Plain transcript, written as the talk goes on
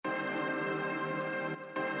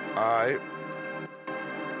Alright.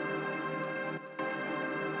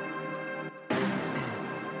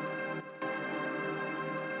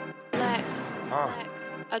 Black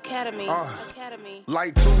Academy.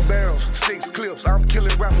 Like 2 barrels, 6 clips. I'm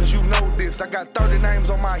killing rappers, you know this. I got 30 names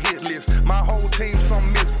on my hit list. My whole team,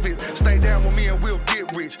 some misfits. Stay down with me and we'll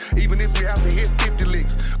get rich. Even if we have to hit 50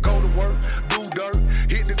 licks. Go to work, do dirt,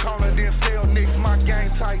 hit the corner, then sell nicks. My game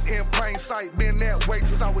tight in plain sight. Been that way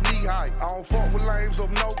since I was knee high. I don't fuck with lames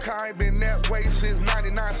of no kind. Been that way since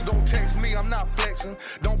 99, so don't text me, I'm not flexing.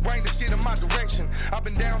 Don't bring the shit in my direction. I've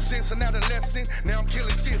been down since an adolescent. Now I'm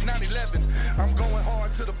killing shit 9/11. I'm going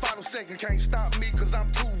hard to the final second. Can't stop me cause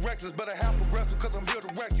I'm too reckless. But I have progressive cause I'm here to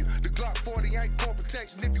wreck you. The Glock 40 ain't for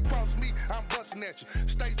protection. If you cross me, I'm busting at you.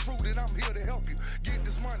 Stay true that I'm here to help you. Get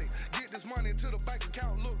this money into the bank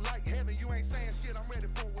account. Look like heaven. You ain't saying shit, I'm ready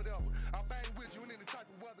for whatever. I'll bang with you in any type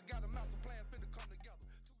of weather. Got a master plan finna come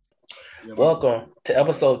together. Welcome to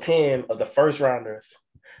episode 10 of the First Rounders,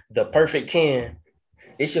 the Perfect 10.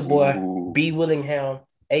 It's your boy, B. Willingham,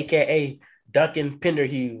 a.k.a. Duncan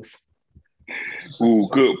Penderhughes. Ooh,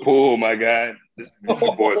 good pull, my guy. This is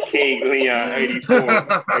your boy, King Leon 84,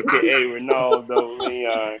 a.k.a. Ronaldo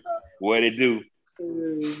Leon. What it do?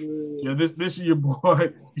 Yeah, this is your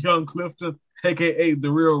boy, Young Clifton, a.k.a.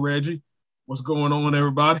 The Real Reggie. What's going on,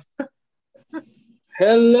 everybody?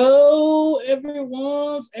 Hello,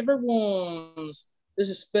 everyone's. This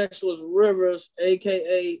is Specialist Rivers,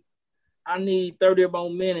 a.k.a. I need 30 more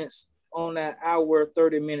minutes on that hour,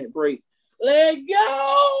 30-minute break. Let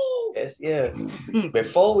go! Yes.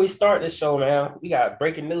 Before we start this show, man, we got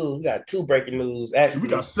breaking news. We got 2 breaking news. Actually, We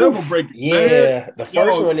got several breaking. Yeah, the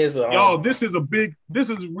first one is this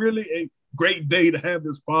is really a great day to have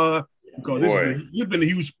this pod because it's been a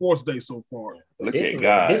huge sports day so far. Look at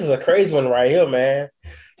God. This is a crazy one right here, man.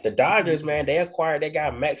 The Dodgers, man, they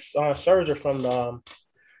got Max Scherzer from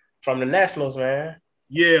the Nationals, man.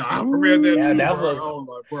 Yeah, I read that too, that bro. was, Oh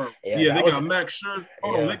my bro. Yeah, they got Max Scherzer.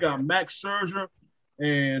 They got Max Scherzer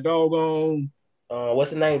and doggone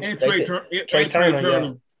what's the name? and Trey Turner. Yeah.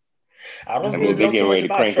 I don't really know too much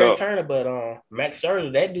about Trey Turner, but Max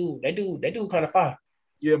Scherzer, they do kind of fire.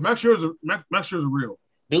 Yeah, Max Scherzer real.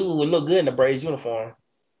 Dude would look good in the Braves uniform.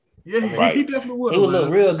 Yeah, he definitely would. He would look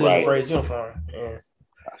real good in the Braves uniform. Yeah.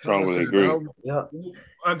 I strongly agree. Yeah.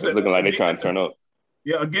 It's looking like they're trying to turn up.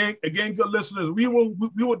 Yeah, again, good listeners. We will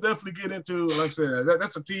definitely get into, like I said,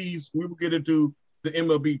 that's a tease. We will get into the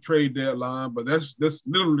MLB trade deadline, but that's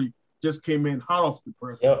literally just came in hot off the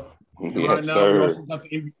press. Yep. Right now, we also got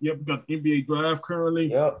the NBA draft currently.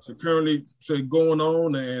 Yep. So currently, going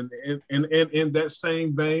on, and in that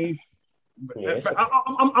same vein,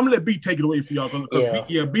 I'm gonna let B take it away for y'all. B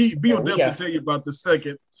will definitely tell you about the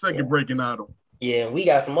second breaking item. Yeah, we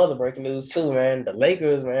got some other breaking news too, man. The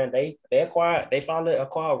Lakers, man, they finally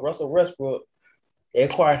acquired Russell Westbrook. They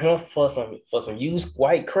acquired him for some used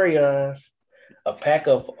white crayons, a pack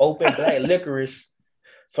of open black licorice,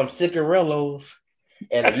 some cigarillos,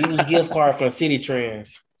 and a used gift card from City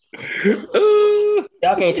Trends.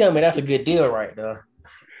 Y'all can't tell me that's a good deal right there.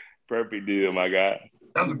 Perfect deal, my guy.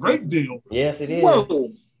 That's a great deal. Yes, it is.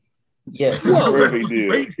 Whoa. Yes. Whoa. Perfect deal.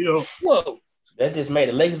 Great deal. Whoa. That just made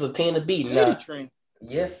the Lakers a team to beat now.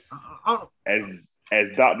 Yes. As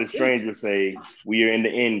Dr. Strange would say, we are in the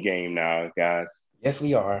end game now, guys. Yes,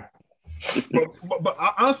 we are. but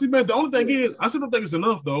honestly, man, the only thing is, I still don't think it's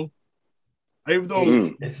enough, though. Even though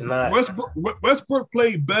it's not. Westbrook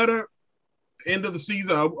played better end of the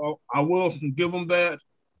season, I will give him that.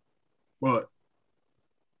 But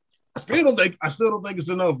I still don't think it's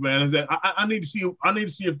enough, man. Is that I need to see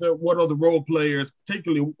if what other role players,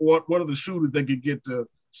 particularly what are the shooters they could get to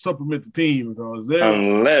supplement the team, because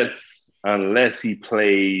unless he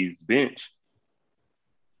plays bench,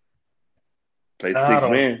 play 6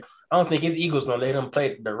 men. I don't think his Eagles gonna let him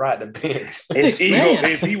play the bench. If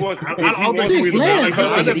he wants to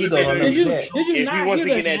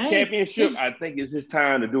get that championship, I think it's his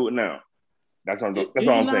time to do it now. That's all I'm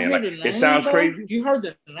saying. Like, it sounds crazy. You heard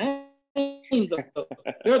the name. You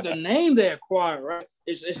heard the name they acquired, right?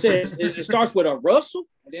 It says it starts with a Russell,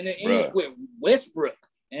 and then it ends with Westbrook.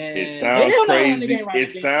 And it sounds crazy.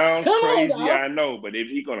 On, I know, but if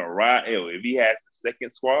he's gonna if he has the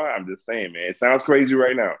second squad, I'm just saying, man, it sounds crazy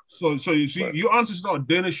right now. So you see, you honestly start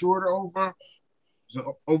Dennis Schroeder over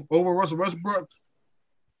Russell Westbrook.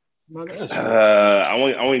 I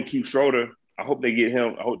want to keep Schroeder. I hope they get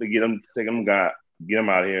him. I hope they get him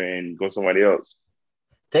out of here and go somebody else.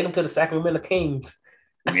 Take him to the Sacramento Kings.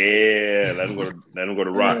 Yeah, let him go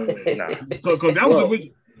to Rock. Nah. Because that was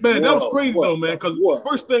that was crazy though, man. Because the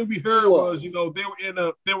first thing we heard was, they were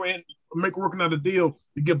working out a deal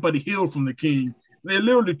to get Buddy Hield from the Kings, They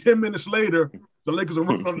literally 10 minutes later, the Lakers are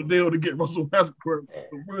working on the deal to get Russell Westbrook.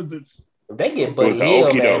 If they get Buddy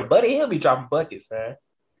Hield, man, Buddy Hield be dropping buckets, man.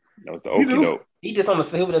 That was the okie doke. He was just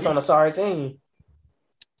on the sorry team.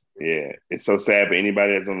 Yeah, it's so sad for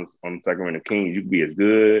anybody that's on the Sacramento Kings. You can be as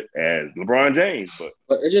good as LeBron James,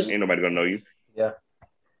 but it just ain't nobody gonna know you. Yeah,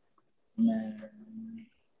 man.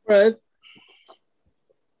 Right.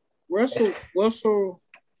 Russell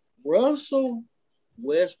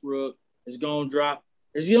Westbrook is gonna drop.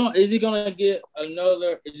 Is he gonna get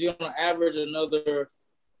another? Is he gonna average another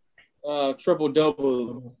triple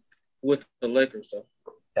double with the Lakers though?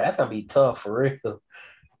 That's gonna be tough for real.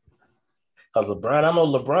 Cause LeBron, I know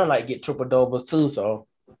LeBron like get triple doubles too. So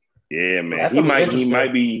yeah, man, he might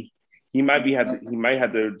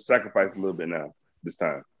have to sacrifice a little bit now this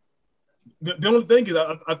time. The only thing is,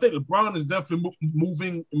 I think LeBron is definitely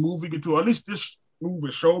moving into, at least this move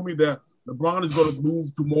has showed me that LeBron is going to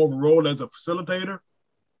move to more of a role as a facilitator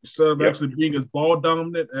instead of actually being as ball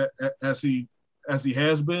dominant as he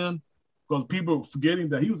has been. Because people are forgetting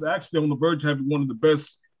that he was actually on the verge of having one of the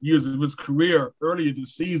best years of his career earlier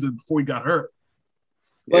this season before he got hurt.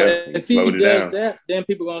 But if he does that, then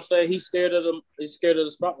people are gonna say he's scared of the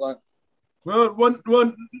spotlight. Well,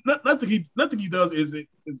 nothing he does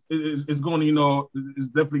is going to, is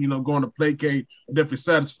definitely, going to placate, definitely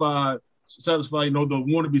satisfy, the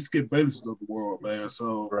wannabe Skip Baylesses of the world, man.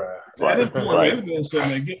 So at this point,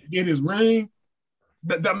 man, get his ring.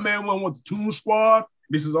 That man went with the Toon Squad.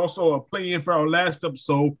 This is also a play-in for our last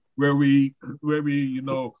episode where we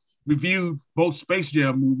reviewed both Space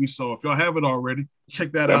Jam movies. So if y'all haven't already,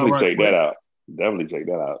 check that out. Definitely check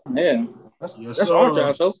that out. Yeah, that's our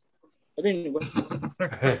job. So, but anyway,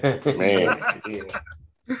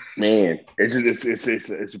 man,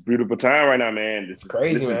 it's a beautiful time right now, man. This is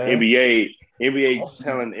crazy, man. NBA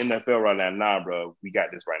telling NFL right now, nah, bro, we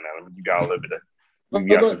got this right now. You got a little bit of, we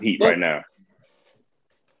got some heat right now.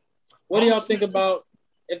 What do y'all think about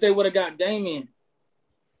if they would have got Damian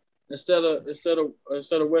instead of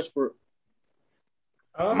Westbrook?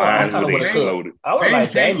 I would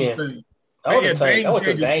like Damian. I would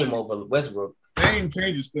take Dame over Westbrook. Dame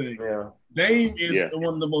changes things. Yeah. Dame is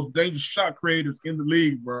one of the most dangerous shot creators in the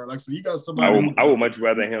league, bro. Like, so you got somebody. I would much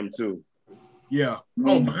rather him too. Yeah.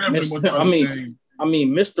 Mr.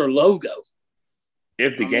 Logo.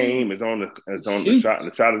 If the game is on the shot, and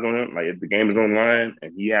the shot is on him. Like if the game is on line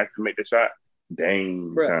and he has to make the shot,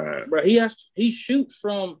 Dame time. Bro, he shoots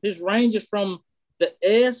from his range is from the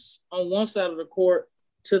S on one side of the court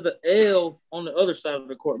to the L on the other side of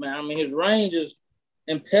the court, man. I mean, his range is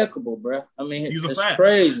impeccable, bro. I mean, it's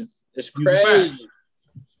crazy. It's crazy.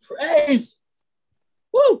 Crazy.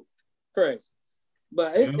 Woo! Crazy.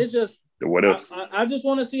 But it's just what else? I just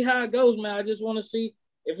want to see how it goes, man. I just want to see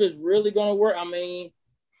if it's really gonna work. I mean,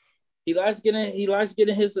 he likes getting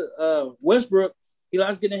his Westbrook, he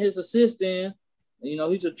likes getting his assist in. You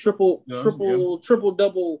know, he's a triple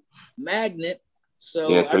double magnet.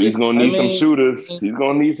 So he's gonna need some shooters. He's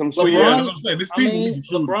gonna need some shooters.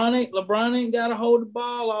 LeBron ain't gotta hold the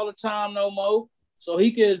ball all the time no more. So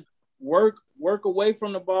he could work away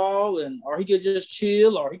from the ball, or he could just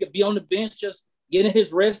chill, or he could be on the bench just getting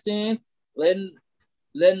his rest in, letting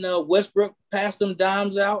Westbrook pass them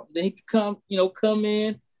dimes out. Then he could come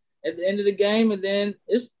in at the end of the game, and then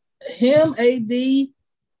it's him, AD,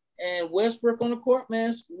 and Westbrook on the court,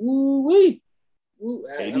 man. Woo-wee.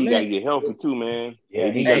 AD gotta get healthy too, man. Yeah,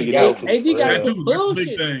 AD gotta quit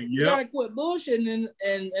bullshit. He gotta quit bullshitting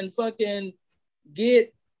and fucking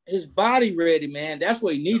get his body ready, man. That's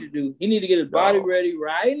what he need to do. He need to get his body ready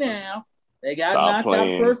right now. They got knocked out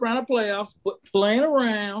the first round of playoffs, playing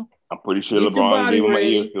around. I'm pretty sure LeBron gave him an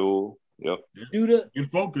earful. Yep.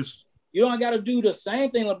 Get focused. You don't got to do the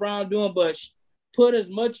same thing LeBron doing, but put as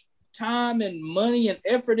much time and money and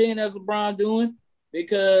effort in as LeBron doing,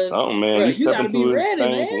 because you got to be ready,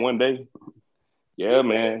 man. For one day. Yeah,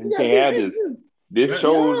 man. You can't have this. This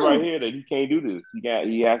shows right here that he can't do this. He got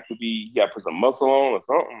to put some muscle on or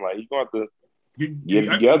something. Like he's going to get it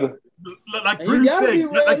together. Like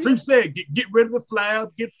Drew said, get rid of the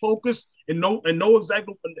flab, get focused, and know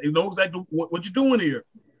exactly what you're doing here.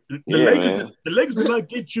 The Lakers will not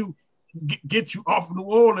get you off of New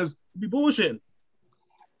Orleans. Be bullshitting.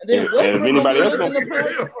 And then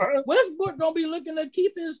Westbrook gonna be looking to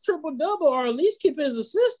keep his triple double, or at least keep his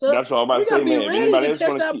assist up. That's what I'm about to say, man. Be ready to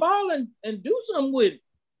catch that ball and do something with it.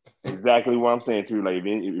 Exactly what I'm saying too. Like if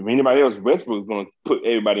anybody else, Westbrook is gonna put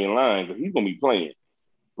everybody in line because he's gonna be playing.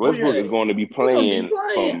 Westbrook is going to be playing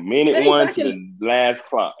from minute one to the last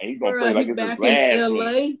clock. And he's going to play like it's his last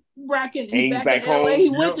LA. He's back in LA. He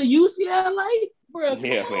went to UCLA. Bro,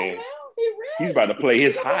 yeah, man. He's about to play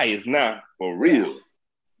his highest now for real.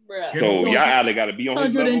 Bruh. So y'all either got to be on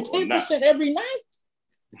his level or not. 110% every night,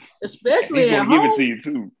 especially he's at gonna home. give it to you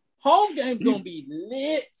too. Home game's gonna be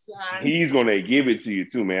lit, son. He's gonna give it to you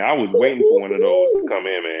too, man. I was waiting for one of those to come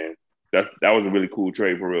in, man. That was a really cool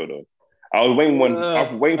trade for real though. I was waiting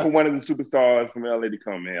for one of the superstars from LA to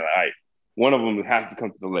come in. Like, all right, one of them has to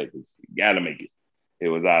come to the Lakers. You gotta make it. It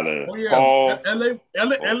was either Paul.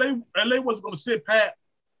 LA was gonna sit pat.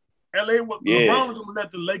 LeBron was gonna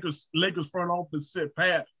let the Lakers front office sit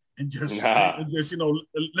pat and just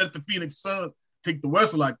let the Phoenix Suns take the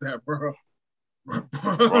West like that, bro.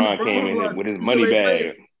 LeBron came in with his money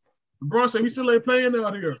bag. LeBron said, "We still ain't playing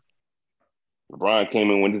out here." LeBron came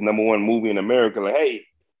in with his number one movie in America. Like, hey,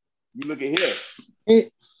 you look at here.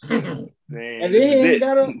 And then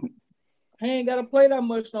he ain't gotta play that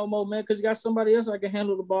much no more, man, because you got somebody else that can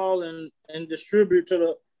handle the ball and distribute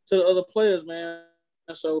to the other players, man.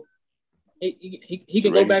 So he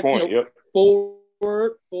can go back,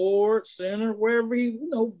 forward, center, wherever he,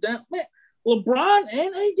 down. Man, LeBron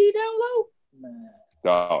and AD down low, man.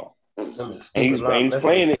 Oh. And he's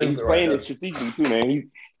playing it strategically too, man.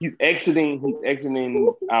 He's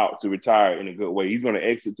exiting out to retire in a good way. He's going to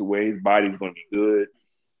exit to where his body's going to be good.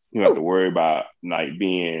 You don't have to worry about like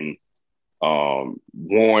being worn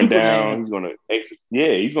Superman down. He's going to exit.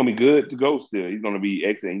 Yeah, he's going to be good to go still. He's going to be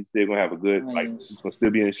exiting. He's still going to have a good, he's going to still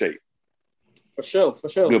be in shape. For sure.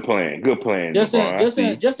 Good plan. Just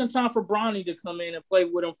in time for Bronny to come in and play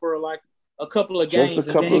with him for like a couple of games and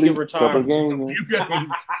then he can retire.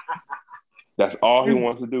 That's all he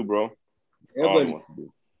wants to do, bro. All he wants to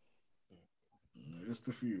do. Just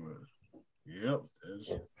a few. Yep.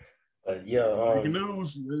 Breaking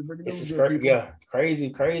news. This is crazy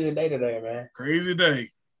day today, man. Crazy day.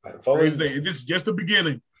 It's just the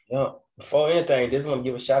beginning. Yeah. Before anything, just want to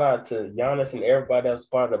give a shout out to Giannis and everybody that's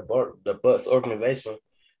part of the Bucks organization,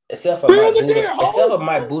 except for Mike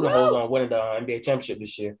Budenholzer on winning the NBA championship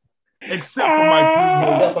this year. Except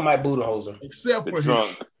for Mike Budenholzer. Except for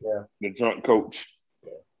the drunk coach.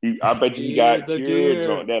 I bet you he got pure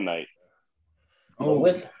drunk that night.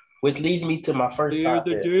 Which leads me to my first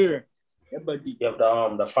topic. The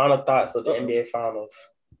final thoughts of the NBA Finals.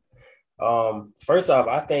 First off,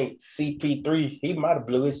 I think CP3, he might have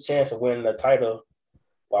blew his chance of winning the title.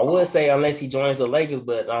 Well, I would say unless he joins the Lakers,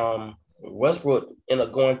 but Westbrook ended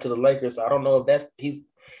up going to the Lakers. So I don't know if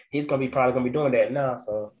he's probably gonna be doing that now.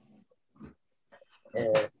 So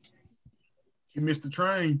he missed the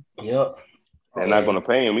train. Yep. They're not gonna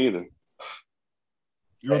pay him either.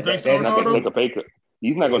 You don't think so? He's not gonna take a pay cut.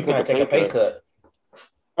 He's not gonna take a pay cut.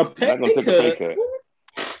 He's not gonna take a pay cut.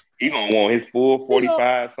 He's gonna want his full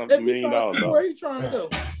 $45 million. Where he trying to go?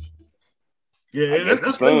 Yeah,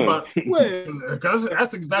 that's the thing about it. Because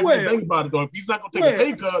that's exactly the thing about it, though. If he's not gonna take a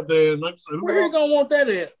pay cut, then where he gonna want that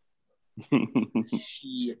at?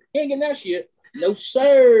 Shit, he ain't getting that shit. No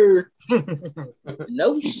sir.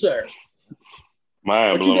 No sir.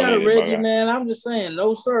 But you got a Reggie, man. I'm just saying,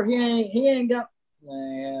 no sir. He ain't got.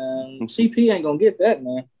 Man, CP ain't gonna get that,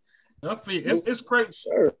 man. It's crazy,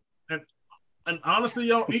 sir. And honestly,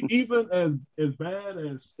 y'all, even as bad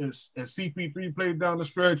as CP3 played down the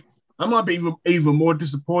stretch, I might be even more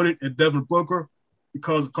disappointed at Devin Booker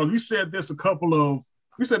because we said this a couple of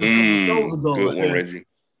shows ago. Good one, Reggie.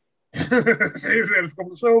 He said this a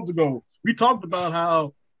couple of shows ago. We talked about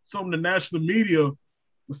how some of the national media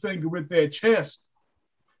was thinking with their chest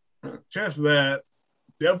that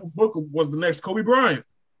Devin Booker was the next Kobe Bryant.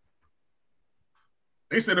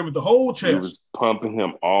 They said it with the whole chest. He was pumping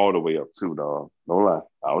him all the way up too, dog. No lie.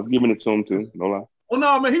 I was giving it to him too. No lie. Well,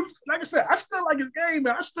 no, man. He was, like I said, I still like his game,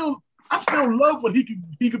 man. I still love what he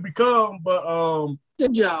could become, but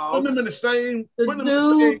good job. Putting him in the same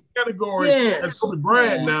category as Kobe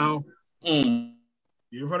Bryant now.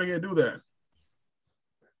 You're probably gonna do that.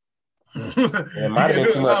 It might have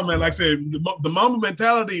been too much. Man, like I said, the Mamba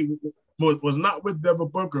mentality was not with Devin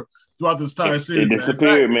Booker throughout this entire series. It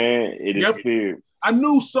disappeared, man. It disappeared. I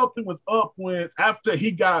knew something was up when after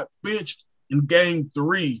he got benched in Game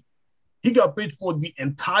 3, he got benched for the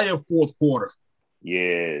entire fourth quarter.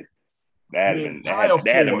 Yeah, that had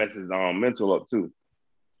to mess his mental up too.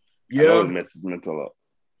 Yeah, it messed his mental up.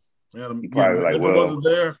 Yeah, mental wasn't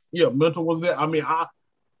there. Yeah, mental was there. I mean, I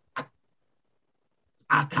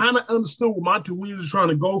kind of understood what Monty Williams was trying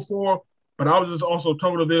to go for, but I was just also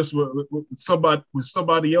told of this with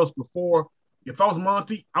somebody else before. If I was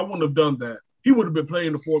Monty, I wouldn't have done that. He would have been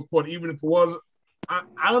playing the fourth quarter, even if it wasn't. I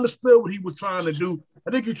understood what he was trying to do.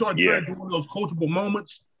 I think he was trying to turn into one of those coachable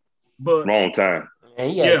moments, but wrong time.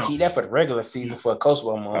 And you got to keep that for the regular season for a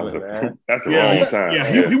coachable moment, man. That's the wrong time.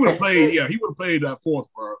 Yeah, he would have played. Yeah, he would have played that fourth,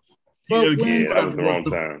 bro. that was the wrong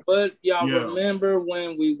time. But y'all remember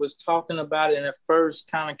when we was talking about it and it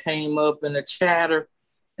first kind of came up in the chatter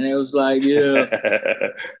and it was like,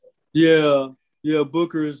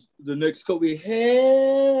 Booker's the next Kobe.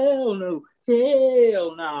 Hell no.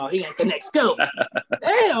 He ain't the next Kobe.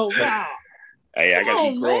 Hell no. Hey, I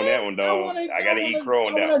gotta eat crow on that one, dog. I gotta eat crow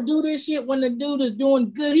on that. I wanna do this shit when the dude is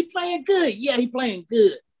doing good. He playing good. Yeah, he playing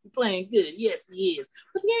good. Yes, he is.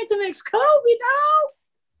 But he ain't the next Kobe, dog.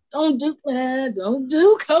 Don't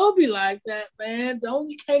do Kobe like that, man.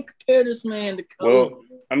 You can't compare this man to Kobe. Well,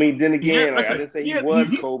 I mean, then again, I didn't say he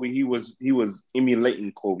was Kobe. He was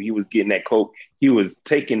emulating Kobe. He was getting that Kobe. He was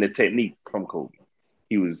taking the technique from Kobe.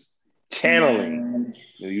 He was channeling.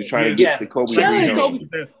 You're trying to get the Kobe.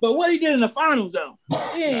 But what he did in the finals, though,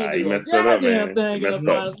 he ain't do a goddamn thing in the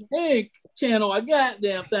finals. He ain't channel a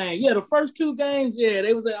goddamn thing. Yeah, the first two games,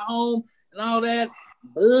 they was at home and all that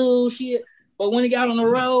bullshit. But when he got on the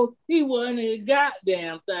road, he wasn't a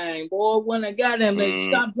goddamn thing, boy. Wasn't a goddamn thing.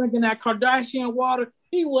 Stop drinking that Kardashian water.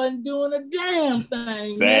 He wasn't doing a damn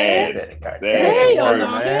thing, man. Hell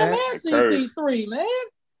no, him and CP3, man.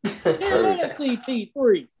 Him and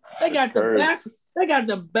CP3. They got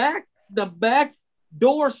the back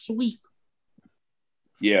door sweep.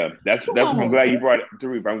 Yeah, that's what I'm glad you brought it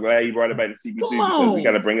to. I'm glad you brought it back to CP3 because we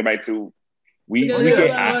got to bring it back to.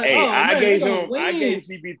 I gave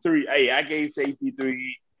CP3. Hey, I gave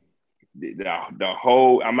CP3 the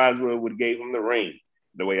whole. I might as well would have gave him the ring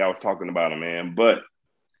the way I was talking about him, man. But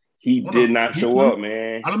he did not show up,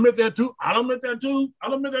 man. I'll admit that too.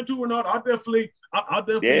 Renard. I'll definitely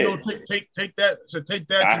take that. So take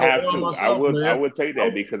that. I have to. Myself, I would take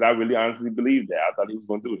that because I really honestly believe that. I thought he was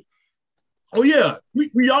going to do it. Oh yeah,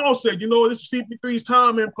 we all said, this is CP3's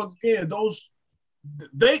time, man. Because again,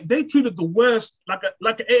 they treated the West like an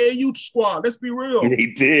AAU squad. Let's be real.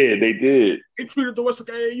 They did. They treated the West like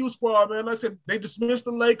an AAU squad, man. Like I said, they dismissed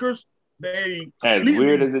the Lakers. As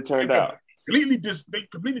weird as it turned out, they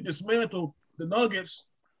completely dismantled the Nuggets.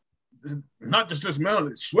 Not just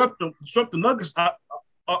dismantled, it swept the Nuggets up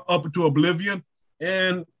into oblivion,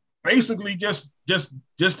 and basically just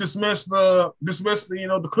dismissed the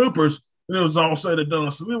Clippers. And it was all said and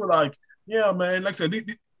done. So we were like, yeah, man. Like I said,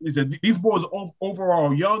 these boys are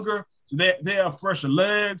overall younger. So they have fresher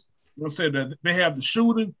legs. You know what I'm saying? They have the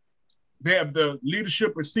shooting. They have the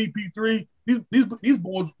leadership of CP3. These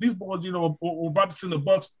boys, we're about to send the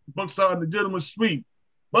Bucks out in the gentleman's suite.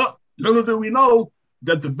 But little do we know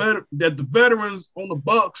that the veterans on the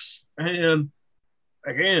Bucks, and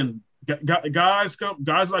again, guys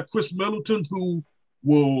like Chris Middleton who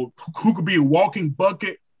could be a walking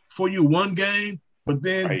bucket for you one game, but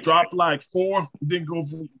then drop like 4, then go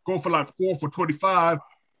for like 4 for 25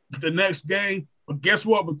 the next game. But guess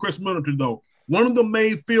what with Chris Middleton, though? One of the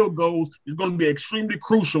made field goals is going to be extremely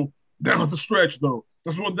crucial down the stretch, though.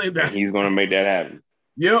 That's one thing that he's going to make that happen.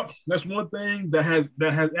 Yep, that's one thing that has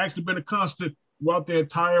actually been a constant throughout the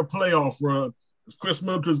entire playoff run. Chris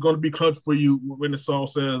Middleton is going to be clutch for you when it's all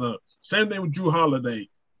said and done. Same thing with Jrue Holiday.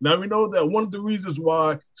 Now, we know that one of the reasons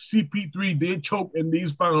why CP3 did choke in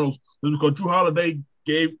these finals is because Jrue Holiday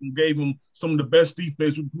gave him some of the best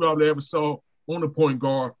defense we probably ever saw on the point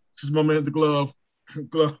guard. Since my man, the glove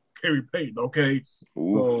Gary Payton, okay?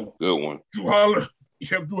 Ooh, good one. Jrue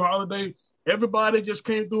Holiday. Everybody just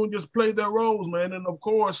came through and just played their roles, man. And, of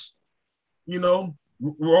course, role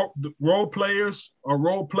players are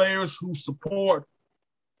role players who support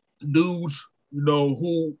dudes,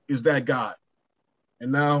 who is that guy.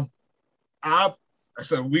 And now I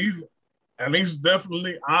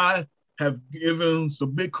have given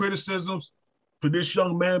some big criticisms to this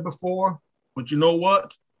young man before, but you know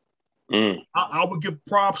what? I would give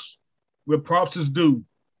props where props is due.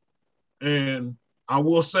 And I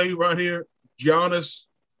will say right here, Giannis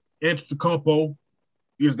Antetokounmpo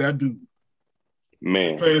is that dude. Man.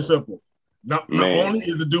 It's plain and simple. Not only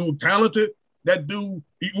is the dude talented, that dude,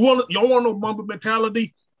 y'all want to know Mamba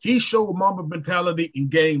mentality? He showed Mamba mentality in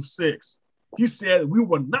Game 6. He said, we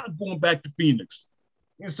were not going back to Phoenix.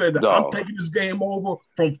 He said that I'm taking this game over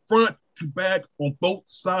from front to back on both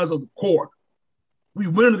sides of the court. We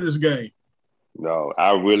win this game. No,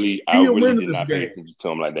 I really did not pay attention to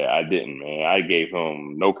him like that. I didn't, man. I gave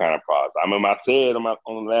him no kind of props. I remember I said on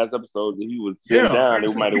the last episode that he was sitting down,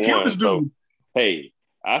 they might have won. So, hey,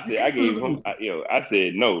 I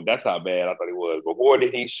said, no, that's how bad I thought he was. But boy,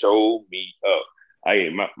 did he show me up.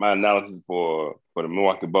 My analysis for the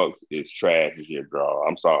Milwaukee Bucks is trash this year, bro.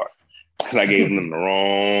 I'm sorry. Because I gave them the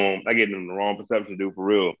wrong perception, dude, for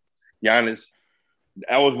real. Giannis,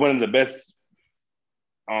 that was one of the best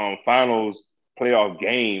finals playoff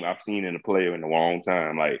game I've seen in a player in a long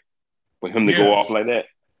time. Like, for him to go off like that,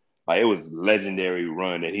 Like it was legendary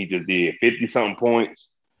run that he just did. 50-something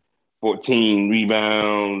points, 14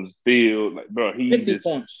 rebounds, steals. Like, bro, he 50 just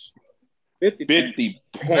points. 50 points,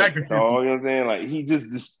 Exactly 50. dog. You know what I'm saying? Like he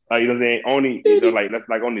just like, you know what I'm saying? Only you know, like that's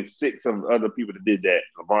like only 6 of other people that did that.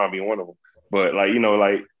 LeBron being one of them. But like, you know,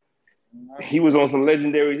 like he was on some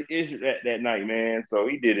legendary issue that night, man. So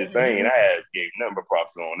he did his thing, and I gave nothing but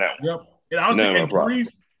props on that one. Yep. And honestly,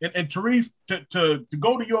 and Therese, to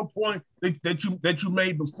go to your point that you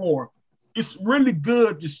made before, it's really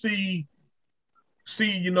good to see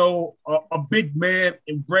you know a big man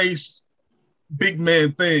embrace big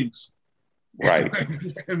man things. Right.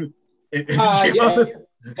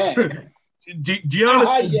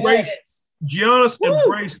 Giannis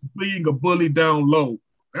embraced being a bully down low.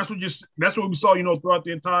 That's what we saw, you know, throughout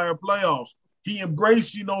the entire playoffs. He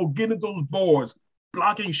embraced, you know, getting those boards,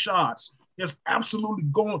 blocking shots, just absolutely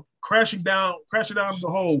crashing down the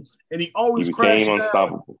hole. And he always crashed down.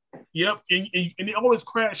 Unstoppable. Yep. And he always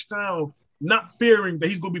crashed down, not fearing that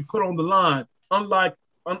he's going to be put on the line. Unlike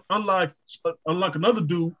another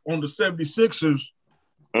dude on the 76ers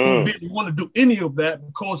who didn't want to do any of that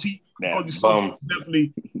because he saw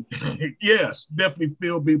definitely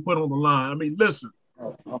feel being put on the line. I mean, listen,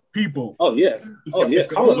 people. Oh yeah.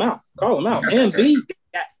 Call him out. MB.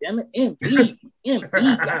 Goddamn it, MB.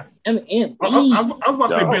 MB. I was about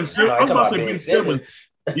to say Ben Simmons. I was about to say Ben Simmons.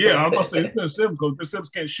 Yeah, I was about to say Ben Simmons because Ben Simmons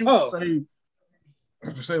can't shoot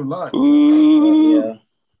to save a lot. Yeah.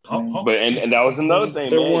 But and that was another thing.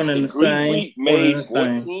 They're man. one and the same. Made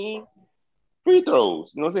 14 free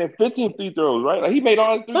throws. You know what I'm saying? 15 free throws, right? Like he made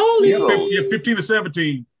all the free throws. Yeah, 15 to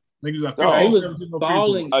 17. Like he was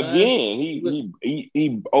balling again.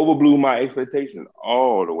 He overblew my expectations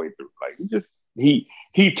all the way through. Like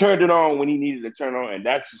he turned it on when he needed to turn on, and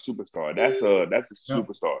that's a superstar. That's a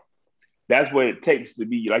superstar. That's what it takes to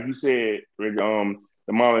be, like you said, the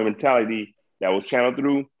Mamba mentality that was channeled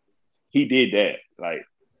through. He did that. Like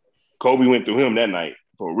Kobe went through him that night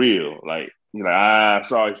for real. Like he's like,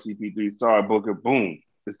 sorry CP3, sorry Booker, boom.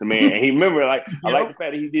 It's the man. And he remember, like, I like the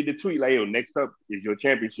fact that he did the tweet, like, yo, next up is your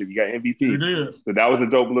championship. You got MVP. So that was a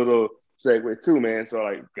dope little segue too, man. So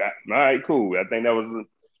like, all right, cool. I think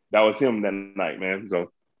that was him that night, man.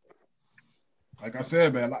 So like I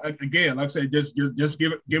said, man, like I said, just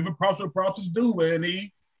give it props where props is due, man.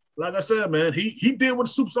 Like I said, man, he did what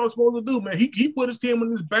a superstar was supposed to do, man. He put his team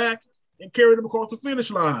on his back and carried them across the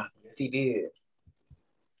finish line. Yes, he did.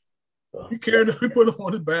 He put him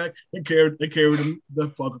on his back and carried him the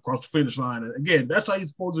fuck across the finish line. And again, that's how you're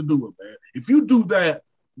supposed to do it, man. If you do that,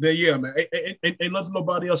 then yeah, man, ain't nothing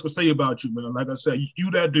nobody else can say about you, man. Like I said,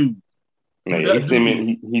 you that dude.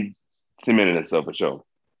 He's cemented himself for sure.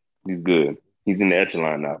 He's good. He's in the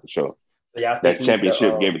echelon now for sure. So y'all think that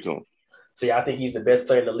championship gave it to him. So y'all think he's the best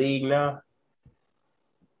player in the league now?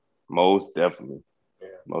 Most definitely. Yeah.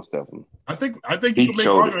 Most definitely. I think you can make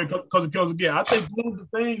an argument because again, I think one of the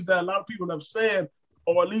things that a lot of people have said,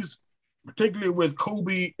 or at least particularly with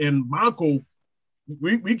Kobe and Michael,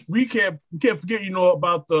 we can't forget, you know,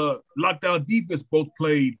 about the lockdown defense both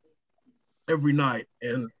played every night.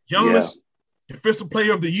 And Giannis, defensive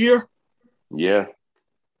player of the year. Yeah.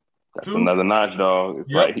 That's another notch, dog.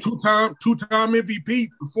 Yeah, right. Two-time MVP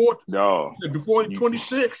before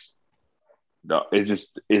 26. No,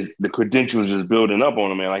 it's the credentials just building up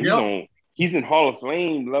on him, man. Like he's in Hall of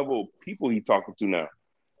Fame level people he's talking to now.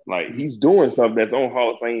 Like he's doing stuff that's on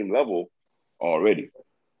Hall of Fame level already.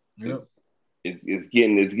 Yep. It's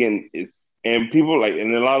getting and people like,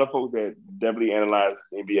 and a lot of folks that definitely analyze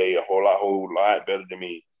the NBA a whole lot better than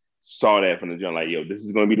me saw that from the jump. Like, yo, this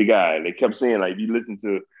is gonna be the guy. They kept saying, like, if you listen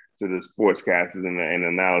to the sportscasters and the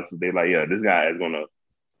analysis, they're like, yeah, this guy is gonna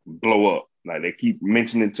blow up. Like they keep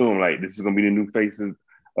mentioning to him, like, this is gonna be the new face of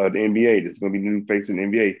the NBA. This is gonna be the new face of the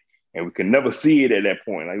NBA, and we could never see it at that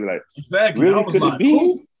point. Like, we're like, exactly. Really, could it be?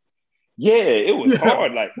 Who? Yeah, it was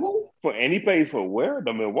hard. Like, and he plays for where?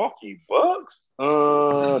 The Milwaukee Bucks,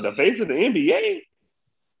 the face of the NBA,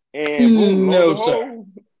 and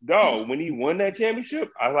boom, dog. When he won that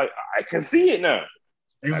championship, I was like, I can see it now.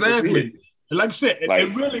 Exactly. And like I said, I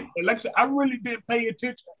really didn't pay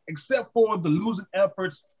attention except for the losing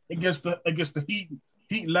efforts against the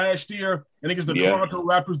Heat last year and against the Toronto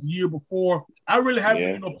Raptors the year before. I really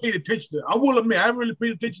haven't paid attention to. I will admit, I really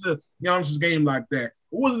paid attention to Giannis's game like that.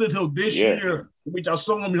 It wasn't until this year in which I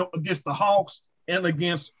saw him against the Hawks and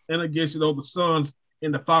against the Suns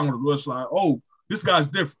in the finals. It was like, oh, this guy's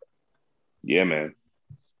different. Yeah, man.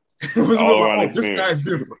 This guy's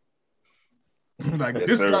different.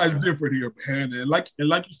 This guy's different here, man. And like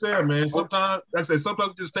you said, man, sometimes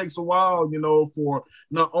it just takes a while, for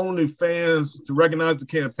not only fans to recognize the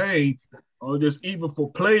campaign, or just even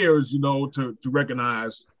for players, to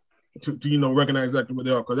recognize, recognize exactly what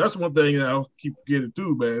they are. Because that's one thing that I'll keep forgetting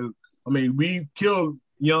too, man. I mean, we killed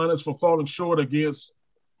Giannis for falling short against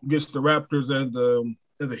the Raptors and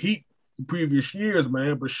the Heat in previous years,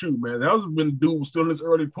 man. But shoot, man, that was when the dude was still in his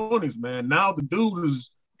early 20s, man. Now the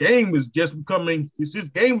dude's game is just becoming, his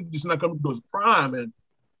game just not coming to his prime, and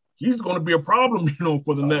he's going to be a problem,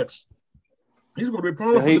 for the next. He's going to be a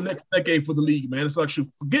problem for the next decade for the league, man. It's like, shoot,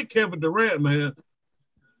 forget Kevin Durant, man.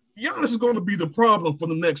 Giannis is going to be the problem for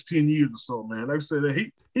the next 10 years or so, man. Like I said,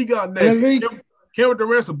 he got next. Kevin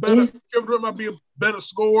Durant's Kevin Durant might be a better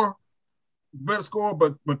scorer,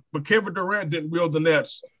 but Kevin Durant didn't wield the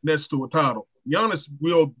Nets to a title. Giannis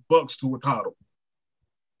willed Bucks to a title.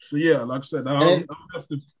 So yeah, like I said, I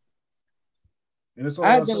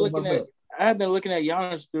have been looking at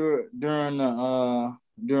Giannis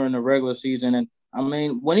during the regular season, and I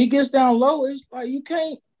mean, when he gets down low, it's like you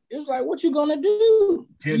can't. It's like, what you gonna do?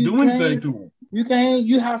 Can't do anything to him. You can't.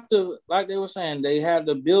 You have to, like they were saying, they had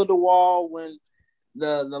to build a wall when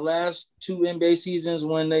the last two NBA seasons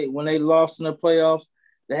when they lost in the playoffs,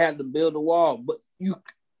 they had to build a wall. But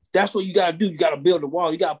that's what you gotta do. You gotta build a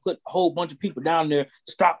wall. You gotta put a whole bunch of people down there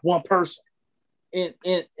to stop one person in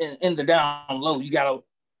the down low. You gotta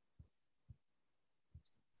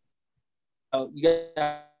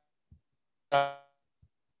a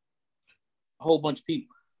whole bunch of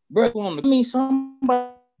people. Bro, I mean,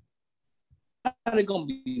 somebody gonna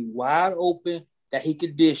be wide open that he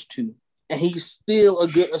could dish to, and he's still a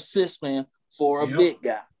good assist man for a big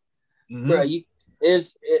guy. Mm-hmm. Bro,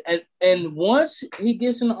 and once he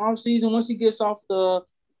gets in the offseason, once he gets off the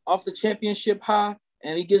championship high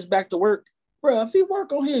and he gets back to work, bro, if he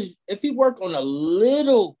work on a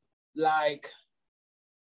little like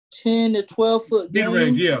 10 to 12 foot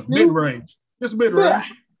mid-range, mid-range. Just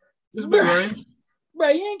mid-range. Just mid-range. Bro,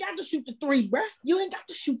 you ain't got to shoot the three, bro. You ain't got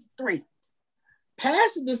to shoot the three.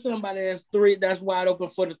 Pass it to somebody that's wide open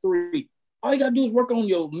for the three. All you got to do is work on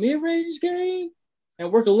your mid-range game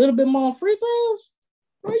and work a little bit more on free throws.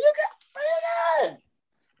 Bro, you good.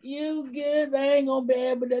 You good. They ain't going to be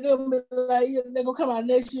able to do like, they're going to come out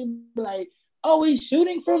next year and be like, oh, he's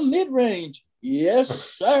shooting from mid-range. Yes,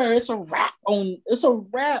 sir. It's a wrap.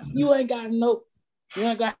 You ain't got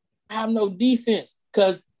to have no defense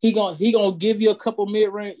because he gonna give you a couple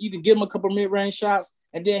mid-range. You can give him a couple mid-range shots,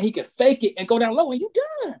 and then he can fake it and go down low, and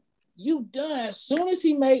you done. As soon as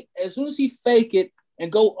he fake it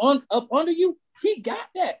and go up under you, he got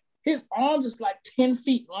that. His arms is like 10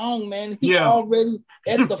 feet long, man. He already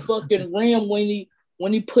at the fucking rim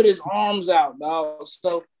when he put his arms out, dog.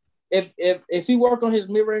 So if he work on his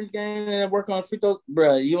mid-range game and work on free throws,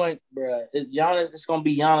 Giannis, it's gonna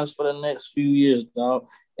be Giannis for the next few years, dog.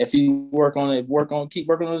 If he keep working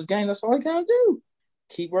on his game, that's all he gotta do.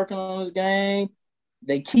 Keep working on his game.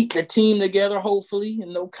 They keep the team together, hopefully,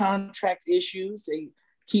 and no contract issues. They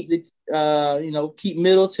keep keep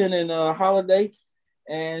Middleton and Holiday,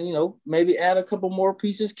 and maybe add a couple more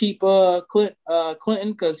pieces. Keep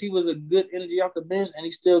Clinton because he was a good energy off the bench, and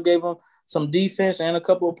he still gave him some defense and a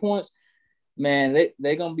couple of points. Man,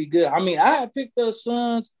 they're gonna be good. I mean, I had picked the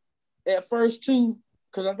Suns at first too.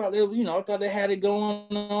 Because I thought they had it going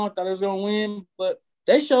on. I thought they was going to win. But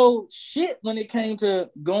they showed shit when it came to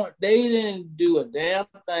going. They didn't do a damn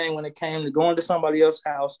thing when it came to going to somebody else's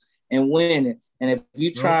house and winning. And if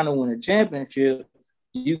you're trying to win a championship,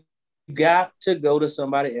 you got to go to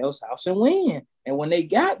somebody else's house and win. And when they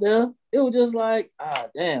got there, it was just like,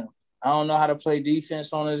 damn, I don't know how to play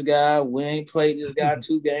defense on this guy. We ain't played this guy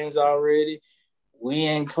 2 games already. We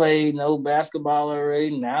ain't played no basketball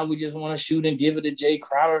already. Now we just want to shoot and give it to Jay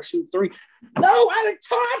Crowder, shoot 3. No, I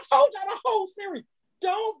told y'all the whole series.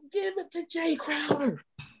 Don't give it to Jay Crowder.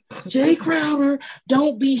 Jay Crowder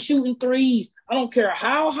don't be shooting threes. I don't care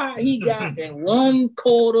how hot he got in one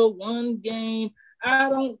quarter, one game. I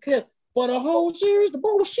don't care. For the whole series, the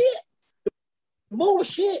bullshit.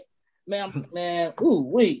 Man,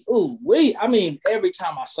 ooh, wee. I mean, every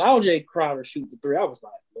time I saw Jay Crowder shoot the 3, I was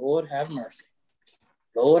like, Lord have mercy.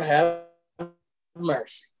 Lord have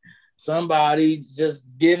mercy. Somebody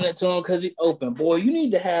just giving it to him because he's open. Boy, you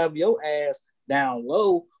need to have your ass down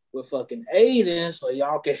low with fucking Aiden so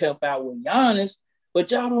y'all can help out with Giannis.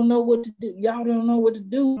 But y'all don't know what to do. Y'all don't know what to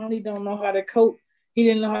do. He don't know how to coach. He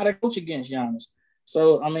didn't know how to coach against Giannis.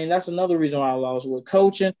 So, I mean, that's another reason why I lost with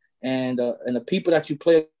coaching and the people that you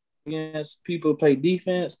play against, people who play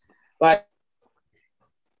defense. Like,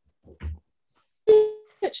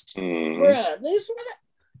 bruh,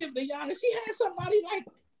 to be honest, he had somebody like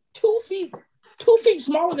 2 feet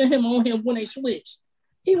smaller than him on him when they switched.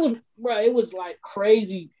 He was, it was like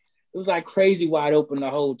crazy was like crazy wide open the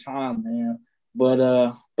whole time, man.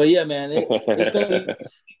 But yeah, man, it's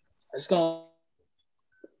gonna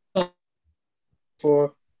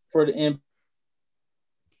for the end.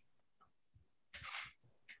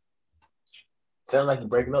 Sound like you're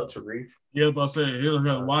breaking up, Tariq. Yeah, but I said he'll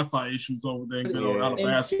have Wi-Fi issues over there in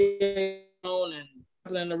Alabama. And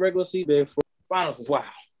playing the regular season for finals was wild.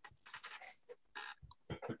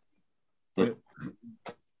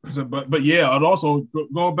 So, but yeah, and also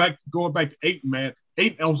going back to Ayton, man.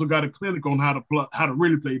 Ayton also got a clinic on how to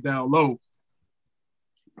really play down low.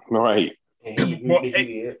 Right. Yeah,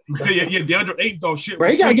 DeAndre Ayton thought shit. Bro,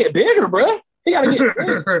 he gotta get bigger, bro. He gotta get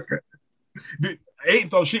bigger. Ayton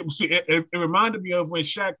thought shit was sweet. It reminded me of when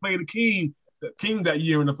Shaq played the King that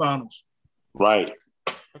year in the finals. Right.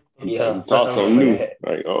 Yeah. It's also new.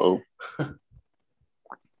 Like,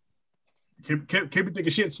 Keep thinking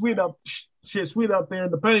shit sweet out there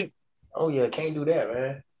in the paint. Oh yeah, can't do that,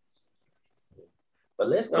 man. But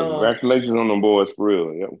let's go. Congratulations on them boys for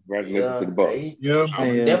real. Yep. Congratulations to the Bucks.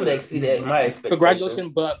 Definitely exceeded my expectations.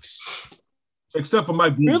 Congratulations, Bucks. Except for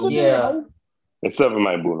Mike Budenholzer. Yeah. Except for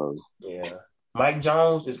Mike Budenholzer. Yeah. Mike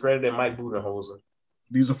Jones is greater than Mike Budenholzer.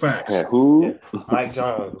 These are facts. Yeah, who? Mike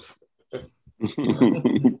Jones.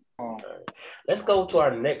 Let's go to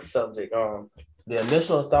our next subject. The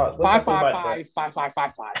initial thoughts. 5.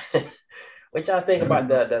 What y'all think about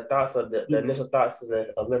the thoughts of the initial thoughts of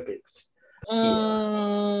the Olympics?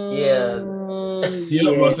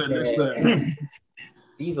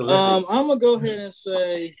 These Olympics. I'm gonna go ahead and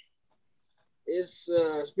say it's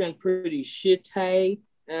been pretty shitty,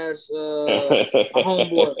 as my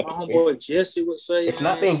homeboy Jesse would say. It's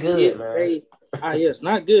not been good, man. It's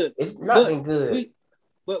not good. It's not been good.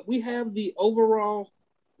 But we have the overall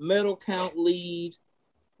medal count lead.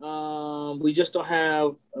 We just don't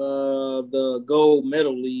have the gold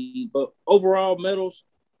medal lead, but overall medals,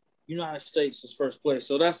 United States is first place.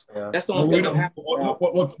 So that's the only thing that happened.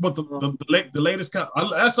 What the latest count?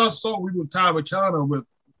 Last I saw, we were tied with China with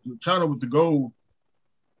the gold.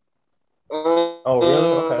 Oh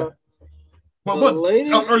really? Okay. But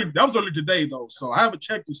that was early today though, so I haven't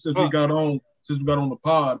checked it since we got on the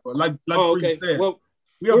pod. But like okay. said, well,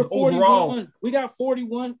 we have overall. 41. We got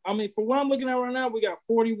 41. I mean, for what I'm looking at right now, we got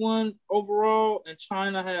 41 overall, and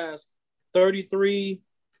China has 33,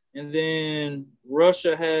 and then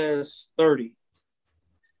Russia has 30.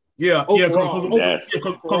 Yeah, because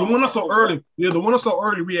the one I saw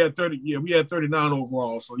early, we had 30. Yeah, we had 39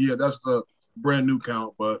 overall. So yeah, that's the brand new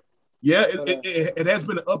count. But yeah, it has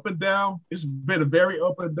been up and down. It's been a very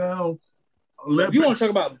up and down Olympics. If you want to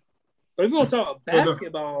talk about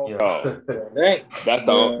basketball, I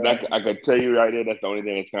could tell you right there. That's the only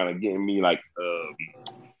thing that's kind of getting me like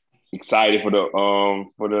excited for the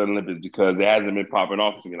Olympics, because it hasn't been popping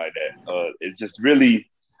off to me like that. It's just really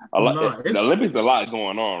a lot. The Olympics, a lot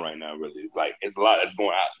going on right now. Really, it's a lot that's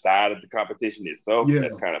going outside of the competition itself. Yeah.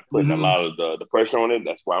 That's kind of putting a lot of the pressure on it.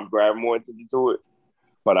 That's why I'm grabbing more attention to it.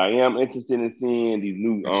 But I am interested in seeing these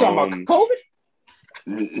new. Talking about COVID.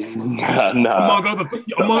 Nah.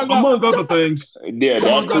 Among other things. Yeah,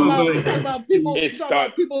 talking about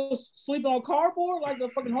people sleeping on cardboard like the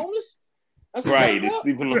fucking homeless. That's right. It's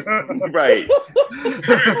sleeping on right.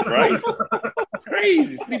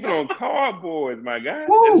 Crazy sleeping on cardboard, my guy.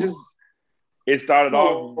 It started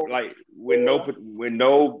off like with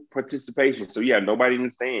no participation. So yeah, nobody in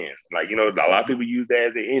the stands. Like, a lot of people use that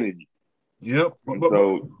as their energy. Yep.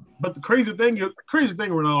 But the crazy thing,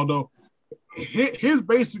 Ronaldo, here's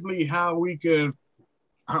basically how we can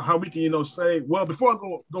say, well, before I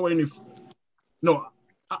go any,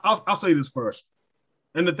 I'll say this first.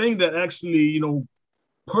 And the thing that actually,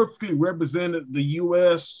 perfectly represented the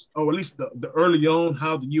U.S., or at least the early on,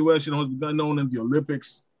 how the U.S., has been known in the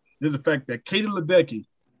Olympics, is the fact that Katie Ledecky,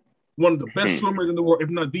 one of the best swimmers in the world, if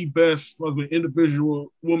not the best,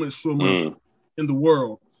 individual woman swimmer in the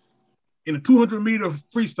world, in a 200-meter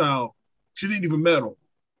freestyle, she didn't even medal.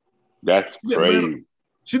 That's crazy.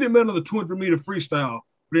 She didn't medal the 200-meter freestyle,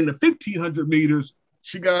 but in the 1,500 meters,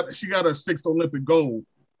 she got a sixth Olympic gold.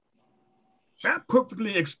 That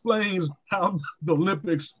perfectly explains how the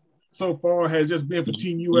Olympics so far has just been for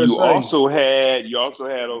Team USA. You also had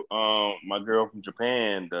my girl from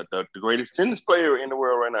Japan, the greatest tennis player in the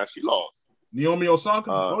world right now. She lost. Naomi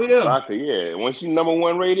Osaka. Osaka, yeah. Wasn't she number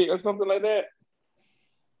one rated or something like that?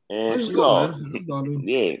 And she lost.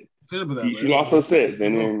 Yeah. She lost her set,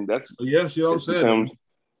 and then she lost her set.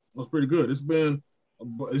 That's pretty good. It's been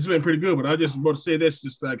pretty good, but I just want to say this,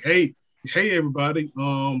 just like, hey, everybody,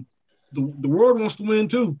 the world wants to win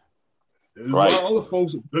too. There's a lot of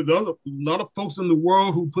folks in the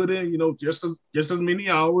world who put in, just as many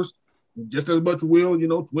hours just as much will,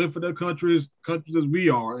 to win for their countries as we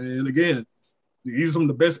are. And again, these are some of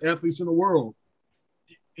the best athletes in the world.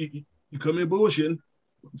 You come in bullshitting,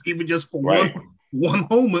 even just for one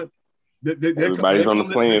moment. Everybody's on the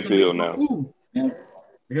playing field now.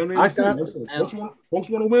 Folks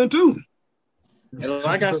want to win too. And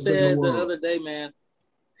like I said the other day, man,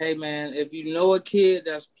 hey, man, if you know a kid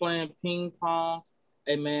that's playing ping pong,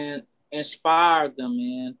 hey, man, inspire them,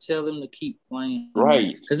 man. Tell them to keep playing.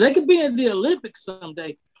 Right. Because they could be in the Olympics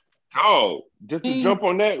someday. Oh, just to jump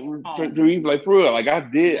on that, like for real, like I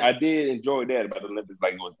did enjoy that about the Olympics.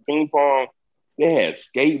 Like it was ping pong, they had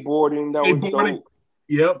skateboarding. That was dope.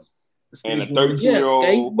 Yep. And a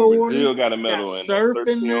 13-year-old Brazil got a medal. Got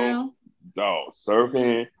surfing now. Dog,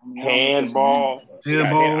 surfing, handball.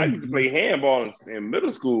 I used to play handball in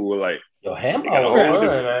middle school. Like, yo, handball was fun,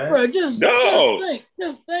 man. Bro, just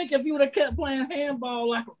think if you would have kept playing handball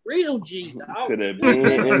like a real G, dog. Could have been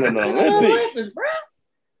in an Olympics, bro.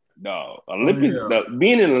 No, Olympics.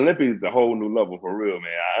 Being in the Olympics is a whole new level for real,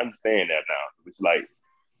 man. I understand that now. It's like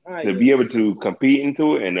to be able to compete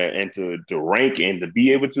into it and to rank and to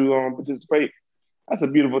be able to participate. That's a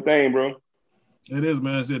beautiful thing, bro. It is,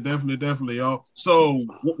 man. It's definitely, y'all. So,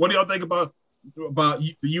 what do y'all think about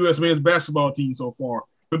the U.S. men's basketball team so far?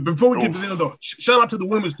 But before we get to them, though, shout out to the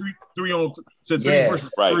women's three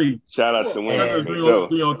versus three. Shout out to the women.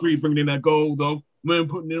 3-on-3, bringing in that goal, though. Men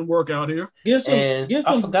putting in work out here. Give some good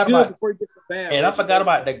before you get some bad. And I forgot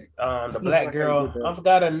about the black girl. I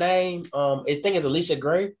forgot her name. I think it's Alicia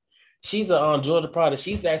Gray. She's a Georgia product.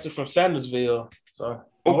 She's actually from Sandersville. So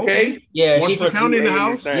okay. Yeah, she's from county in the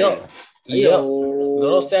house. Yep.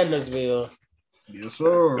 Go to Sandersville. Yes,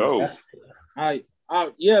 sir. Go.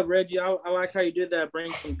 Yeah, Reggie, I like how you did that.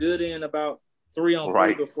 Bring some good in about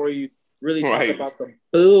 3-on-3 before you really talk about the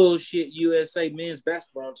bullshit USA men's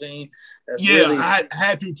basketball team. That's really I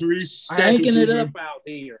had to, Therese. Stinking it up out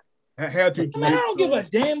here. I had to, Therese. Man, I don't give a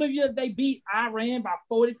damn if they beat Iran by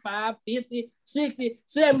 45, 50, 60,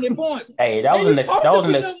 70 points. Hey, that was an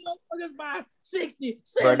by 60,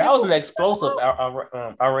 70 bro, that was an explosive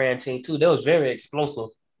Iran team too. That was very explosive.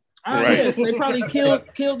 Yes, they probably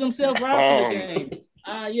killed themselves right after the game.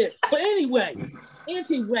 Yes. But anyways,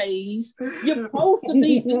 you're supposed to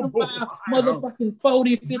be by motherfucking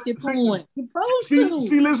 40, 50 points. You're supposed to.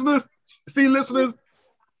 See, listeners,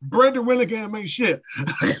 Brandon Willingham ain't shit.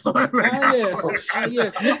 Yes.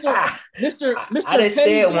 Mr. I just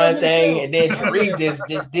said one thing and then Tariq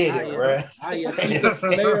just did it, bro. Yes,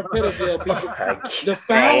 Mr. Mayor of Petterville, the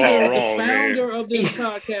founder of this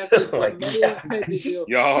podcast is the Mayor of Petterville.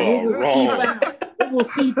 Y'all wrong. It will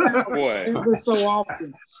seep out every so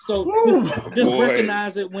often. So just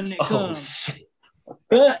recognize it when it comes.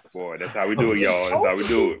 But boy, that's how we do it, y'all. That's how we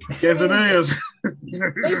do it. Yes, it is.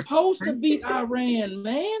 They supposed to beat Iran,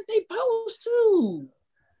 man. They supposed to.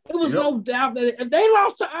 There was no doubt that if they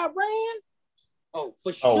lost to Iran,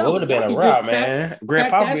 for sure. Oh, it would have been a rout, man. Greg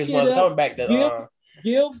Popovich was coming back to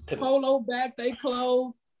give Polo back they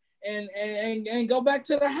clothes and go back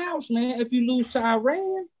to the house, man. If you lose to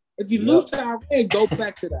Iran, go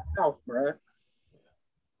back to the house, bro.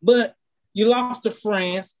 But you lost to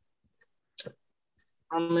France.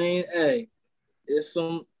 I mean, hey, it's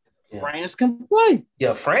some France can play.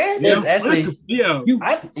 Yeah, France is actually.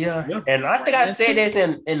 And I think I said this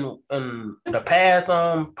in the past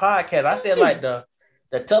podcast. I said like the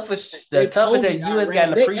toughest the U.S. got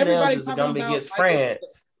in the prelims is gonna be against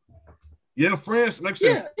France. Yeah, France. Like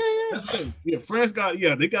I said, France got.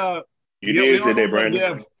 Yeah, they got. You did say that,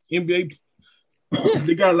 Brandon. NBA.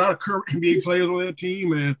 They got a lot of current NBA players on their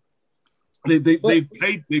team, and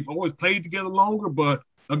they've always played together longer. But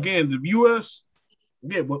again, the U.S.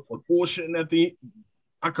 was bullshitting at the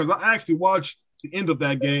because I actually watched the end of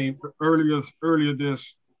that game earlier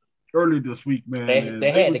this week, man.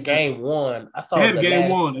 They had the game won. I saw the game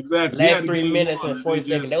won exactly. Last 3 minutes and 40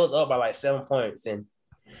 seconds. They was up by like 7 points, and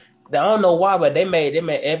I don't know why, but they made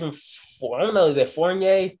Evan. I don't know, is it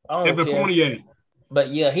Fournier? Evan Fournier. But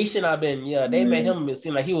yeah, he should not have been. Yeah, they made him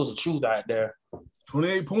seem like he was a truth out there.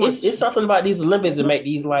 28 points. It's something about these Olympics that make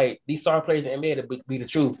these star players in NBA to be the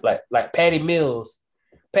truth. Like Patty Mills.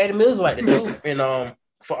 Patty Mills is like the truth in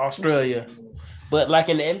for Australia, but like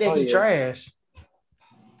in the NBA, he trash.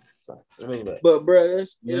 So, anyway. But bro,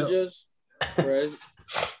 it's just bro,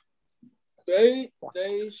 they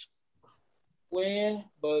win,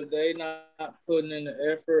 but they not putting in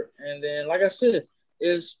the effort. And then, like I said,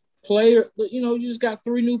 it's player. You just got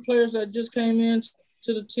 3 new players that just came in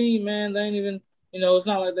to the team. Man, they ain't even. It's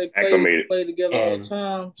not like they play together all the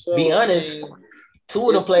time. So be honest, 2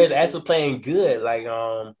 of the players actually playing good. Like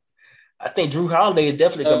I think Jrue Holiday is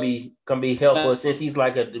definitely gonna be helpful since he's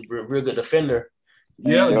like a real good defender.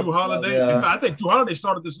 Yeah, Jrue Holiday. Yeah. In fact, I think Jrue Holiday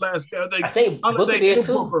started this last game. I think Booker did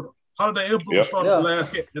too. Holiday and Booker started the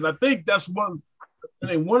last game, and I think that's one. I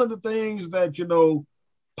think one of the things that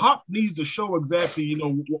Pop needs to show exactly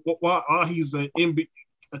why he's a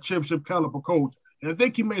championship caliber coach, and I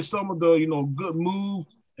think he made some of the good move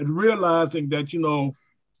and realizing that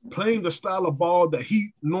playing the style of ball that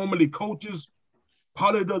he normally coaches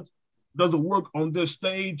probably doesn't work on this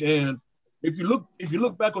stage. And if you look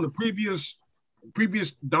back on the previous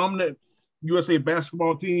dominant USA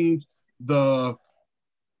basketball teams, of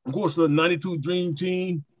course the 92 Dream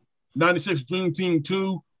Team, 96 Dream Team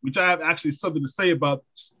 2, which I have actually something to say about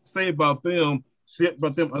them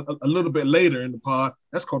a little bit later in the pod.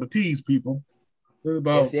 That's called the tease, people.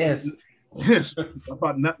 About, yes.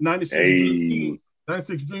 About 96 Dream Team,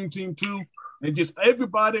 96 Dream Team 2, and just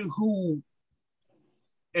everybody who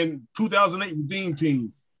in 2008 Redeem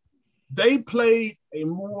Team, they played a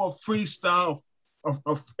more freestyle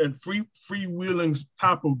and freewheeling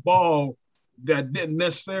type of ball that didn't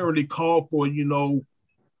necessarily call for in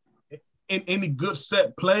any good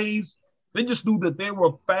set plays. They just knew that they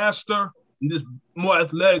were faster and just more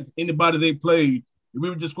athletic than anybody they played. And we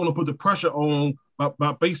were just going to put the pressure on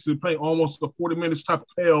by basically playing almost a 40 minutes type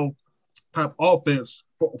offense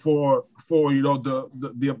for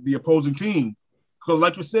the opposing team. Because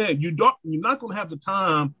like you said, you're not going to have the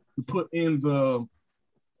time to put in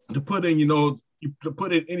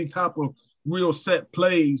any type of real set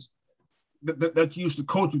plays that you used to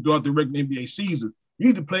coach throughout the regular NBA season. You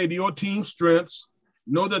need to play to your team's strengths.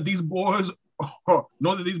 Know that these boys are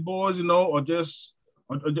just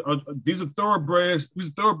these are thoroughbreds. These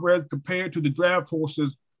are thoroughbreds compared to the draft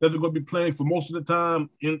horses that they're going to be playing for most of the time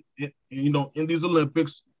in these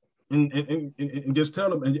Olympics, and just tell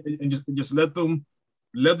them and just let them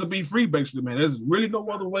be free, basically, man. There's really no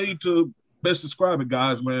other way to best describe it,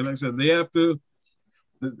 guys, man. Like I said,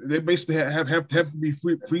 they basically have to be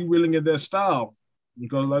freewheeling in their style,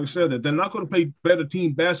 because, like I said, that they're not going to play better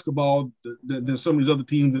team basketball than some of these other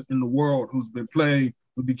teams in the world who's been playing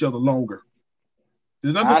with each other longer.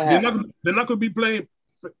 They're not going to be playing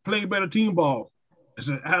better team ball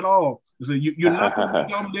at all. You're not going to be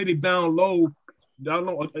dominated down low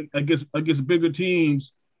against bigger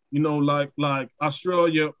teams, like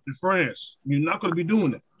Australia and France. You're not going to be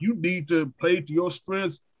doing it. You need to play to your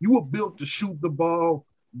strengths. You were built to shoot the ball.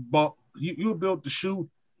 You were built to shoot.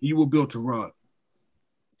 You were built to run.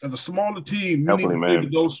 As a smaller team, you need to play to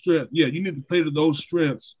those strengths. Yeah, you need to play to those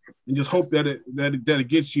strengths, and just hope that it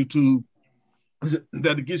gets you to a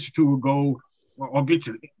goal or get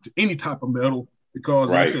you to any type of medal. Because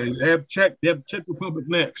like I said, they have Czech Republic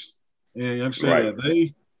next, and like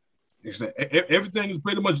I said, everything is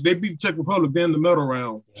pretty much they beat the Czech Republic then the medal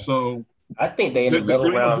round. So I think they in the medal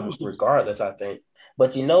round regardless. I think,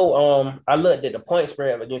 but I looked at the point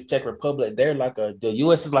spread against Czech Republic. They're like the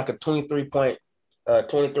U.S. is like a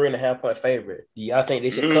 23.5 point favorite. Do y'all think they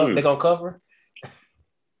should cover? They're gonna cover?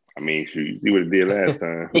 I mean, you see what it did last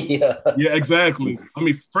time. Yeah, exactly. I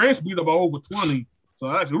mean, France beat them by over 20. So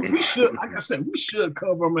actually, we should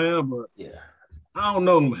cover, man. But I don't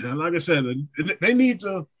know, man. Like I said, they need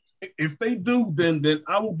to. If they do, then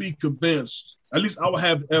I will be convinced. At least I will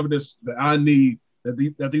have the evidence that I need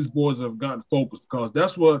that these boys have gotten focused, because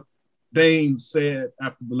that's what Dame said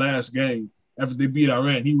after the last game, after they beat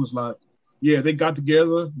Iran. He was like, "Yeah, they got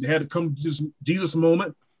together. They had to come to this Jesus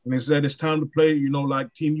moment, and they said it's time to play.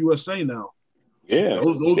 Like Team USA now." Yeah,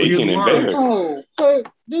 those are his words.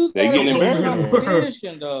 Dude, they getting embarrassed,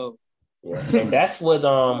 though. Yeah, and that's what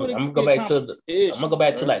I'm gonna go back to. I'm gonna go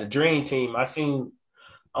back to like the Dream Team. I don't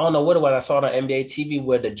know what it was. I saw it on NBA TV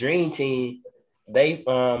where the Dream Team they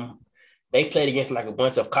played against like a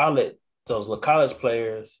bunch of college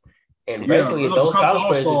players, and basically those college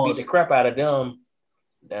players just beat the crap out of them.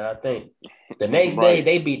 And I think the next day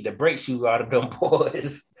they beat the brake shoe out of them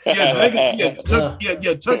boys.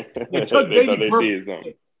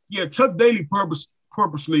 Chuck Daly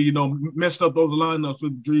purposely, messed up those lineups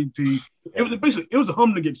with the Dream Team. It was a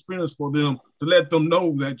humbling experience for them to let them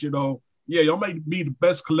know that, y'all may be the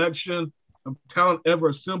best collection of talent ever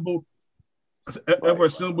assembled,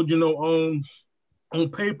 on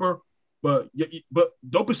paper, but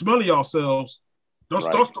don't be smelling yourselves. Don't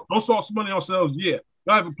start smelling yourselves yet.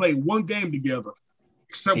 Y'all haven't played one game together.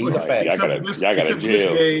 Except for this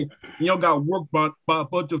game, y'all got worked by a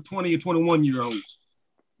bunch of 20 and 21-year-olds.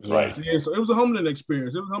 Right. So it was a humbling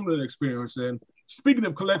experience. And speaking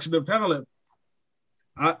of collection of talent,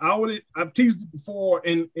 I've teased it before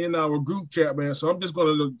in our group chat, man. So I'm just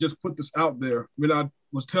gonna put this out there. I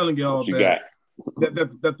was telling y'all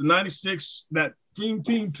that the 96, that Dream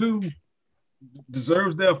Team 2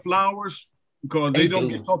 deserves their flowers because they don't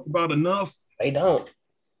get talked about enough. They don't.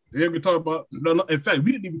 They ever talk about? No, in fact,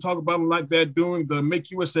 we didn't even talk about them like that during the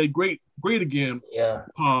 "Make USA Great Again"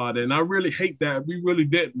 pod, and I really hate that. We really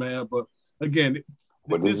did, man. But again,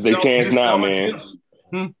 this is their chance now, man.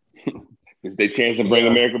 It's their chance to bring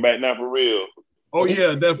America back now for real. Oh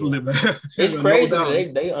yeah, definitely, man. It's crazy.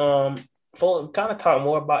 They kind of talk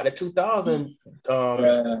more about the 2000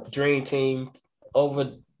 Dream Team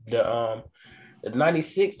over the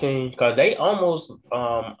 96 team because they almost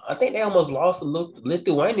I think they almost lost to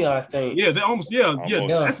Lithuania. I think. Yeah, they almost. Yeah.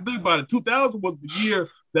 That's the thing about it. 2000 was the year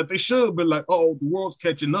that they should have been like, oh, the world's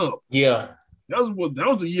catching up. Yeah, that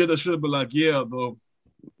was the year that should have been like, yeah, the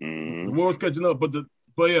world's catching up. But go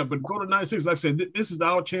to 96. Like I said, this is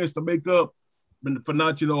our chance to make up for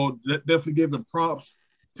not, definitely giving props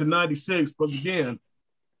to 96. But again,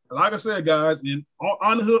 like I said, guys, in all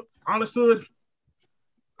honesthood,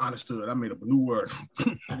 I made up a new word.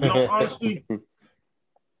 Honestly,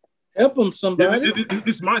 help them somebody.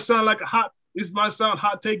 This might sound hot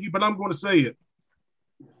takey, but I'm going to say it.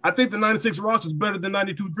 I think the 96 roster is better than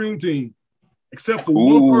 92 Dream Team, except for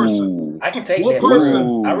one person. I can take that.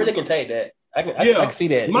 Person. I really can take that. I can see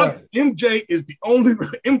that. MJ is the only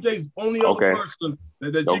other person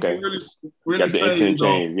that you can really say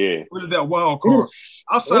really that wild card.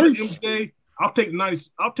 Outside of MJ, I'll take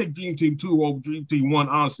Dream Team 2 over Dream Team 1,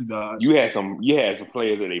 honestly, guys. You had some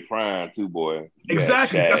players that they prime too, boy.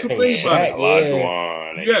 Exactly. That's the thing about it.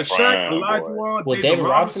 Olajuwon. Yeah, Shaq, Olajuwon. Was David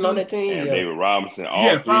Robinson on that team? Yeah, David Robinson.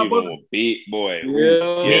 All three of them were big, boy.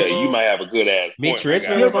 Yeah, you might have a good ass. Mitch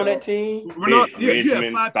Richmond was on that team.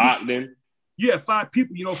 Richmond, Stockton. You had 5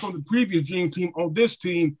 people, from the previous Dream Team on this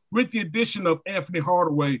team with the addition of Anthony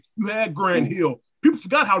Hardaway. You had Grant Hill. People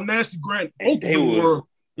forgot how nasty Grant Oakland were.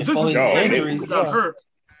 Injuries got hurt.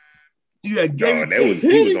 You had Gary.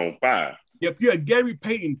 He was on fire. Yep, you had Gary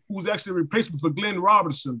Payton, who was actually a replacement for Glenn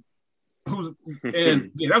Robinson. That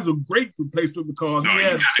was a great replacement because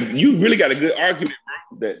you really got a good argument,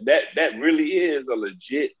 bro. That really is a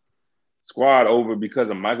legit squad over because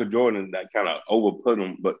of Michael Jordan that kind of overput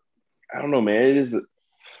him. But I don't know, man.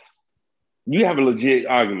 You have a legit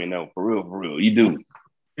argument though, for real. You do.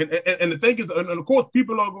 And the thing is, and of course,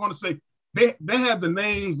 people are going to say. They have the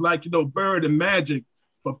names like Bird and Magic,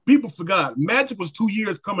 but people forgot Magic was 2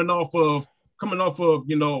 years coming off of coming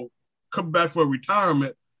back for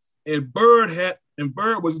retirement, and Bird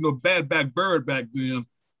was bad back Bird back then.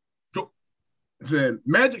 So,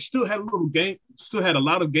 Magic still had a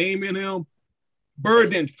lot of game in him.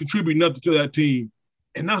 Bird didn't contribute nothing to that team,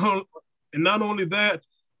 and not only that,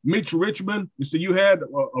 Mitch Richmond. So you had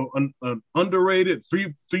an underrated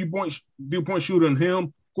three-point shooter in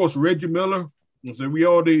him. Of course, Reggie Miller. So we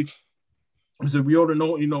already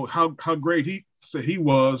know, how great he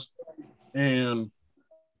was, and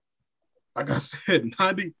like I said,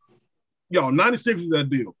 96 is that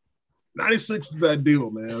deal. 96 is that deal,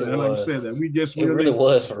 man. And like I said, that it really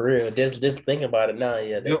was for real. Just thinking about it now,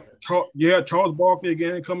 Charles Barkley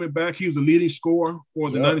again coming back. He was the leading scorer for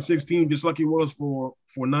the 96 team, just like he was for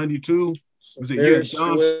 92.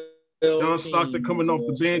 John Stockton coming off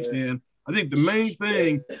the bench, and I think the main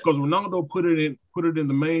thing, because Ronaldo put it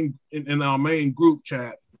in in our main group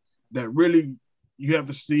chat, that really you have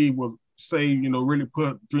to see really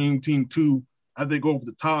put Dream Team 2, I think, over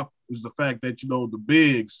the top, is the fact that the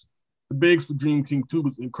bigs for Dream Team 2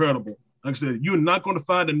 was incredible. Like I said, you're not going to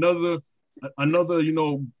find another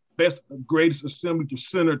best, greatest assembly of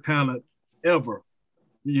center talent ever.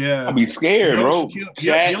 Yeah, I'll be scared, bro.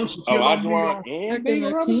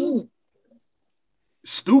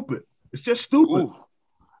 Stupid. It's just stupid. Ooh,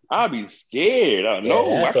 I'll be scared. I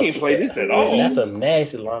can't play this at all. That's a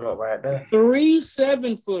nasty lineup right there. 3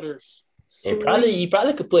 7-footers. And you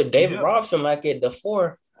probably could put David Robinson like at the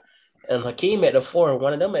 4, and Hakeem at the 4, and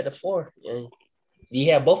one of them at the 4. And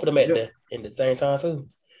you have both of them at the same time too.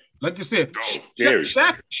 Like you said,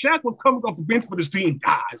 Shaq was coming off the bench for this team,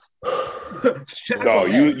 guys.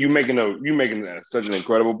 You making such an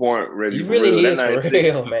incredible point, Reggie. You really is for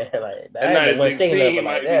real, man. Like I wasn't thinking of it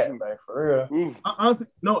like that, like for real.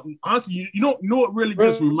 Honestly, you know what really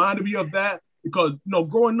just reminded me of that, because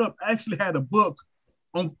growing up, I actually had a book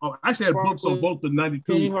on. I actually had books on both the 92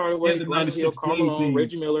 Penny Hardaway, and the 96 team.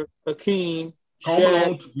 Reggie Miller, Hakeem,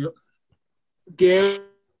 Shaq, Gary.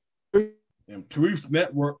 And Tarief's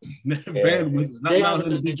network bandwidth is not allowed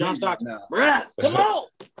him to be John Stockton. Bruh, come on.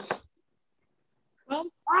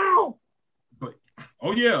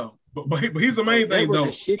 But he's the main thing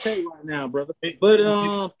though. Shit right now, brother. But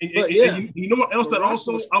you know what else that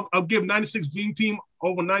also I'll give 96 Dream Team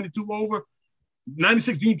over 92 over?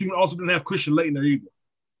 96 Dream Team also didn't have Christian Laettner there either.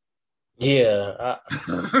 Yeah.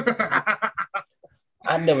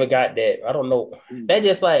 I never got that. I don't know. That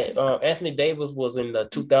just like Anthony Davis was in the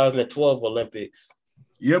 2012 Olympics.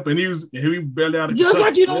 Yep, and he barely out of just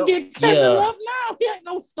like you don't get Kevin Love now. He ain't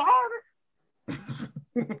no starter.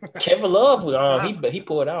 Kevin Love, he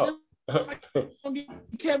pulled out.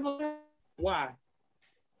 Kevin Love. Why?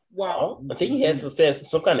 I think he has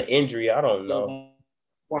some kind of injury. I don't know.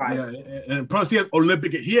 Why? Yeah, and plus he has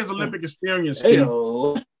Olympic experience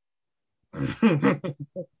too.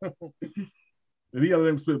 He got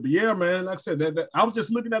Olympic experience. But yeah, man, like I said, that I was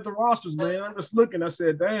just looking at the rosters, man. I'm just looking. I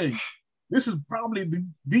said, dang, this is probably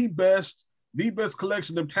the best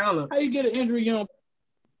collection of talent. How you get an injury young?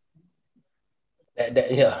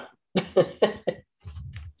 Yeah.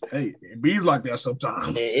 Hey, it bees like that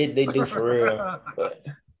sometimes. They do for real.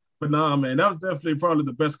 But nah, man, that was definitely probably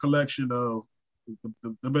the best collection of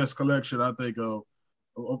the best collection I think of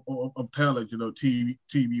talent. You know, TV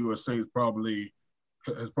USA has probably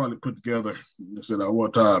put together. I said at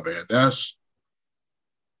one time, man. That's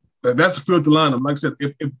a filthy lineup. Like I said,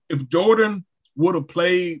 if Jordan would have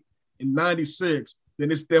played in '96,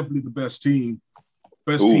 then it's definitely the best team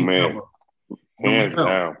team ever. Hands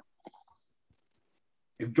down.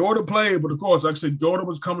 If Jordan played, but of course, like I said, Jordan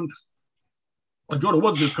wasn't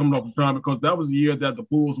just coming off the time because that was the year that the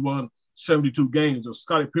Bulls won 72 games. So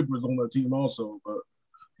Scottie Pippen was on that team also. But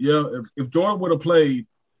yeah, if Jordan would have played,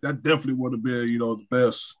 that definitely would have been, the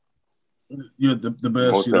best. The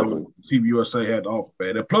best, most Team USA had to offer,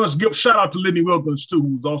 man. And plus, give shout out to Lenny Wilkens too,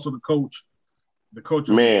 who's also the coach of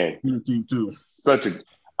the team too.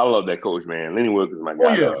 I love that coach, man. Lenny Wilkens is my guy.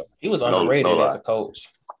 Oh, yeah. He was underrated as a coach.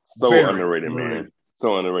 Very underrated, man.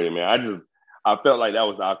 So underrated, man. I felt like that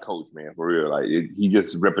was our coach, man, for real. Like he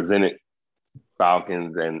just represented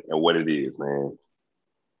Falcons and what it is, man.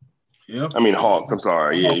 Yeah. I mean Hawks. I'm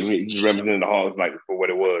sorry. Yeah, he represented the Hawks like for what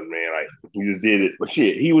it was, man. Like he just did it. But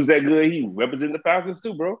shit, he was that good. He represented the Falcons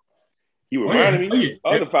too, bro. He reminded me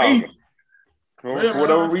of the Falcons for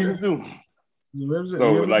whatever reason too.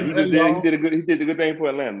 So like he did the good thing for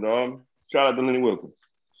Atlanta, dog. Shout out to Lenny Wilkens.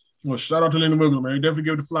 Well, shout out to Lenny Wilkens, man. Definitely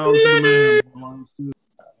give the flowers to the man.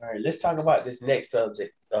 All right, let's talk about this next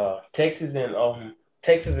subject. Texas and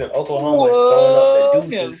Oklahoma throwing up the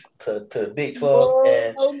deuces to the Big 12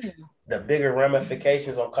 and the bigger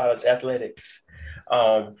ramifications on college athletics.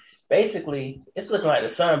 Basically, it's looking like the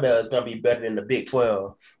Sun Belt is going to be better than the Big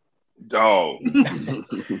 12. Dog.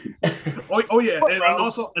 oh yeah, and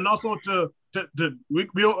also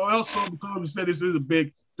we also, because we said this is a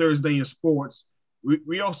big Thursday in sports,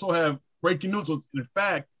 we also have breaking news. In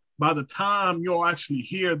fact, by the time you'll actually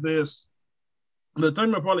hear this, the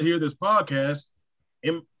time you'll probably hear this podcast,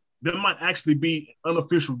 there might actually be an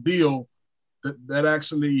unofficial deal that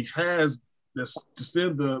actually has this to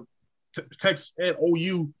send the Texas and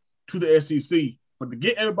OU to the SEC. But to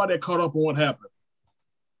get everybody caught up on what happened,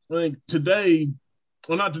 I think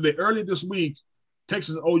early this week,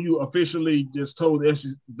 Texas and OU officially just told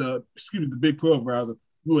the Big 12 rather,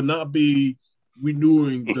 we will not be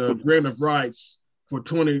renewing the grant of rights for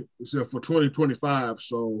 2025.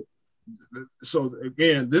 So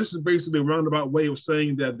again, this is basically a roundabout way of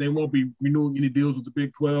saying that they won't be renewing any deals with the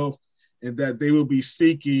Big 12 and that they will be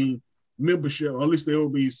seeking membership, or at least they will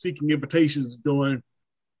be seeking invitations during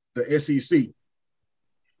the SEC.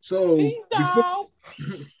 So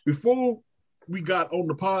before we got on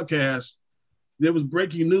the podcast, there was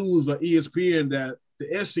breaking news on ESPN that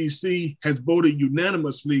the SEC has voted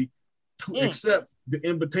unanimously to accept the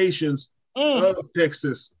invitations of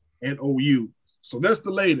Texas and OU. So that's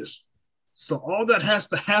the latest. So all that has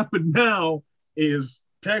to happen now is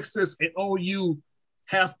Texas and OU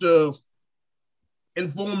have to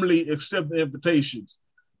informally accept the invitations.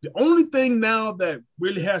 The only thing now that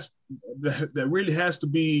really has to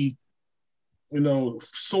be,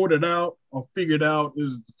 sorted out or figured out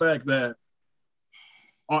is the fact that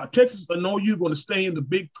are Texas and OU going to stay in the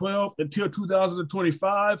Big 12 until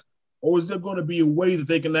 2025, or is there going to be a way that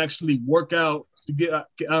they can actually work out to get out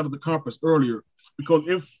of the conference earlier? Because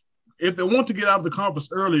if they want to get out of the conference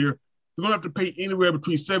earlier, they're going to have to pay anywhere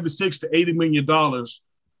between $76 to $80 million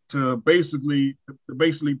to basically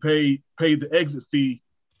pay the exit fee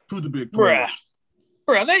to the Big 12.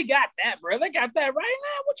 Bruh, they got that, bro. They got that right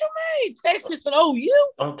now. What you mean? Texas and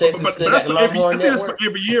OU? Texas but that's for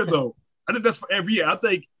every year, though. I think that's for every year. I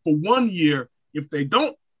think for 1 year, if they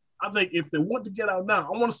want to get out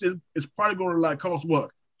now, I want to say it's probably going to cost what?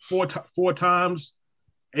 Four times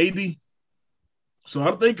 80. So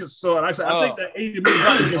I think that $80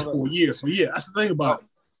 million is for a year. So yeah, that's the thing about it.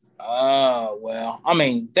 Oh well, I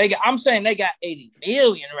mean, I'm saying they got $80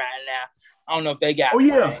 million right now. I don't know if they got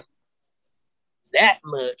that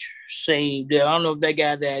much saved. I don't know if they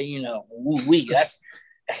got that,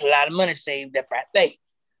 that's a lot of money saved up right there.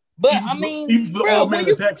 But I mean,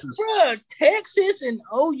 Texas and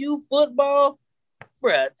OU football,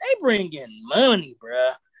 bro, they bring in money,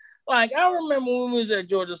 bro. Like I remember when we was at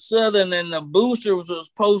Georgia Southern and the boosters was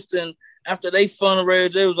posting after they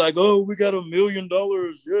fundraised, they was like, "Oh, we got $1 million, yeah,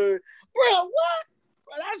 bro." What?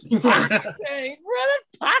 Bro, that's pocket change, bro. That's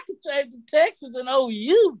pocket change to Texas and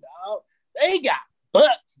OU, dog. They got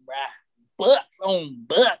bucks, bro. Bucks on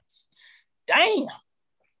bucks. Damn.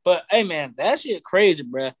 But hey, man, that shit crazy,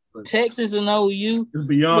 bro. Texas and OU, it's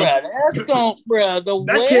beyond. Bro, that's going, bro. The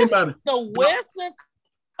Western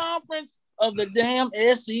Conference of the damn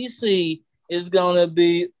SEC is gonna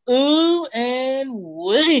be ooh and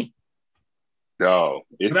wee. Dog,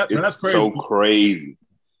 it's crazy. So crazy.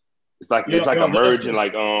 It's like a merging,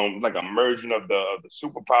 like a merging of the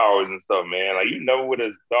superpowers and stuff, man. Like you never would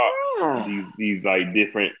have thought these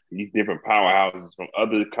different powerhouses from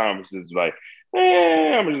other conferences, like,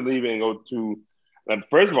 I'm gonna just leave it and go to. Like,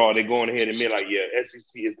 first of all, they're going ahead and admit, like, yeah,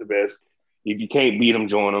 SEC is the best. If you can't beat them,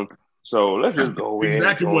 join them. So let's just go ahead.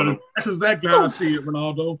 That's exactly how I see it,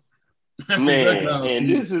 Ronaldo.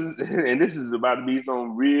 This is about to be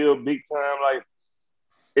some real big time. Like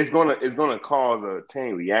it's gonna cause a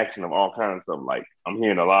chain reaction of all kinds of stuff. Like I'm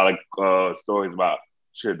hearing a lot of stories about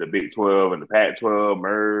should the Big 12 and the Pac-12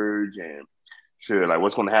 merge, and should like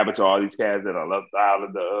what's going to happen to all these cats that are left out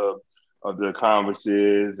of the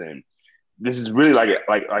conferences. And this is really like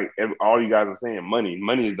all you guys are saying. Money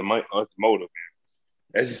is the motive.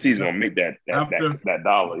 SEC is gonna make that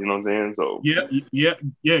dollar. You know what I'm saying? So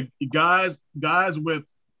yeah. Guys with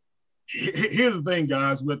here's the thing,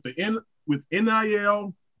 guys, with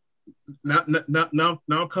NIL now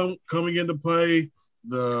coming into play.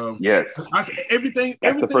 Everything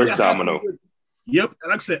the first domino. Yep, and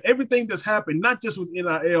like I said, everything that's happened, not just with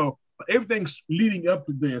NIL, but everything's leading up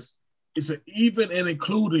to this. It's even and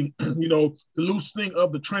including, the loosening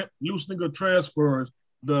of transfers,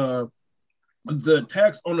 the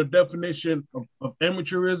tax on the definition of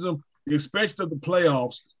amateurism, the expansion of the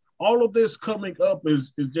playoffs. All of this coming up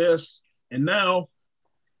is just, and now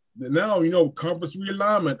conference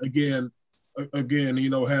realignment again,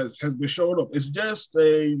 has been showed up. It's just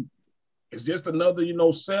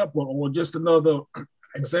another, sample or just another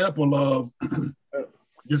example of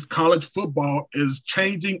just college football is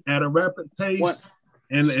changing at a rapid pace.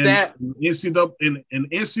 And NCAA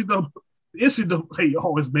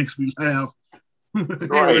always makes me laugh.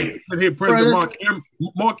 Right. And hear President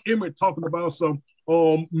Mark Emmett talking about some.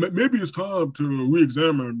 Maybe it's time to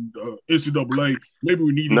re-examine NCAA. Maybe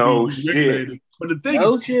we need to be regulated. But the thing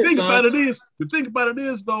about it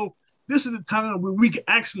is, though, this is the time where we can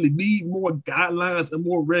actually need more guidelines and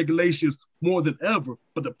more regulations more than ever.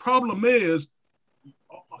 But the problem is,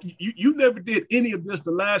 you never did any of this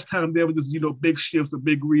the last time there was this, big shifts, a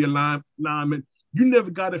big realignment. You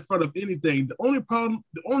never got in front of anything. The only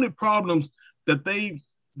problems that they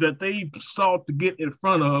sought to get in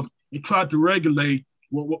front of and tried to regulate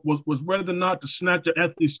was whether or not to snatch an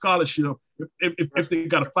athlete scholarship if they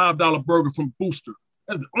got a $5 burger from Booster.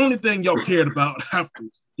 That's the only thing y'all cared about after.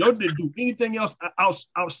 Y'all didn't do anything else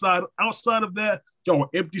outside of that. Y'all were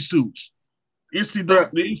empty suits. The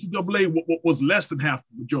NCAA was less than half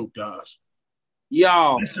of the joke, guys.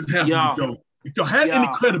 Less than half of the joke. If y'all had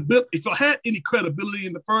any credibility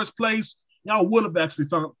in the first place, y'all would have actually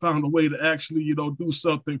found a way to actually, do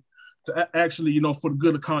something to actually, for the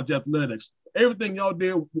good of college athletics. Everything y'all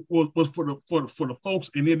did was for the folks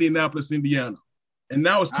in Indianapolis, Indiana, and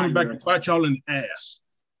now it's coming back to bite y'all in the ass.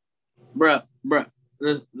 Bruh,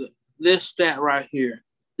 this stat right here,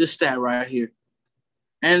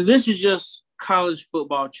 and this is just college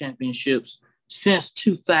football championships since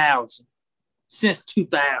 2000.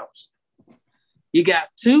 You got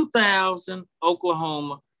 2000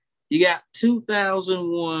 Oklahoma. You got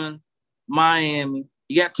 2001 Miami.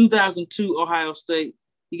 You got 2002 Ohio State.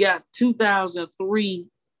 You got 2003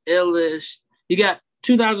 LSU. You got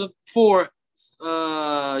 2004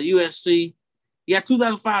 USC. You got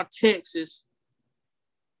 2005 Texas.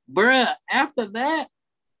 Bruh, after that,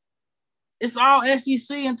 it's all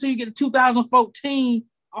SEC until you get to 2014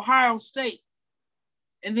 Ohio State.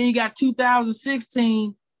 And then you got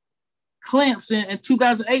 2016 Clemson and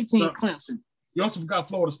 2018 Clemson. You also forgot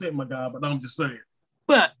Florida State, my guy, but I'm just saying.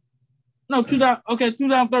 But no,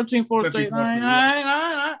 2013 Florida State. He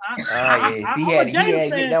had to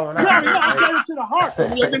get that one out. I played it to the heart.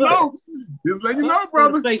 Just let you know,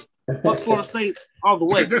 brother. Florida State all the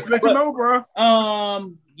way. Just let you know, bro.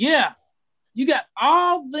 Yeah, you got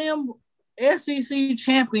all them SEC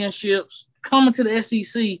championships coming to the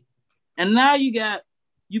SEC, and now you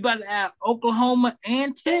about to add Oklahoma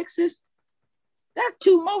and Texas. That's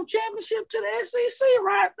 2 more championships to the SEC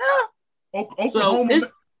right there.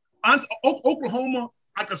 Oklahoma,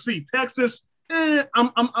 I can see. Texas,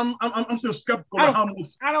 I'm still skeptical of how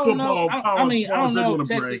much football power. I don't know if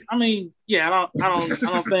Texas. I don't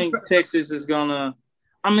think Texas is gonna.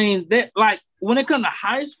 That like when it comes to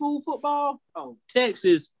high school football,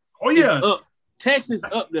 Texas. Oh yeah, Texas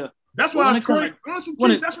up there. That's why it's crazy.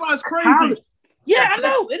 That's why it's crazy. Yeah, I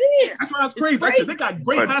know it is. That's why it's crazy. Like I said, they got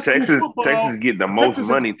great high school football. Texas get the most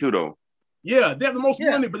money too, though. Yeah, they have the most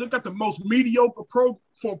money, but they got the most mediocre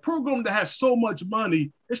for a program that has so much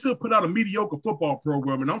money. They still put out a mediocre football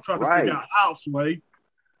program, and I'm trying to figure out how, Sway.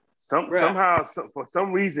 Somehow, for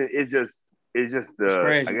some reason, it's just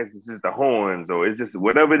the I guess it's just the horns, or it's just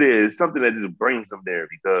whatever it is, something that just brings them there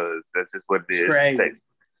because that's just what it is. Texas.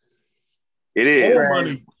 It is.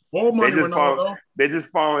 All money. They just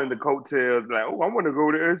following the coattails, like, oh, I want to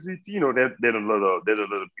go to SEC. You know, they're the little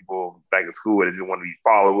people back in school that just want to be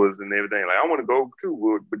followers and everything. Like, I want to go too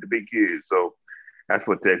with the big kids. So that's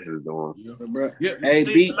what Texas is doing. Yeah,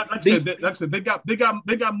 like I said, they got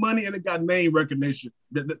money and they got name recognition.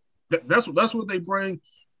 That's what they bring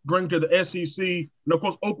to the SEC. And of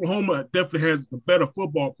course, Oklahoma definitely has the better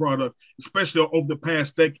football product, especially over the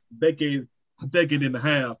past decade and a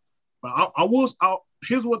half. But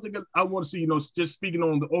here's what I want to see, just speaking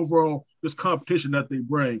on the overall this competition that they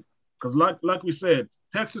bring. Because like we said,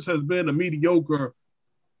 Texas has been a mediocre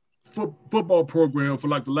football program for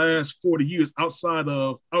like the last 40 years outside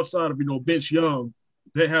of Vince Young.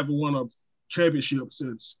 They haven't won a championship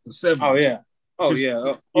since the 70s.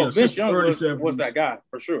 Vince Young was that guy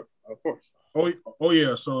for sure, of course. Oh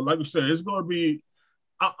yeah. So like we said, it's going to be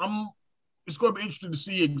it's going to be interesting to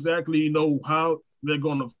see exactly how they're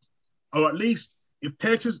going to, or at least if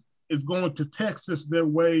Texas is going to Texas their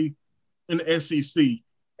way in the SEC.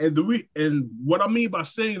 And what I mean by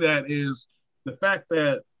saying that is the fact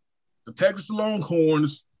that the Texas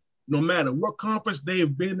Longhorns, no matter what conference they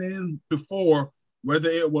have been in before, whether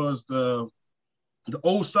it was the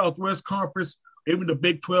old Southwest Conference, even the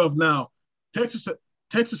Big 12 now, Texas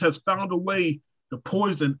has found a way to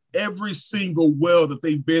poison every single well that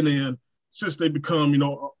they've been in since they become,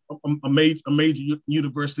 a major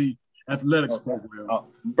university athletics program.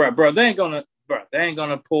 Bro, they ain't gonna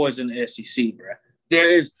poison the SEC, bro.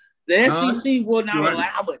 The SEC will not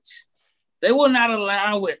allow it. They will not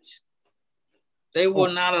allow it. They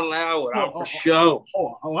will not allow it. For sure.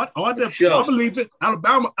 I believe it.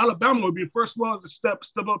 Alabama will be the first one to step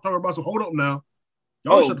up talking about. So hold up now.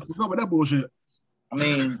 Y'all shut the fuck up with that bullshit.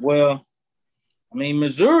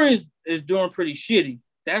 Missouri is doing pretty shitty.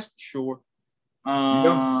 That's for sure.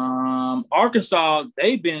 Arkansas,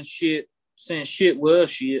 they've been shit since shit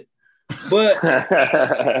was shit. But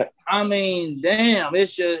damn,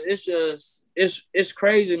 it's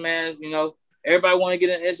crazy, man. Everybody want to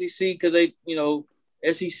get an SEC because they,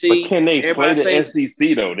 SEC. But can they play the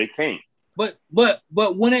SEC though? They can't. But when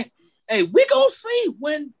we gonna see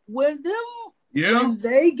when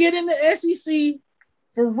they get in the SEC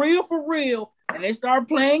for real, and they start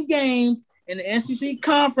playing games in the SEC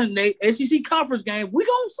conference game, we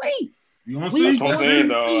gonna see. You gonna see? I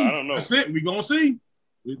don't know. That's it. We gonna see.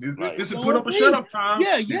 This is put up a shut up time.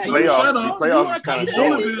 Yeah. Playoffs is kind of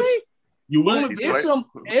short. You want to?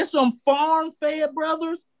 It's some farm-fed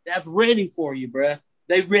brothers that's ready for you, bro.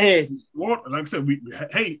 They ready. Like I said,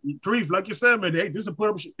 Trees, like you said, man. Hey, this is put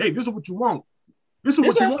up. Hey, this is what you want. This is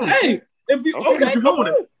what you want. Hey, if you come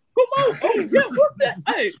on. Oh, yeah, what's that?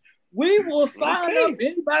 Hey, we will sign up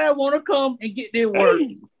anybody that want to come and get their work.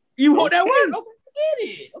 You want that work? Okay. Get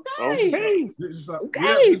it,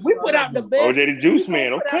 okay. We put out the best. OJ the Juice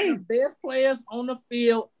Man, okay. The best players on the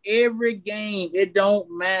field every game. It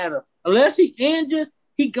don't matter unless he injured.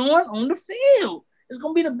 He going on the field. It's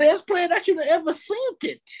gonna be the best player that you have ever seen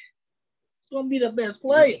it. It's gonna be the best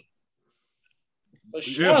player. For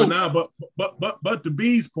sure. Yeah, but now, but to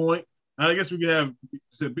B's point, I guess we can have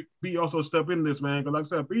B also step in this, man. Because like I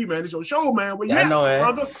said, B, man, it's your show, man. Where you at,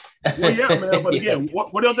 brother? Where you at, man? But again,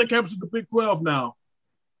 what else they happens to the Big 12 now?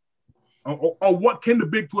 Or what can the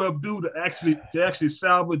Big 12 do to actually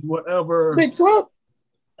salvage whatever? Big 12?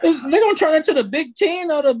 They're gonna turn into the Big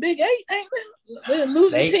 10 or the Big 8, ain't they? They're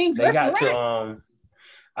losing teams. They got to.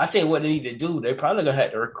 I think what they need to do, they probably gonna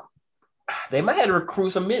have to. They might have to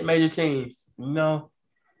recruit some mid-major teams.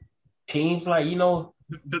 Teams like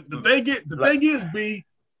The thing is, B.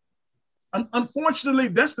 Unfortunately,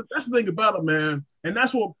 that's the thing about it, man, and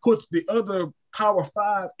that's what puts the other Power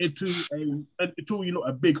 5 into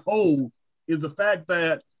a big hole. Is the fact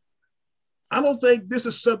that I don't think this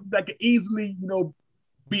is something that can easily,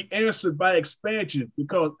 be answered by expansion.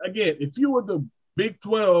 Because again, if you were the Big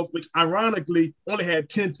 12, which ironically only had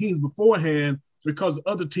 10 teams beforehand because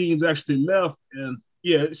other teams actually left, and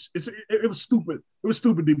yeah, it was stupid. It was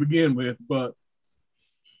stupid to begin with, but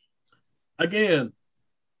again,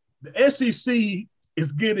 the SEC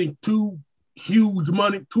is getting two of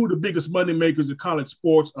the biggest money makers in college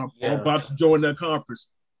sports are about to join that conference.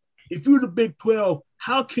 If you're the Big 12,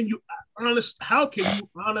 how can you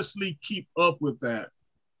honestly keep up with that?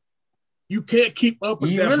 You can't keep up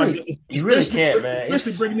with that. You really can't, man.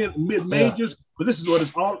 Especially bringing in mid-majors, because this is what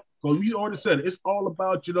it's all. Because we already said it, it's all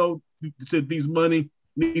about these money,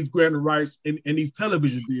 these grant rights, and these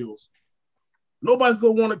television deals. Nobody's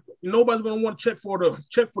gonna want to check for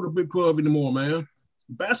the Big 12 anymore, man.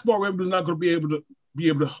 Basketball revenue is not going to be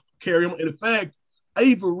able to carry them. And in fact, I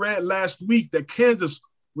even read last week that Kansas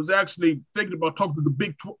was actually thinking about talking to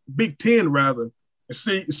the Big 10 rather, and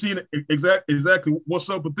seeing exactly what's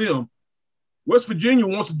up with them. West Virginia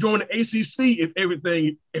wants to join the ACC if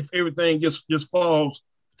everything just falls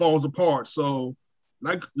apart. So,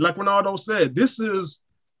 like Ronaldo said, this is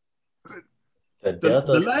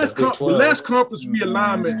the last conference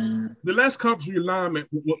realignment. The last conference realignment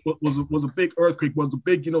was a big earthquake. Was a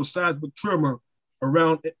big seismic tremor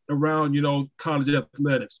around college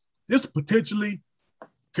athletics. This potentially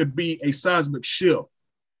could be a seismic shift.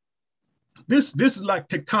 This is like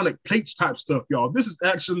tectonic plates type stuff, y'all. This is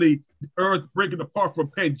actually the earth breaking apart from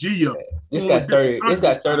Pangea. It's got 30. It's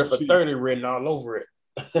got 30 for 30 written all over it.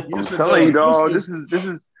 I'm telling you, dog. This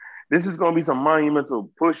is going to be some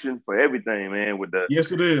monumental pushing for everything, man. With the it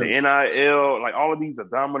is. The NIL, like all of these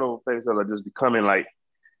domino effects that are just becoming like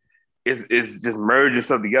it's just merging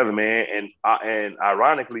stuff together, man. And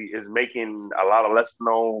ironically, it's making a lot of less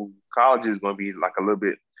known colleges going to be like a little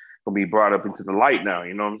bit going to be brought up into the light now.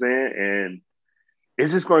 You know what I'm saying? And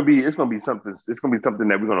it's just going to be something. It's going to be something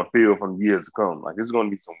that we're going to feel from years to come. Like it's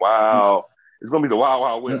going to be some wild. It's going to be the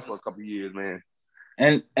wild west for a couple of years, man.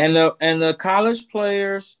 And the college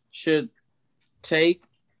players should take,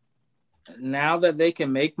 now that they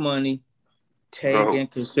can make money, take in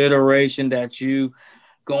consideration that your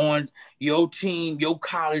team, your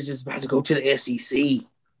college is about to go to the SEC.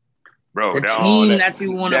 Bro, the team that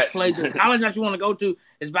you want to play, the college that you want to go to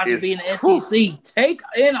is about to be in the SEC. Take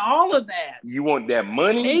in all of that. You want that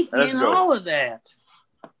money? Take in all of that.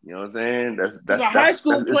 You know what I'm saying? That's a high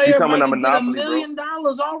school player might get $1 million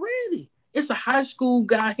already. It's a high school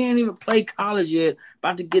guy. He ain't even played college yet.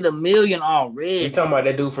 About to get $1 million already. You talking about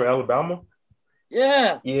that dude from Alabama?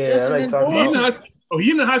 Yeah. Yeah, I know you're talking about.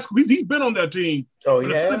 He's in high school. He's been on that team. Oh,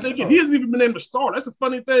 yeah? He hasn't even been named the starter. That's the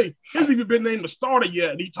funny thing. He hasn't even been named the starter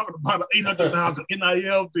yet. And he's talking about an $800,000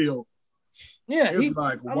 NIL deal. Yeah.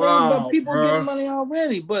 But people getting money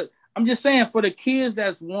already. But I'm just saying, for the kids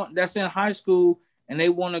that's in high school and they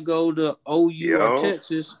want to go to OU or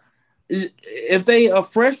Texas, if they are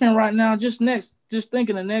freshmen right now, just think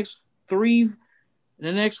in the next 4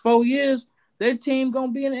 years, their team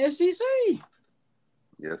gonna be in the SEC.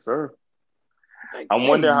 Yes, sir. I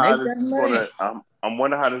wonder how this is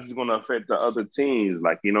gonna affect the other teams,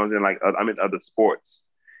 like other sports.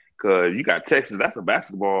 Cause you got Texas, that's a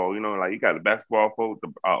basketball, like you got the basketball folks,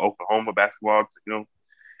 the Oklahoma basketball, it's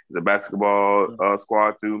a basketball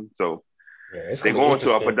squad too. So they're going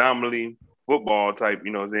to a predominantly football type,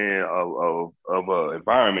 of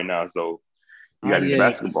environment now. So you got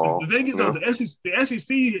basketball. The thing is, the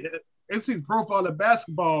SEC profile of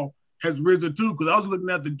basketball has risen too. Because I was looking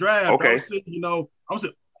at the draft. Okay. I was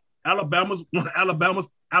at Alabama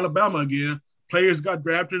again. Players got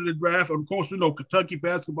drafted in the draft. Of course, Kentucky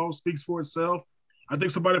basketball speaks for itself. I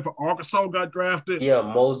think somebody from Arkansas got drafted. Yeah,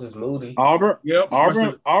 Moses Moody. Auburn. Yep.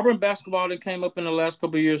 Auburn basketball that came up in the last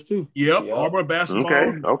couple of years too. Yep. Auburn basketball.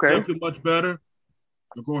 Okay. Definitely much better.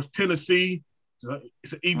 Of course, Tennessee.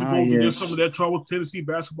 It's an easy go to get some of that trouble. Tennessee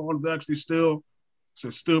basketball is actually still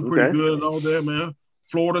pretty good and all that, man.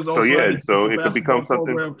 Florida's also so it could become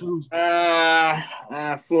something.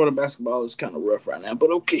 Florida basketball is kind of rough right now, but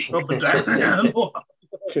okay. Up and down.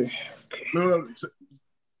 Okay.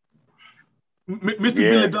 Mr.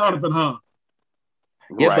 Billy Donovan, huh?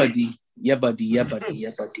 Yeah, buddy. Yeah, buddy.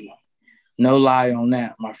 No lie on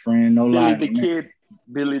that, my friend. No lie. Billy the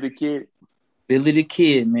Kid. Billy the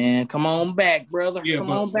Kid, man. Come on back, brother. Yeah,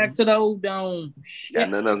 Come on back to the old dome. Shit.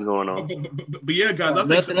 Nothing else going on. But yeah, guys, I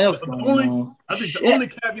think the only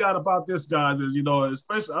caveat about this, guys, is,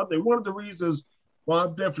 especially I think one of the reasons why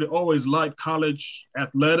I've definitely always liked college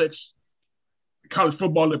athletics, college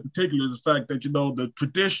football in particular, is the fact that, the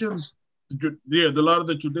traditions, a lot of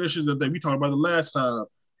the traditions that we talked about the last time,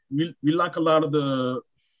 we like a lot of the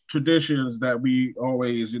traditions that we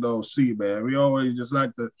always, see, man. We always just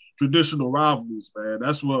like the traditional rivalries, man.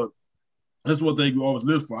 That's what they always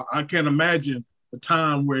live for. I can't imagine the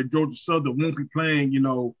time where Georgia Southern won't be playing,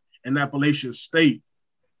 in Appalachian State.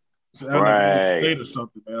 Right. State or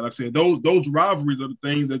something, man. Like I said, those rivalries are the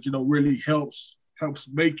things that, really helps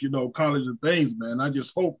make, college and things, man. I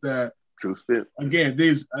just hope that true still.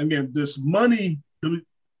 This money,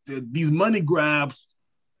 these money grabs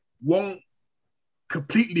won't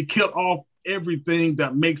completely kill off everything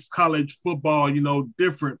that makes college football,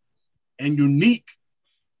 different and unique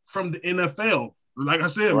from the NFL. Like I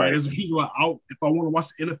said, right. Man, there's people out. If I want to watch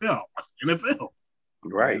the NFL, I watch the NFL.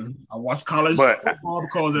 Right. I watch college football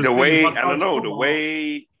because the way I don't know football. The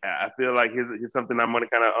way I feel like here's something I'm gonna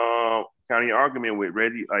kind of counter your argument with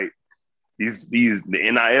Reggie. Like the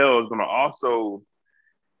NIL is gonna also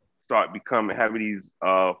start having these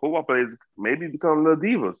football players maybe become little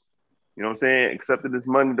divas. You know what I'm saying? Accepted this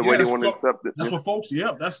money the way they want to accept it. That's what folks.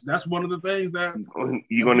 Yeah, that's one of the things that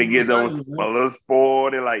you're gonna get those a little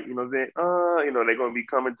spoiled and like, you know what I'm saying? They're gonna be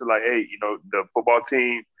coming to like, hey, the football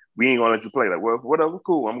team, we ain't gonna let you play. Like, well, whatever,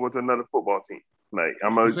 cool. I'm going to another football team. Like,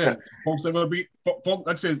 folks are gonna be folks.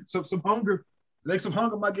 Like I said, some hunger. Like some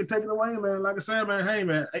hunger might get taken away, man. Like I said, man, hey,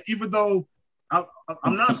 man. Even though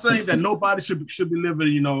I'm not saying that nobody should be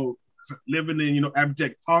living, in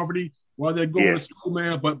abject poverty while they're going to school,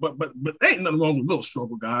 man. But ain't nothing wrong with a little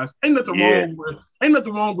struggle, guys. Ain't nothing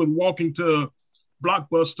wrong with walking to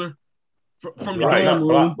Blockbuster from your dorm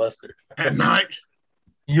room at night.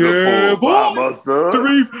 Yeah, boy.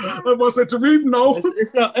 Tarif, no.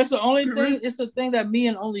 It's the only thing. It's the thing that me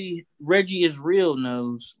and only Reggie is real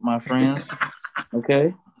knows, my friends.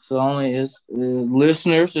 Okay, so only it's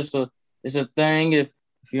listeners. It's a thing. If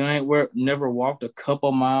you ain't never walked a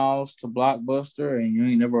couple miles to Blockbuster and you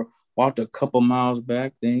ain't never walked a couple miles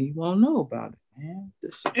back, then you won't know about it, man.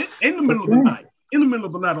 In the middle of the night. In the middle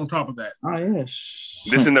of the night. On top of that. Oh yes.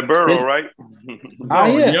 This in the borough, right? Oh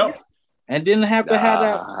yeah. Yep. And didn't have to have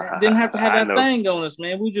that thing on us,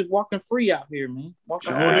 man. We just walking free out here, man.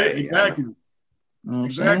 Exactly.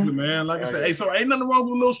 Exactly, man. Like I said, hey, so ain't nothing wrong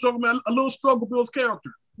with a little struggle, man. A little struggle builds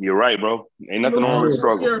character. You're right, bro. Ain't nothing wrong with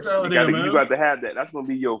struggle. You got to have that. That's gonna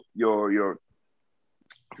be your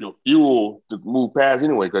fuel to move past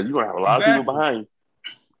anyway, because you're gonna have a lot of people behind you.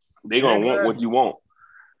 They're gonna want what you want.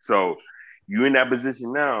 So you in that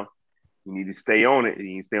position now. You need to stay on it. You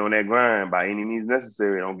need to stay on that grind by any means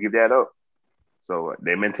necessary. Don't give that up. So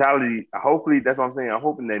their mentality, hopefully, that's what I'm saying. I'm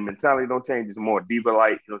hoping their mentality don't change. It's more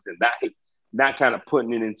diva-like, you know what I'm saying? Not kind of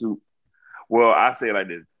putting it into, well, I say it like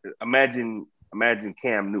this. Imagine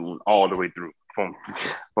Cam Newton all the way through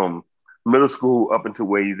from middle school up until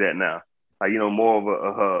where he's at now. Like,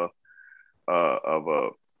 more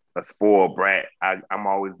of a spoiled brat. I'm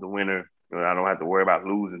always the winner. I don't have to worry about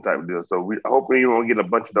losing type of deal. So hopefully you don't get a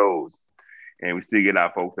bunch of those. And we still get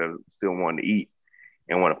our folks that still want to eat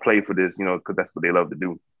and want to play for this, because that's what they love to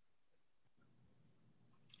do.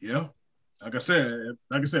 Yeah. Like I said,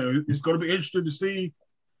 it's going to be interesting to see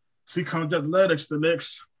college athletics the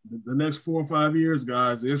next 4 or 5 years,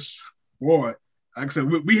 guys. Like I said,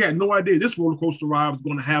 we had no idea this roller coaster ride was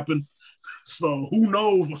going to happen. So who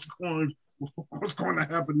knows what's going to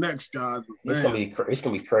happen next, guys? It's gonna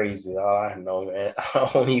be crazy. All I know, man. I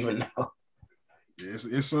don't even know.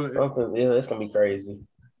 It's something. Yeah, it's gonna be crazy.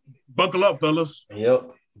 Buckle up, fellas.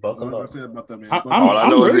 Yep, buckle up. I said about that, man.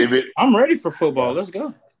 I'm ready for football. Let's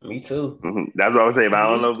go. Me too. Mm-hmm. That's what I was saying. But I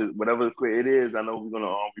don't know whatever it is. I know we're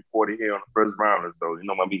gonna report it here on the first round. So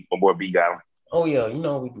my boy B guy. Oh yeah, I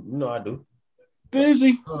do.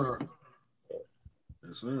 Busy.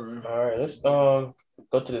 Yes, sir. All right, let's go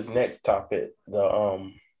to this next topic.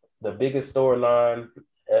 The biggest storyline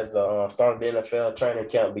as start of the NFL training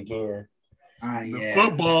camp began. The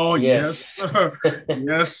football, yes, sir.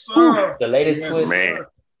 Yes, sir. The latest twist, man.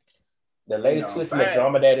 The latest twist in the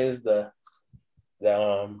drama that is the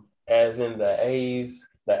as in the A's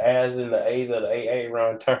of the AA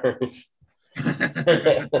run turns.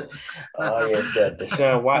 Yes, the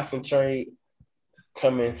Deshaun Watson trade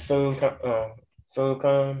coming soon.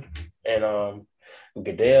 And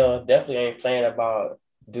Goodell definitely ain't playing about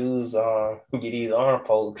dudes get these arm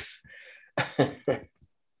pokes.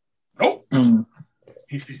 Nope.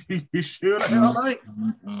 He should have like.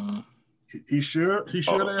 He should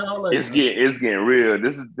have like. It's getting real.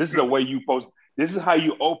 This is a way you post. This is how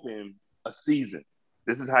you open a season.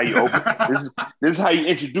 This is how you open. this is how you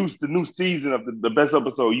introduce the new season of the best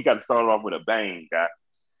episode. You got to start off with a bang, guy.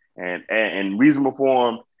 And reasonable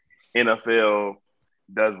form, NFL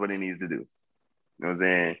does what it needs to do. You know what I'm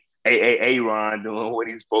saying? Aaron doing what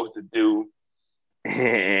he's supposed to do.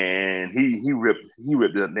 and he ripped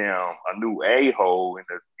it down a new a-hole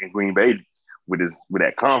in Green Bay with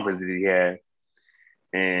that conference that he had.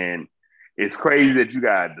 And it's crazy that you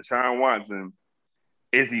got Deshaun Watson.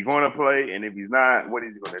 Is he going to play? And if he's not, what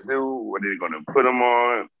is he going to do? What are they going to put him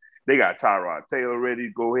on? They got Tyrod Taylor ready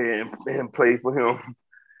to go ahead and play for him.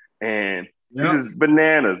 And it's just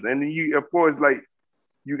bananas. And then you, of course, like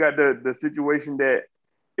you got the situation that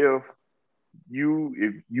if you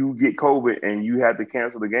get COVID and you have to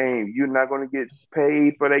cancel the game, you're not going to get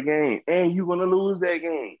paid for that game, and you're going to lose that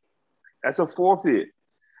game. That's a forfeit.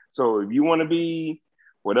 So if you want to be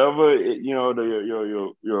whatever,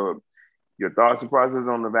 your thoughts and process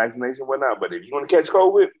on the vaccination, whatnot. But if you want to catch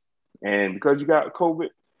COVID, and because you got COVID,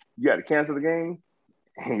 you got to cancel the game,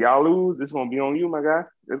 and y'all lose, it's going to be on you, my guy.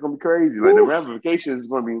 It's going to be crazy. Like the ramifications is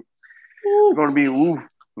going to be woof,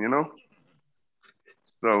 you know.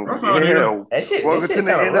 So welcome to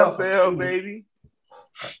the NFL, baby.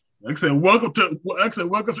 Like I said, welcome to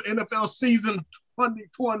NFL season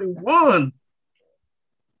 2021.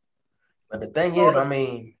 But the thing is, I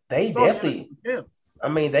mean, they definitely. Yeah. I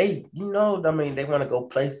mean, they want to go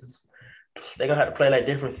places. They're going to have to play like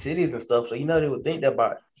different cities and stuff. So, they would think they're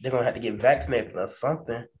going to have to get vaccinated or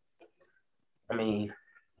something. I mean,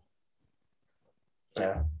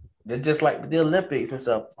 yeah. They're just like the Olympics and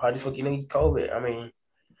stuff. How the fuck you need COVID? I mean,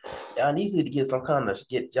 y'all need to get some kind of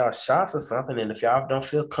get y'all shots or something. And if y'all don't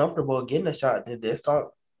feel comfortable getting a shot, then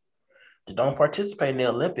don't participate in the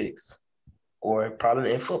Olympics or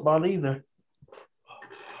probably in football either.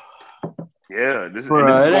 Yeah, this is going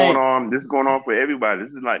on. This is going on for everybody.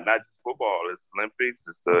 This is like not just football. It's Olympics.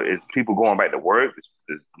 It's people going back to work.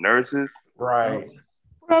 It's nurses. Right.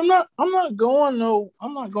 I'm not going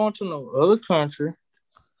to no other country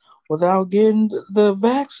without getting the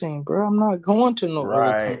vaccine, bro. I'm not going to no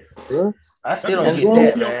other country, bro. I still don't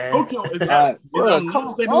get that, man. Tokyo is a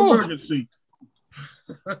state of emergency.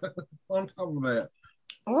 On top of that.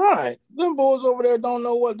 All right. Them boys over there don't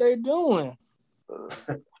know what they're doing.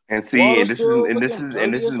 And see, this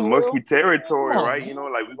is murky territory, right?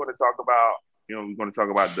 Like we're going to talk about,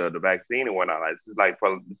 the vaccine and whatnot. Like, this is like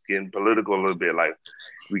it's getting political a little bit. Like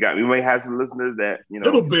we may have some listeners that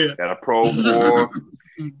that are pro for.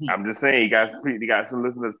 I'm just saying, you got some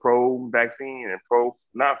listeners pro vaccine and pro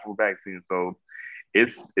not for vaccine. So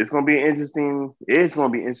it's going to be interesting. It's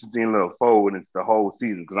going to be interesting little forward into the whole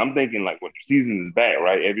season, because I'm thinking like when the season is back,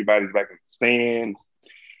 right? Everybody's back in the stands,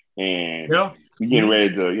 and we're getting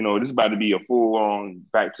ready to, this is about to be a full-on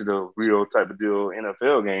back to the real type of deal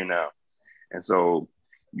NFL game now. And so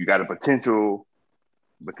you got a potential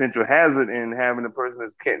hazard in having a person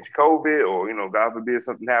that's catch COVID, or, God forbid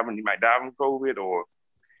something happens, you might die from COVID, or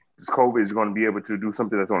this COVID is going to be able to do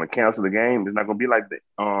something that's going to cancel the game. It's not going to be like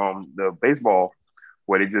the baseball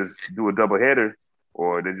where they just do a doubleheader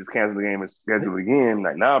or they just cancel the game and schedule again.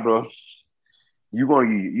 Like, nah, bro, you're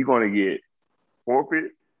going to get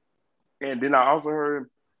forfeit. And then I also heard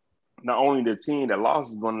not only the team that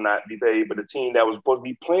lost is going to not be paid, but the team that was supposed to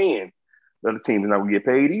be playing, the other team is not going to get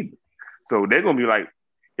paid either. So they're going to be like,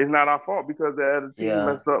 it's not our fault because the other team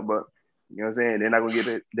messed up, but you know what I'm saying? They're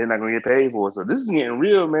not going to get paid for it. So this is getting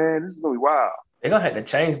real, man. This is going to be wild. They're going to have to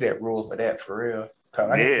change that rule for that, for real.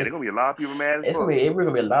 They're going to be a lot of people mad. It's going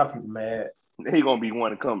to be a lot of people mad. They're going to be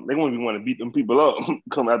wanting to come. They're going to be wanting to beat them people up,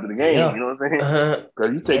 come after the game. You know what I'm saying?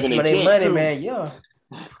 Because you taking their check money, too. Man. Yeah.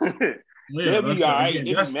 They'll be all right.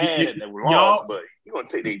 They'll be mad that we lost, but you're going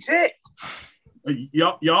to take their check.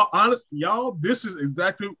 Y'all, this is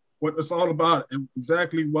exactly what it's all about, and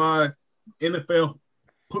exactly why NFL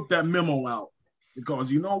put that memo out. Because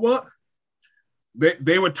you know what?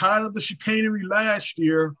 They were tired of the chicanery last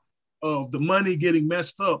year of the money getting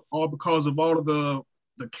messed up, all because of all of the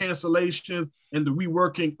cancellations and the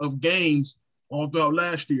reworking of games all throughout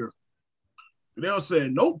last year. They'll say,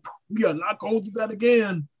 nope, we are not going to do that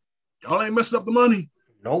again. Y'all ain't messing up the money.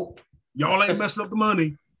 Nope. Y'all ain't messing up the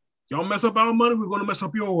money. Y'all mess up our money, we're going to mess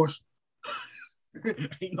up yours.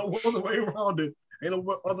 Ain't no other way around it. Ain't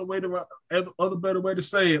no other better way to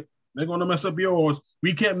say it. They're going to mess up yours.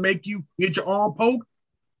 We can't make you get your arm poked,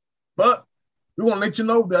 but we want to let you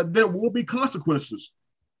know that there will be consequences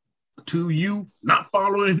to you not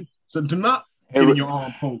following, so to not getting your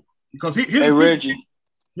arm poked. Because Hey, Reggie.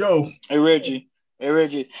 Hey,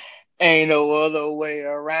 Reggie. Ain't no other way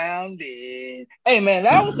around it. Hey, man,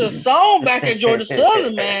 that was a song back in Georgia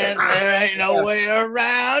Southern, man. There ain't no way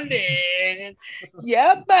around it.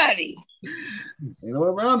 Yeah, buddy. Ain't no way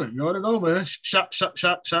around it. You already know, man. Shout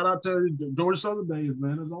out to the Georgia Southern days,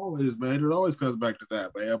 man. As always, man. It always comes back to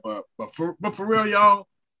that, man. But for real, y'all,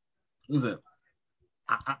 listen,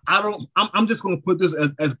 I'm just gonna put this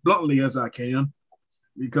as bluntly as I can.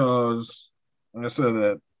 because, like I said,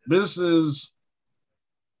 that this is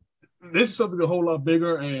something a whole lot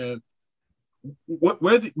bigger, and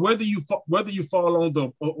whether you fall on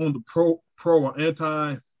the pro or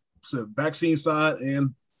anti vaccine side,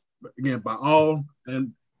 and again by all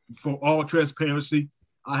and for all transparency,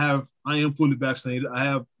 I am fully vaccinated. I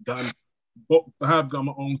have gotten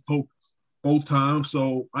my own poke both times,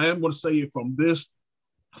 so I am going to say it from this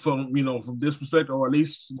perspective, or at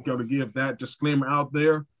least going to give that disclaimer out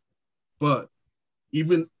there. But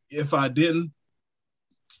even if I didn't,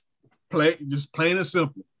 just plain and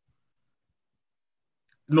simple,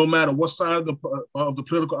 no matter what side of the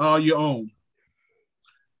political aisle you're on,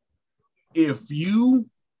 if you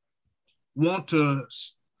want to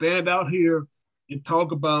stand out here and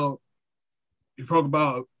talk about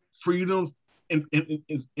freedom and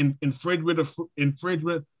infringement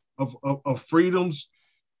of freedoms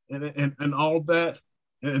and all that,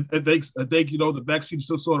 and I think the vaccine is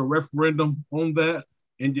some sort of referendum on that,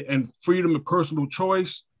 and freedom and personal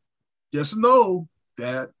choice. Just know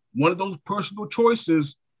that one of those personal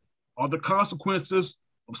choices are the consequences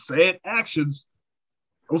of sad actions.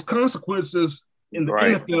 Those consequences in the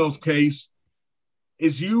NFL's case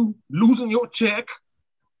is you losing your check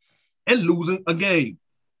and losing a game.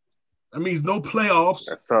 That means no playoffs.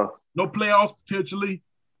 That's tough. No playoffs potentially,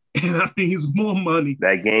 and that means more money.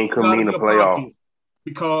 That game could mean a playoff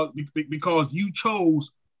because you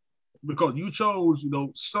chose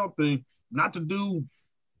something not to do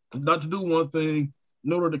one thing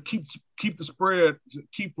in order to keep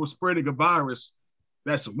from spreading a virus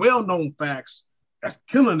that's well-known facts that's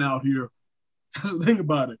killing out here. Think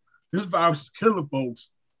about it. This virus is killing folks.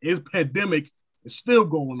 This pandemic is still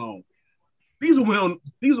going on. These are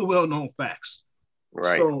well-known facts.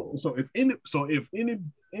 Right. So if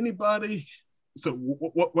anybody,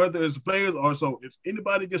 whether it's players or so, if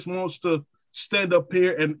anybody just wants to stand up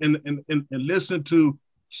here and listen to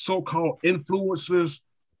so-called influencers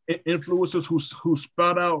who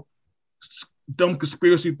spout out dumb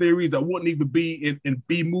conspiracy theories that wouldn't even be in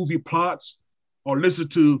B-movie plots, or listen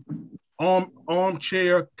to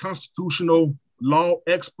armchair constitutional law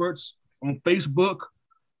experts on Facebook,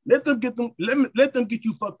 let them get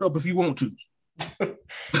you fucked up if you want to.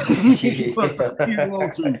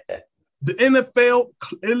 The NFL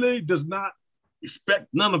clearly does not respect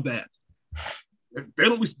none of that. They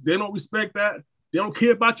don't respect that. They don't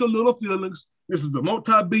care about your little feelings. This is a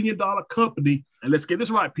multi-billion-dollar company, and let's get this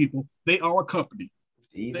right, people. They are a company.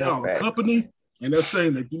 They are a company, and they're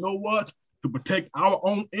saying that, you know what? To protect our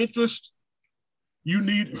own interest, we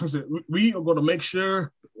are going to make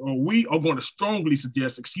sure, or we are going to strongly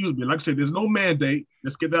suggest, like I said, there's no mandate.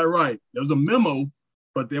 Let's get that right. There was a memo,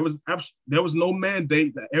 but there was no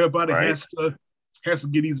mandate that everybody has to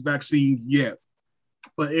get these vaccines yet.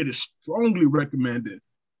 But it is strongly recommended.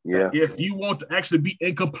 Yeah. If you want to actually be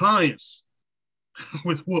in compliance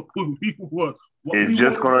with what it's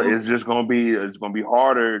just gonna be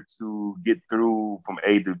harder to get through from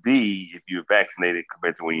A to B if you're vaccinated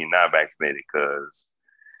compared to when you're not vaccinated, because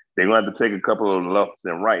they're gonna have to take a couple of lefts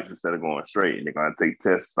and rights instead of going straight. And they're gonna take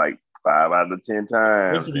tests like 5 out of 10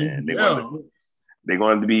 times, and they're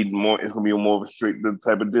going to be more. It's going to be more of a strict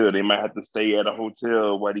type of deal. They might have to stay at a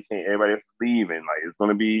hotel while everybody else is leaving. Like it's going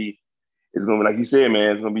to be like you said,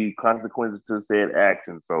 man. It's going to be consequences to said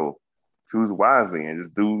action. So choose wisely and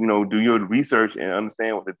just do your research and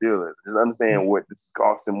understand what the deal is. Just understand what this is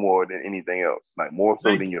costing more than anything else, like more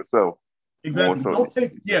so than yourself. Exactly.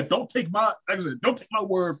 Don't take my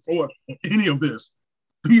word for any of this.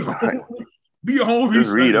 Be your own research.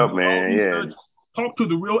 Just read up, man. Yeah. Talk to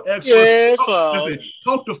the real experts. Yes,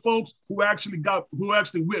 talk to folks who actually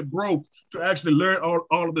went broke to actually learn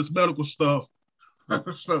all of this medical stuff.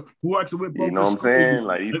 Who actually went broke. You know what I'm saying?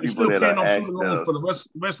 Like these people that are student for the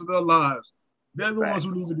rest of their lives. They're the ones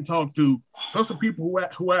who need to be talked to. Trust the people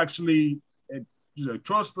who actually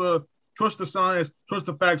trust the science, trust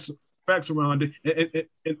the facts around it,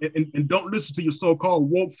 and don't listen to your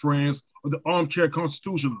so-called woke friends or the armchair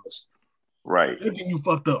constitutionalists. Right. They're getting you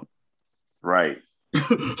fucked up. Right.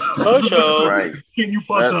 Right. Getting you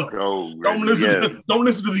fucked up. Go, don't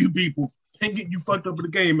listen to these people. Can't get you fucked up in the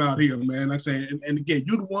game out here, man. Like I say, and again,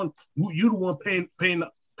 you're the one paying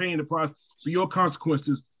the price for your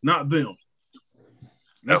consequences, not them.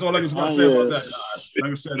 That's all I was going to say about that.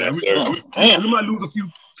 Like I said, we might lose a few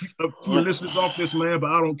listeners off this, man, but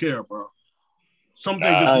I don't care, bro.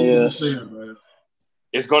 Something just said, man.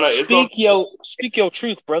 Speak your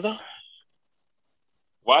truth, brother.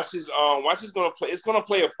 Watch is gonna play. It's gonna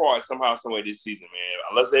play a part somehow, someway this season, man.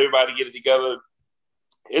 Unless everybody get it together,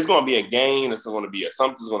 it's gonna be a game. It's gonna be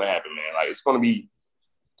something's gonna happen, man. Like it's gonna be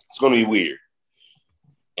weird.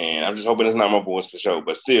 And I'm just hoping it's not my boys for sure.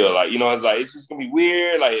 But still, like, you know, it's like it's just gonna be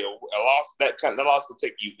weird. Like that loss could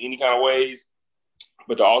take you any kind of ways.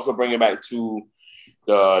 But to also bring it back to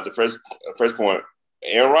the first point,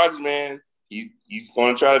 Aaron Rodgers, man, he's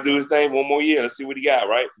gonna try to do his thing one more year. Let's see what he got,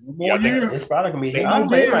 right? One more year. It's probably gonna be his.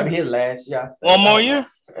 It might be his last year. One more year.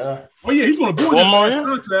 Oh yeah, he's gonna void that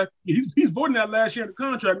contract. He's voiding that last year of the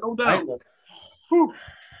contract, no doubt.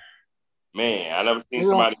 Man, I never seen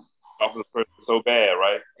somebody off the person so bad,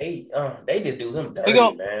 right? They just do him dirty,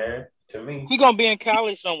 man. To me, he gonna be in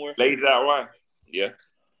Cali somewhere. Laid it out right. Yeah.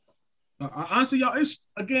 Honestly, y'all, it's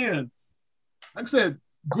again, like I said,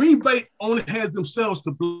 Green Bay only has themselves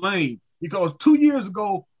to blame because 2 years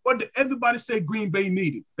ago, what did everybody say Green Bay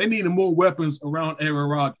needed? They needed more weapons around Aaron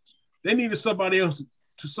Rodgers. They needed somebody else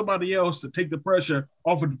to take the pressure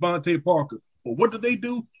off of Devontae Parker. But what did they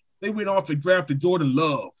do? They went off and drafted Jordan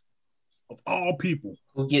Love, of all people.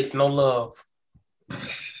 Who gets no love?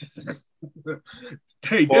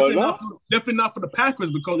 Hey, definitely not for the Packers,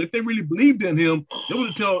 because if they really believed in him, they would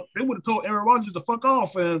have told Aaron Rodgers to fuck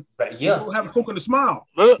off and have a coke and a smile.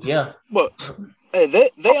 But hey,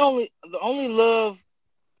 the only love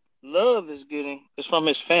is getting is from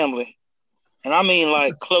his family, and I mean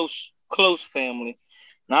like close family,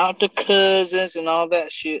 not the cousins and all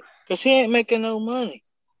that shit, because he ain't making no money.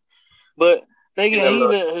 But they get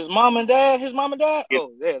either his mom and dad.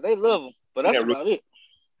 Oh yeah, they love him, but that's about it.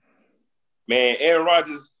 Man, Aaron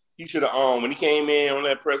Rodgers, he should have when he came in on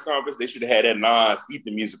that press conference, they should have had that Nas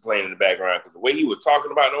Ether music playing in the background, because the way he was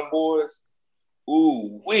talking about them boys,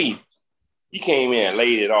 he came in and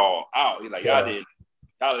laid it all out. He like, y'all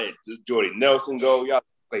let Jordy Nelson go, y'all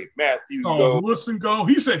let Matthews go, Woodson go.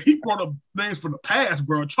 He said he brought up names from the past,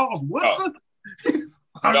 bro. Charles Woodson. Woodson.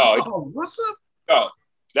 No.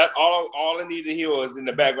 That's all I need to hear is in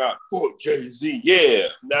the background. Oh, Jay-Z, yeah.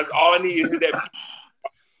 That's all I need is that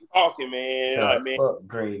talking, man. Like, man. Fuck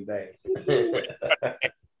Green Bay.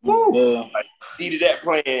 Like, needed that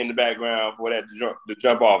playing in the background for that to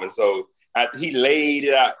jump off. And so he laid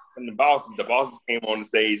it out from the bosses. The bosses came on the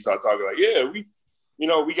stage, started talking like, yeah, we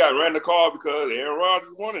got ran the call because Aaron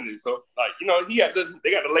Rodgers wanted it. So, like, you know, they got to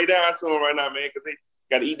lay down to him right now, man, because they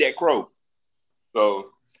got to eat that crow.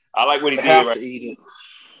 So I like what he did. Have to eat it.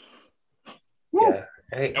 Yeah.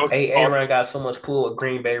 Hey, Aaron got so much pull with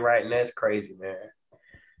Green Bay right now. That's crazy, man.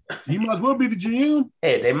 He might as well be the GM.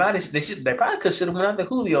 Hey, they probably should have went after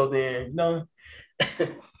Julio then, you know.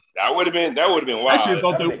 That would have been wild. I actually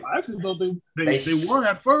thought they were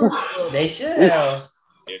at first. They should have. That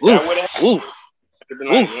would have been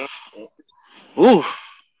like,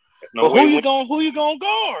 no, who you gonna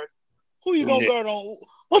guard? Who you gonna guard on?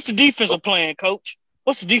 What's the defensive plan, coach?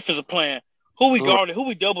 What's the defensive plan? Who we guarding? Who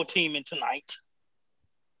we double teaming tonight?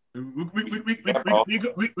 We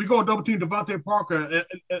gonna double team Devontae Parker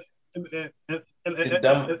Devontae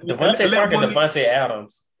Parker and Devontae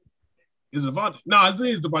Adams. Is Devontae? No, his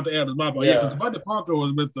name is Devontae Adams. My bad. Yeah, because Devontae Parker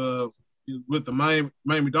was with the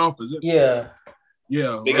Miami Dolphins. Yeah.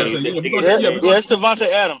 Yeah, it's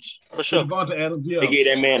Devontae Adams for sure. Devontae Adams. Yeah. They gave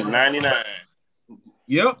that man 99.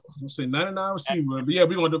 Yep, we'll say 99 receiver. But yeah,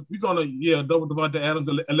 we're gonna double Devontae Adams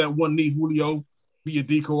and let one knee Julio be a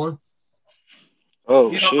decoy.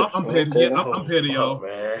 Oh shit! I'm petty. Okay. I'm petty, y'all.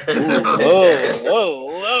 Whoa!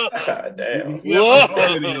 Damn. Yeah, I'm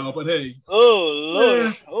petty, y'all. But hey.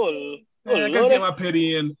 Oh Lord! I gotta get my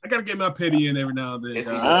petty in. I gotta get my petty in every now and then.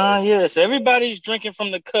 Yes. Everybody's drinking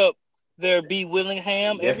from the cup. There be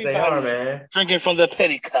Willingham. Yes, everybody's they are, man. Drinking from the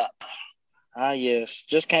petty cup. Yes.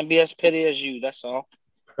 Just can't be as petty as you. That's all.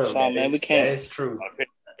 That's all, man. We can't. That is true.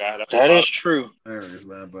 That is true. There it is,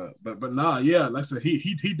 man. But nah, yeah. Like I said,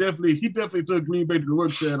 he definitely took Green Bay to the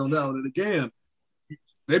work shed on that one. And again,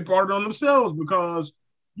 they brought it on themselves because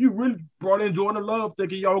you really brought in Jordan Love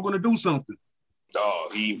thinking y'all were going to do something. Oh,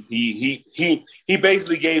 he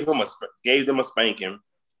basically gave them a spanking.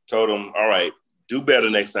 Told them, all right, do better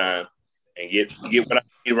next time and get what I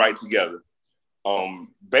need right together.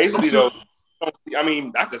 Basically though, I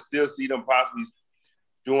mean, I could still see them possibly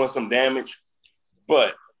doing some damage,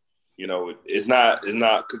 but you know, it's not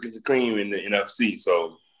cookies and cream in the NFC.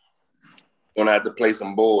 So gonna have to play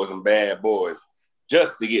some bad boys,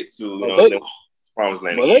 just to get to the promised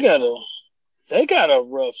land. Well, they got a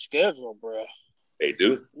rough schedule, bro. They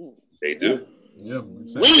do. They do. Yeah,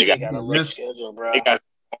 they got a rough schedule, bro. They got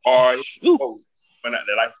hard posts that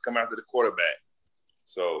like to come after the quarterback.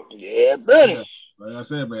 So yeah, buddy. Like I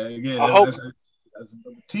said, man. Again, that's another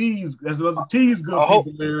tease. Good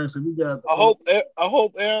people there. So we got. I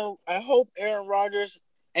hope Aaron Rodgers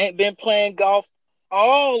ain't been playing golf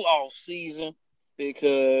all off season,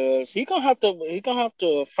 because he gonna have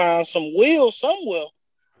to find some wheels somewhere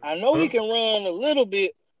I know he can run a little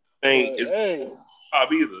bit. It's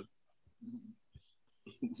Bob either.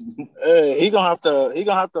 He gonna have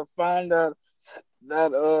to find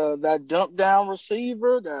that dump down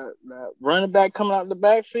receiver, that running back coming out of the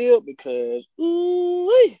backfield, because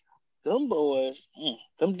them boys,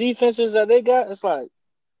 them defenses that they got, it's like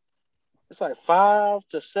 5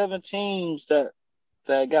 to 7 teams that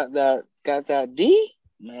got that D,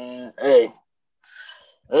 man. Hey,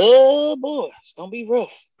 oh boy, it's gonna be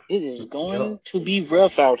rough. It is going to be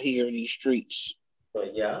rough out here in these streets.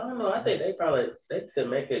 But yeah, I don't know. I think they could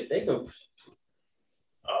make it. They can.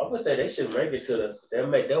 I would say they should make it to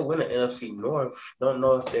they'll win the NFC North. Don't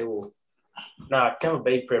know if they will. Tampa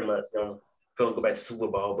Bay pretty much gonna go back to Super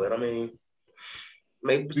Bowl, but I mean,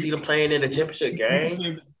 maybe see them playing in the championship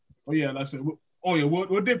game. Oh yeah, like I said. Oh yeah, we'll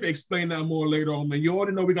definitely explain that more later on, man. You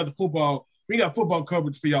already know we got football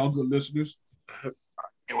coverage for y'all good listeners.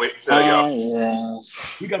 Can't wait to tell y'all.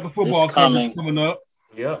 Yes. We got the football coverage coming up.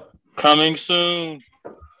 Yep. Coming soon.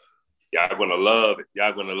 Y'all gonna love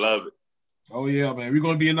it. Oh yeah, man. We're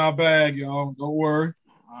gonna be in our bag, y'all. Don't worry.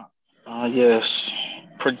 Yes.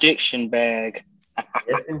 Prediction bag.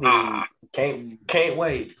 Yes, indeed. Can't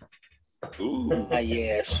wait. Ooh.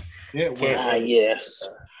 Yes. Yes.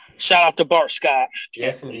 Shout out to Bart Scott.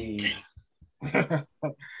 Yes, indeed. And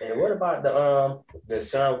what about the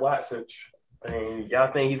Sean Watson? I mean,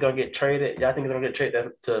 y'all think he's gonna get traded? Y'all think he's gonna get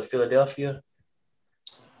traded to Philadelphia?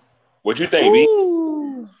 What you think, B?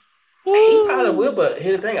 He probably will, but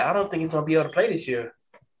here's the thing: I don't think he's gonna be able to play this year.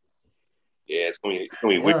 Yeah, it's gonna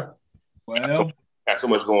be weird. Well, got so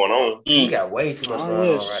much going on. He got way too much going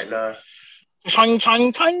on right now. Ching.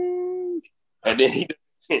 And then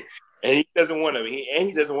he doesn't want to.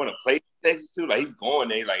 He doesn't want to play Texas too. Like he's going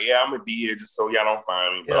there. He's like, yeah, I'm gonna be here just so y'all don't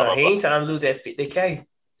find me. Yeah, he ain't trying to lose that $50K.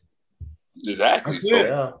 Exactly.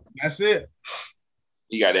 That's it.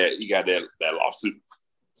 He got that lawsuit.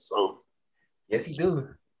 So yes, he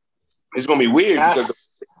do. It's gonna be weird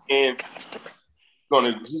because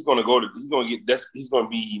he's gonna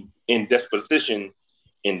be in disposition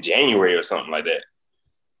in January or something like that.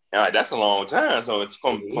 All right, that's a long time. So it's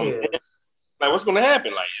gonna like, what's gonna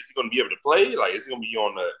happen? Like, is he gonna be able to play? Like, is he gonna be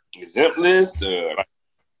on the exempt list? Like,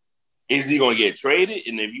 is he gonna get traded?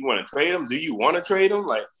 And if you want to trade him, do you want to trade him?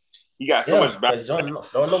 Like, he got so much back. Don't know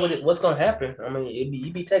what's gonna happen. I mean,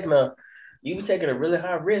 you be taking a really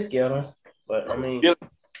high risk, But I mean,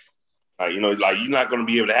 like, you're not gonna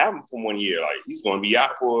be able to have him for 1 year. Like, he's gonna be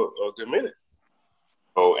out for a good minute.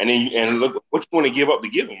 Oh, and look what you want to give up to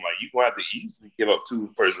give him. Like, you're gonna have to easily give up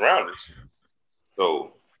 2 first rounders.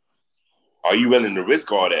 So, are you willing to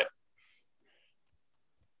risk all that?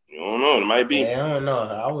 You don't know. It might be. Yeah, I don't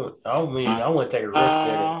know. I wouldn't take a risk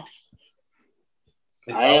at it.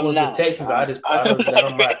 If I was the Texans, I just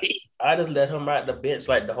let him ride the bench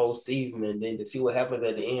like the whole season, and then to see what happens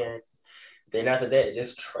at the end. Then after that,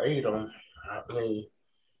 just trade him. I mean,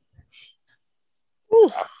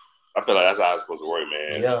 I feel like that's how it's supposed to work,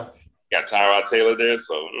 man. Yeah. Got Tyrod Taylor there,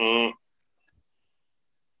 so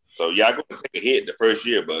y'all gonna take a hit the first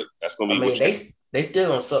year, but that's gonna be they still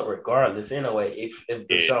gonna suck regardless anyway. If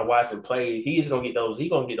Deshaun Watson plays, he's gonna get those. He's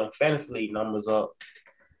gonna get those fantasy league numbers up.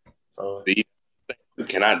 So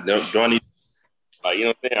can I join these? Like, you know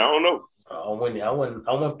what I'm saying? I don't know. I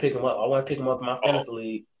wouldn't pick him up. I wouldn't pick him up in my fantasy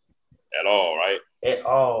league at all, right? At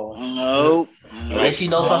all. No. Unless you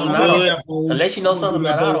know something I don't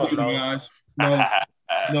know.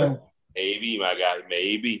 No. Maybe, my guy.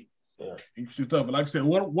 Maybe. Yeah. It's too tough. But like I said,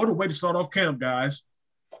 what a way to start off camp, guys.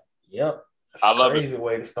 Yep. I love crazy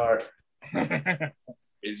way to start.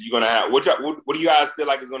 Is you gonna have what do you guys feel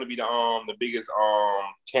like is gonna be the biggest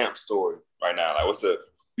camp story right now? Like, what do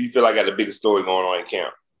you feel like got the biggest story going on in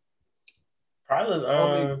camp?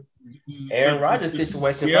 Probably Aaron Rodgers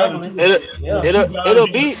situation. It'll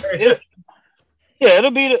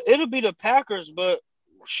be the Packers, but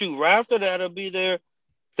shoot, right after that, it'll be their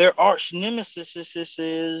arch nemesis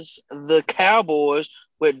is the Cowboys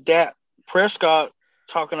with Dak Prescott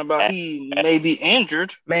talking about he may be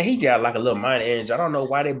injured. Man, he got like a little minor injury. I don't know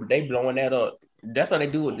why they blowing that up. That's what they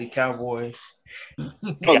do with the Cowboys. Oh,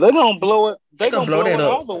 they're gonna blow it. They're gonna blow it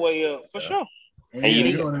all the way up for sure.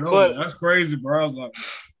 But that's crazy, bro. Like,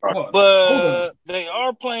 but they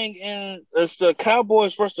are playing it's the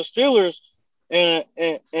Cowboys versus the Steelers in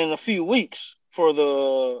a few weeks for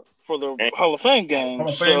the Hall of Fame game. And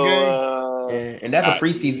that's a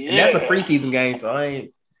preseason. And that's a preseason game, so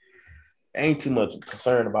I ain't too much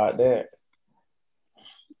concerned about that.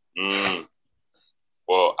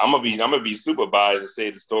 Well, I'm gonna be super biased to say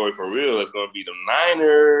the story for real. It's gonna be the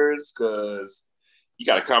Niners because You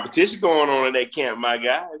got a competition going on in that camp, my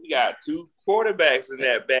guy. We got 2 quarterbacks in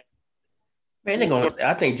that back. Man,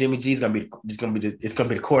 I think Jimmy G's gonna be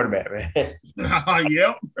the quarterback, man.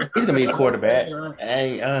 Yep. He's gonna be the quarterback.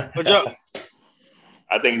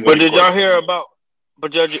 But did y'all hear about?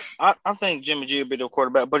 But I think Jimmy G will be the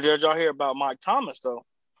quarterback. But did y'all hear about Mike Thomas though?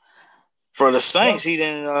 For the Saints, he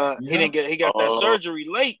got that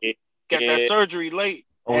surgery late.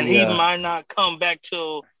 And he might not come back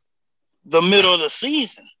till the middle of the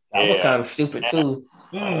season. That was kind of stupid too.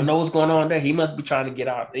 I don't know what's going on there. He must be trying to get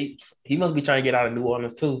out. He must be trying to get out of New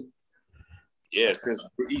Orleans too. Yeah, since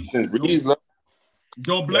Breeze left.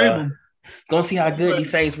 Don't blame him. Gonna see how good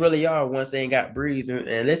these Saints really are once they ain't got Breeze,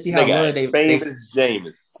 and let's see how good they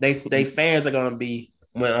fans are gonna be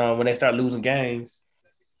when they start losing games.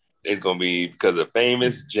 It's gonna be because of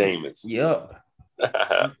famous Jameis. Yep.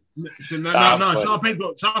 Sean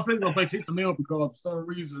Payton's gonna play Taysom Hill because for some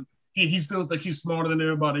reason he still thinks he's smarter than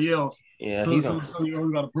everybody else. Yeah, so you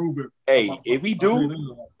always gotta prove it. Hey, if he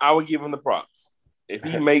do, I would give him the props. If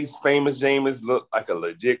he makes famous Jameis look like a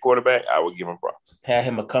legit quarterback, I would give him props. Have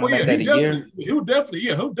him a comeback that year. He'll definitely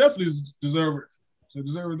deserve it. He'll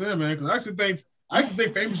deserve it there, man. Because I actually think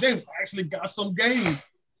famous Jameis actually got some game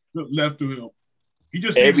left to him. He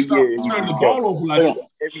just every year turning the ball over like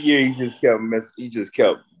every year he just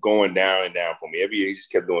kept going down and down for me. Every year he just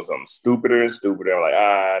kept doing something stupider and stupider. I'm like,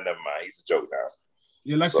 never mind. He's a joke now.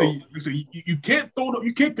 Yeah, you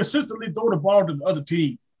can't consistently throw the ball to the other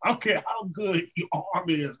team. I don't care how good your arm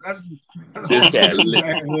is. This cat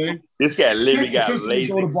literally got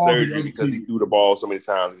LASIK surgery because he threw the ball so many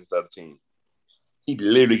times against the other team. He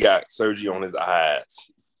literally got surgery on his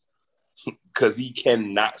eyes because he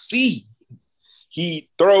cannot see. He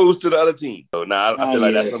throws to the other team. So now I feel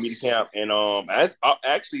like that's gonna be the camp. And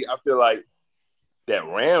I feel like that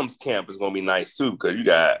Rams camp is gonna be nice too because you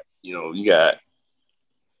got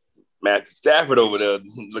Matthew Stafford over there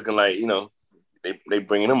looking like they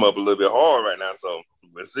bringing him up a little bit hard right now. So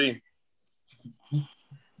we'll see.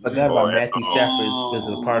 But that about Matthew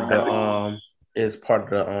Stafford is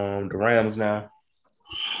part of the Rams now.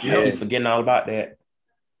 Yeah, I keep forgetting all about that.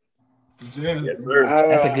 Yes, sir.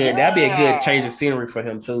 That'd be a good change of scenery for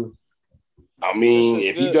him too. I mean,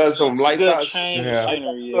 if he does some lights out stuff,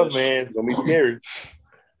 man, it's gonna be scary.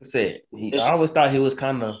 I always thought he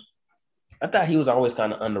was always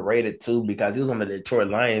kind of underrated too because he was on the Detroit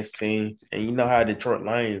Lions team, and you know how Detroit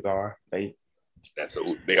Lions are. They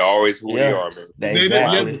always who they are, man.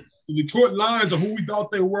 Exactly. The Detroit Lions are who we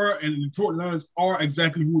thought they were, and the Detroit Lions are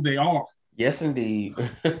exactly who they are. Yes, indeed.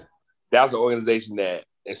 That was an organization that,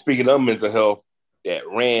 and speaking of mental health, that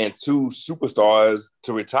ran 2 superstars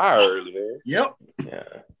to retire early, man. Yep. Yeah.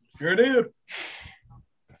 Sure did.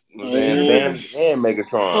 Sam and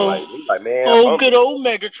Megatron. Good old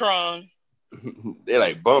Megatron. They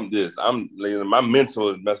like bump this. My mental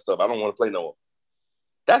is messed up. I don't want to play no more.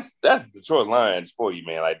 That's Detroit Lions for you,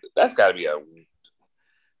 man. Like that's got to be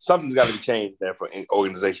something's got to be changed there for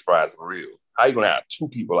organization prize for real. How you gonna have 2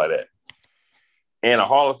 people like that and a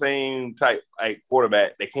Hall of Fame type like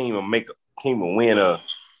quarterback that can't even win a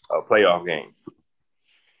playoff game?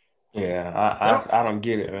 Yeah, I don't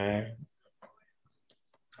get it, man.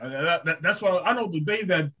 That's why I know the day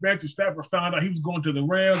that Matthew Stafford found out he was going to the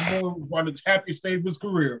Rams, one of the happiest days of his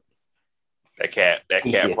career. That cat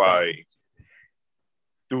probably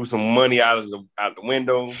threw some money out the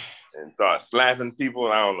window and started slapping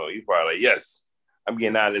people. I don't know. He probably like, yes, I'm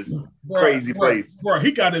getting out of this crazy place. Bro,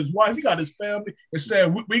 he got his wife, he got his family, and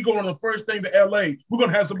said, we going on the first thing to LA. We're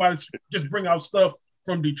gonna have somebody just bring out stuff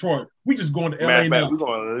from Detroit. We just going to LA now. We're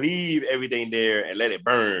gonna leave everything there and let it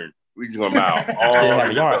burn. We just gonna buy all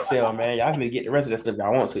have a yard sale, man. Y'all can get the rest of that stuff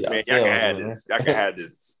y'all want to. Y'all can have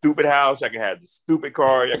this stupid house. Y'all can have this stupid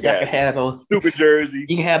car. Y'all can have this stupid jersey.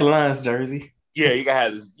 You can have the Lions jersey. Yeah, you can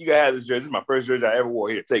have this. You can have this jersey. This is my first jersey I ever wore.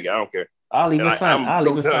 Here, take it. I don't care. I'll even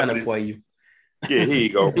sign it for you. Yeah, here you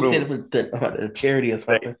go. Send it for the charity or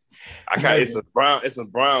something. It's some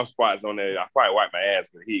brown spots on there. I probably wipe my ass,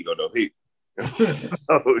 but here you go though.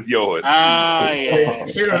 It's yours. Yeah.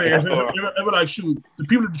 Ever like, shoot, the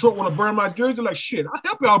people in Detroit want to burn my jersey? They're like, shit, I'll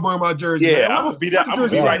help y'all burn my jersey. Yeah, I'm gonna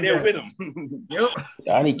be right there with him. Yep.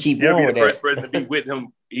 I need to keep going. He'll be the first person to be with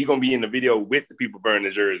him. He's gonna be in the video with the people burning the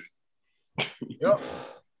jersey. Yep.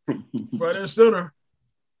 Right in the center.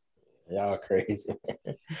 Y'all crazy.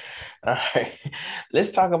 All right.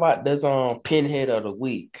 Let's talk about this pinhead of the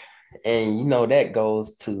week. And that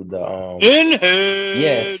goes to the Pinhead.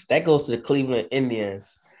 Yes, that goes to the Cleveland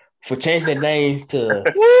Indians for changing their names to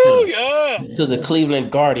the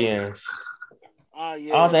Cleveland Guardians.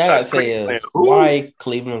 Yes. All that I gotta say is why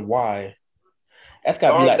Cleveland? Why? That's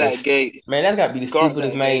got to be like that gate. Man, that's got to be the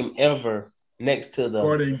stupidest name ever next to the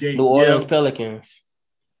New Orleans Pelicans.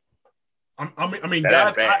 I mean,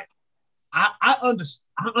 guys, I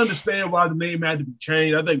understand why the name had to be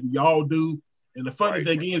changed. I think we all do. And the funny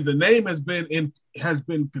thing is, the name has been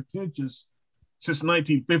contentious since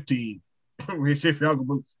 1915.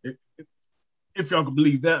 if y'all can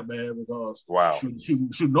believe that, man, because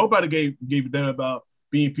shoot, nobody gave a damn about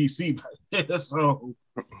being PC.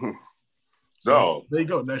 So there you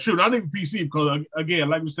go. Now, shoot, not even PC because again,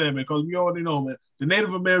 like we said, man, because we already know, man, the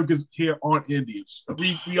Native Americans here aren't Indians.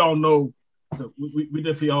 We all know. We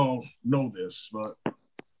definitely all know this, but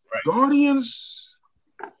Guardians.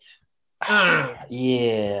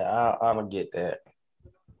 Yeah, I don't get that.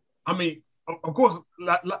 I mean, of course,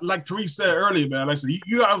 like Therese said earlier, man. Like I said,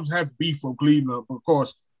 you always have to be from Cleveland, but of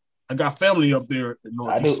course, I got family up there in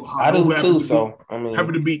Northeast Ohio. I do too. So I mean,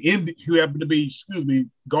 happen to be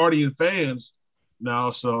Guardian fans now.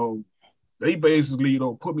 So they basically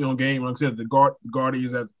put me on game. Like I said, the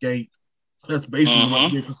Guardians at the gate. That's basically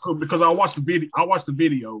what it is. Because I watched the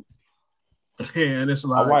video, and it's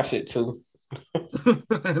like I watched it too.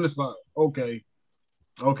 and it's like okay.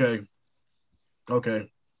 Like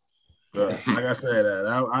I said,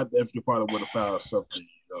 I definitely probably would have found something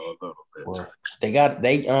a little bit. Well, they got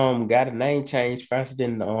a name change faster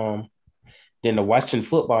than the Washington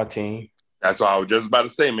football team. That's what I was just about to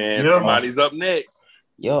say, man. Yeah. Somebody's up next.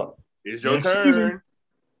 Yup. It's your turn.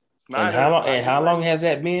 And how long has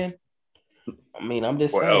that been? I mean, I'm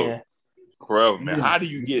just saying. Forever, man. How do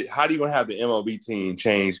you gonna have the MLB team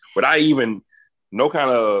change without even no kind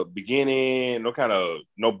of beginning,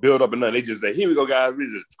 no build up and nothing? They just say, here we go, guys. We're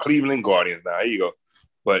just Cleveland Guardians now. Here you go.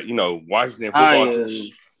 But Washington football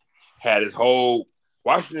team had his whole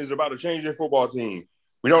Washington is about to change their football team.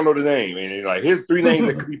 We don't know the name. And like here's 3 names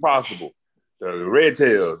that could be possible. The Red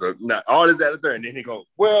Tails, all this, that, and third. And then they go,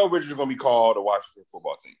 well, we're just gonna be called the Washington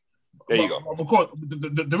football team. There you go. Of course,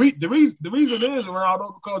 the reason is,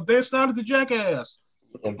 Ronaldo, because Dan Snyder's a jackass.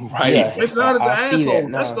 Right. Dan Snyder's an asshole.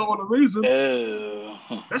 That's the only reason.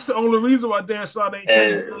 That's the only reason why Dan Snyder ain't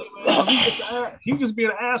he just being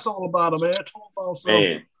an asshole about it, man.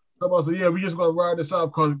 About so yeah, we just gonna ride this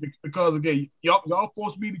out because again, y'all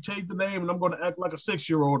forced me to change the name, and I'm gonna act like a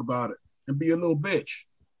 6-year-old about it and be a little bitch.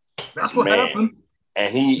 That's what happened.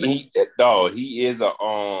 And he is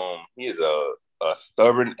a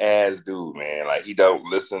stubborn ass dude, man. Like he don't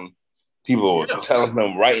listen. People was telling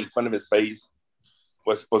him right in front of his face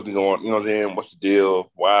what's supposed to be going on. You know what I'm saying? What's the deal?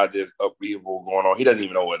 Why this upheaval going on? He doesn't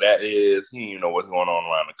even know what that is. He didn't even know what's going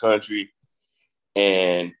on around the country.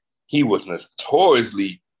 And he was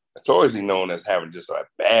notoriously known as having just a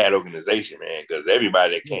bad organization, man. Because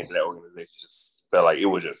everybody that came to that organization just felt like it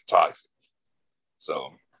was just toxic.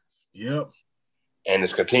 So, yep. And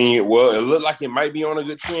it's continued. Well, it looked like it might be on a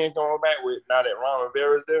good trend going back with now that Ron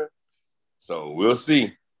Rivera's there. So we'll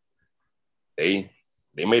see. They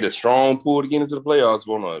made a strong pull to get into the playoffs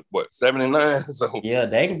on 7-9. So yeah,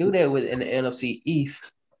 they can do that in the NFC East.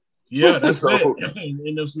 Yeah, that's it. In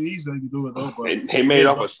the NFC East, they can do it though. But they made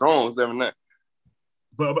up a strong 7-9.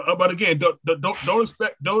 But again, don't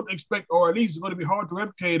expect, or at least it's going to be hard to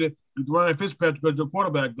replicate it with Ryan Fitzpatrick as your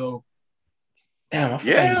quarterback though. Damn, I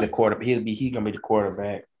forgot he's a quarterback. He's gonna be the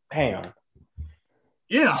quarterback. Damn.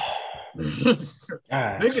 Yeah.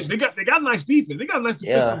 they got nice defense. They got a nice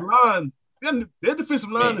defensive line. Their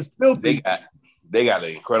defensive line is filthy. They got an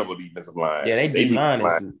incredible defensive line. Yeah, their defensive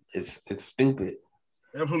line is stupid.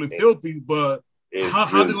 Absolutely filthy. But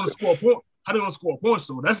how they gonna score points? How they gonna score points?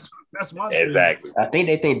 So that's my exactly. I think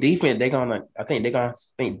they think defense. They're gonna think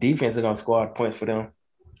defense are gonna score points for them.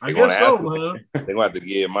 I guess so, man. They're gonna have to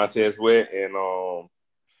give Montez Sweat and oh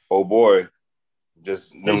boy,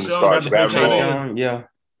 just them to start grabbing the ball. Yeah.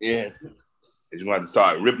 They're just gonna have to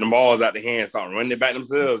start ripping the balls out the hand, start running it back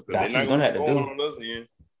themselves because they're not gonna score on us again.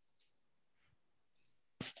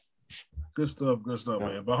 Good stuff,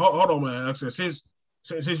 man. But hold on, man. Like I said,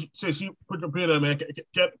 since you put your pin in, man,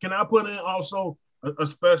 can I put in also a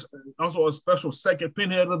special second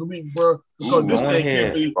pinhead of the week, bro? Because this thing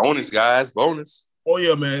can't be bonus, guys. Bonus. Oh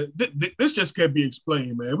yeah, man. This just can't be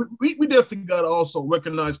explained, man. We definitely got to also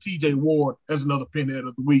recognize TJ Ward as another pinhead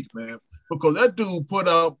of the week, man, because that dude put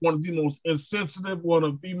out one of the most insensitive, one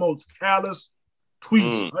of the most callous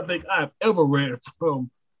tweets I think I've ever read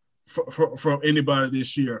from anybody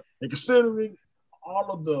this year. And considering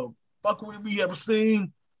all of the fuckery we have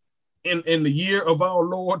seen in the year of our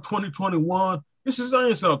Lord 2021, this is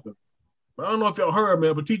saying something. But I don't know if y'all heard,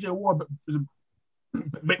 man, but TJ Ward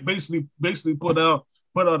basically put out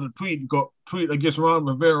a tweet against Ron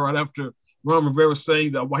Rivera right after Ron Rivera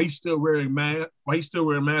saying that while he's still wearing masks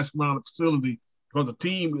around the facility, because the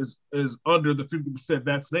team is under the 50%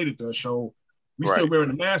 vaccinated threshold. We still wearing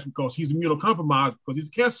the mask because he's immunocompromised because he's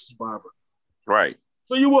a cancer survivor. Right.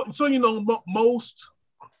 So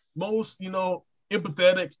most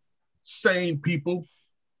empathetic, sane people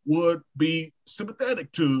would be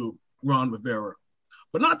sympathetic to Ron Rivera,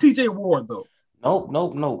 but not T.J. Ward though. Nope.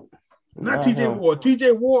 Not T.J. Ward.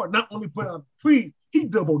 T.J. Ward not only put out a tweet, he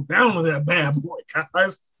doubled down on that bad boy,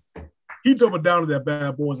 guys. He doubled down on that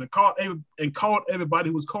bad boy and called everybody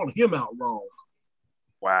who was calling him out wrong.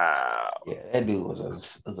 Wow. Yeah, that dude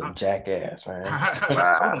was a jackass, man.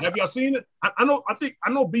 Wow. Have y'all seen it? I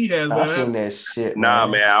know B has. I've seen that shit. Nah,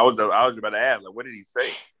 man. I was about to ask, like, what did he say?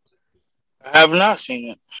 I have not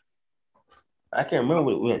seen it. I can't remember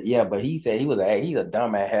what it was. Yeah, but he said he's a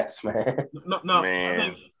dumbass, man. No,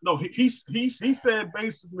 man. He said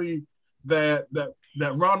basically that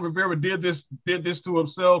Ron Rivera did this to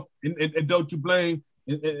himself, and don't you blame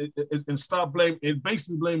and stop blame and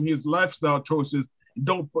basically blame his lifestyle choices.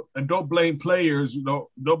 Don't blame players.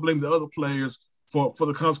 Don't blame the other players for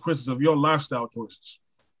the consequences of your lifestyle choices.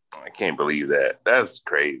 I can't believe that. That's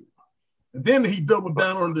crazy. And then he doubled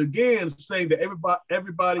down on it again, saying that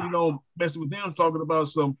everybody messing with him, talking about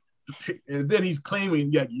some. And then he's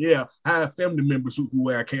claiming, I have family members who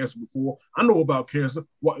had cancer before. I know about cancer.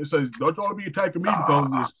 It says, don't y'all be attacking me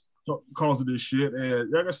because of this shit. And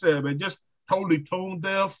like I said, man, just totally tone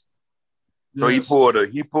deaf. So he pulled a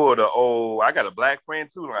I got a black friend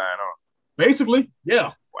too line on. Basically,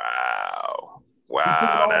 yeah. Wow.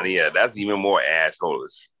 Now, yeah, that's even more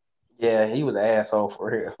assholeish. Yeah, he was an asshole for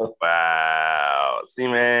real. Wow. See,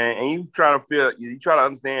 man, and you try to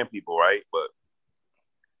understand people, right? But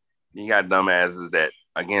you got dumbasses that,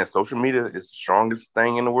 again, social media is the strongest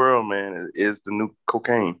thing in the world, man. It is the new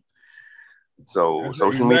cocaine. So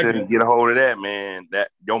social media, get a hold of that, man. That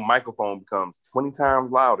your microphone becomes 20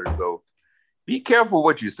 times louder. So be careful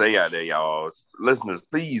what you say out there, y'all. Listeners,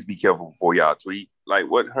 please be careful before y'all tweet. Like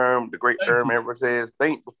what the great Herm ever says,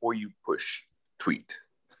 think before you push tweet.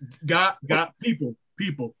 Got people.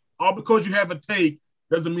 All because you have a take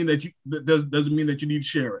doesn't mean that you need to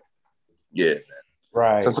share it. Yeah.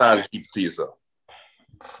 Right. Sometimes you keep it to yourself.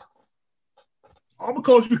 All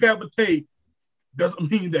because you have a take doesn't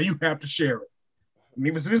mean that you have to share it. I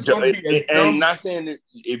mean, and not saying that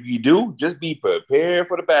if you do, just be prepared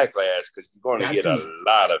for the backlash because you're going to get a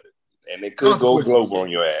lot of it, and it could go global on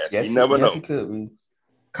your ass. Yes, you never know. It could be.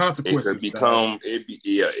 Consequences.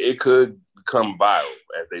 It could become viral,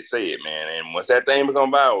 as they say it, man. And once that thing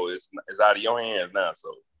become viral, it's out of your hands now.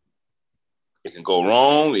 So it can go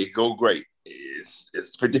wrong, it can go great. It's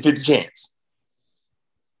 50-50 chance.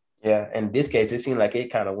 Yeah, in this case, it seemed like it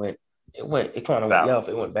kind of went off.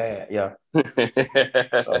 It went bad. Yeah.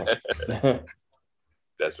 So.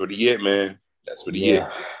 That's what he get, man. That's what he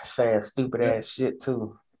get. Saying stupid ass shit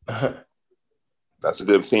too. That's a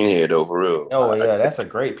good pinhead, though, for real. Oh yeah, that's a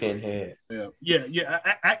great pinhead. Yeah.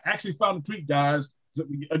 I actually found a tweet, guys.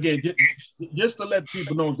 Again, just to let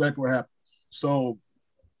people know exactly what happened. So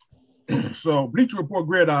Bleacher Report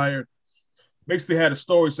Gridiron basically had a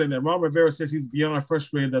story saying that Ron Rivera says he's beyond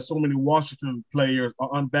frustrated that so many Washington players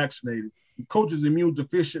are unvaccinated. The coach is immune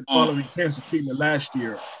deficient following cancer treatment last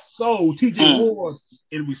year. So T.J. Ward,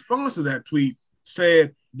 in response to that tweet,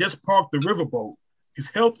 said, "Just park the riverboat. His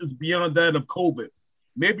health is beyond that of COVID.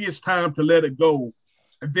 Maybe it's time to let it go."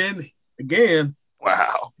 And then again,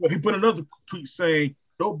 he put another tweet saying,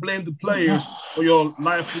 "Don't blame the players for your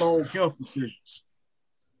lifelong health decisions."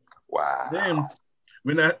 Wow. Then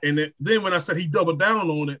when I said he doubled down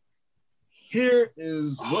on it, here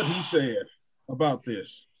is what he said about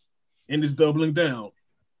this and his doubling down.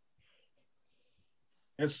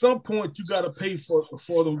 At some point, you got to pay for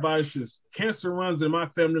the vices. Cancer runs in my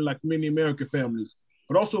family like many American families,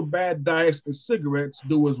 but also bad diets and cigarettes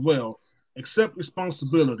do as well. Accept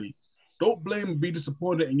responsibility. Don't blame and be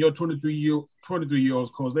disappointed in your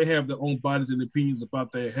 23-year-olds because they have their own bodies and opinions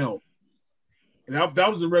about their health. And that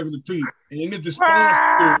was a regular tweet. And in his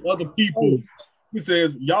response to other people, he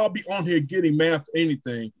says, "Y'all be on here getting math for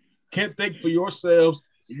anything. Can't think for yourselves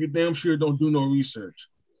if you damn sure don't do no research.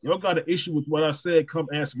 Y'all got an issue with what I said, come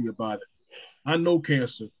ask me about it. I know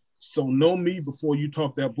cancer, so know me before you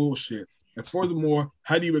talk that bullshit. And furthermore,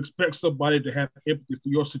 how do you expect somebody to have empathy for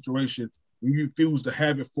your situation when you refuse to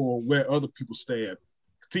have it for where other people stand?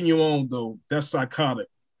 Continue on, though. That's psychotic,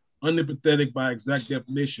 unempathetic by exact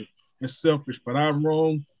definition, and selfish, but I'm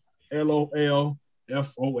wrong. LOL,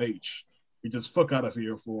 FOH. You just fuck out of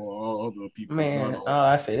here for all other people. Man,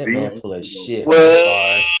 I say that man full of shit.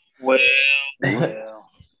 Well.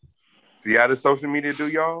 See how the social media do,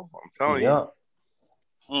 y'all? I'm telling you.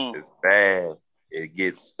 It's bad. It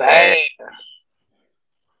gets bad.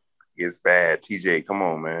 It's bad. TJ, come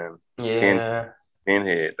on, man. Yeah.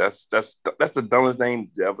 Pinhead. That's the dumbest thing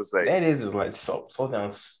to ever say. That is like so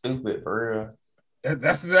damn stupid, for real.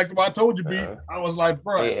 That's exactly what I told you, B. I was like,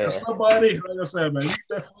 bro, there's somebody, like I said, man,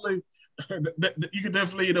 you can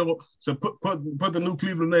definitely, so put the new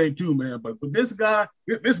Cleveland name too, man. But this guy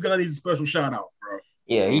needs a special shout out, bro.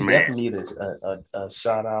 Yeah, he definitely needs a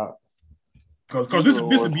shout out. Because this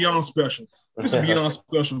is beyond special. This is beyond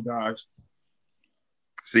special, guys.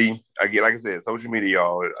 See, again, like I said, social media,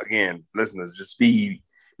 y'all. Again, listeners, just be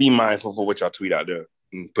mindful for what y'all tweet out there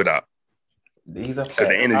and put out. These are because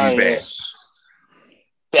the energy's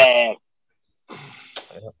bad.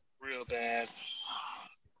 Real bad.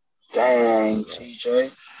 Dang,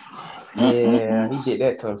 TJ. Yeah, he did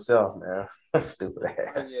that to himself, man. Stupid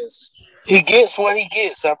ass. Yes. He gets what he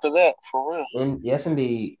gets after that, for real. Yes,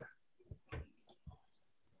 indeed.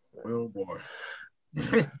 Oh boy.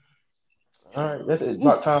 All right, it's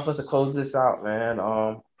about time for us to close this out, man.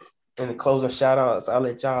 In the closing shout outs, I'll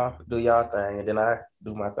let y'all do y'all thing and then I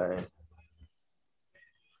do my thing.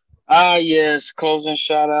 Yes, closing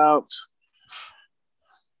shout outs.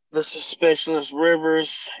 This is Specialist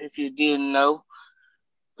Rivers, if you didn't know.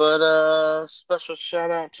 But special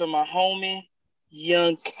shout out to my homie,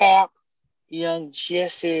 Young Cap, Young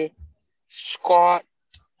Jesse Scott.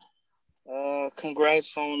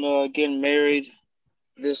 Congrats on getting married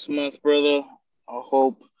this month, brother. I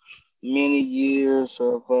hope many years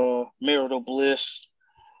of marital bliss.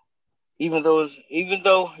 Even though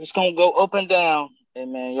it's gonna go up and down, hey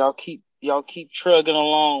man, y'all keep trugging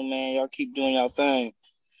along, man. Y'all keep doing y'all thing.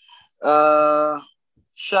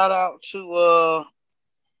 Shout out to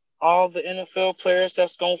all the NFL players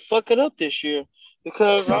that's gonna fuck it up this year,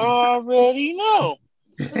 because I already know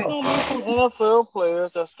there's gonna be some NFL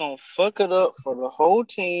players that's gonna fuck it up for the whole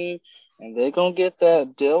team, and they're gonna get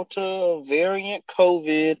that Delta variant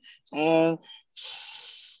COVID, and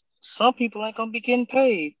some people ain't gonna be getting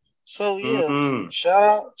paid. So yeah,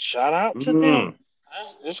 shout out to them.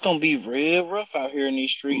 It's gonna be real rough out here in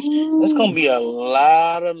these streets. There's gonna be a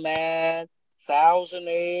lot of mad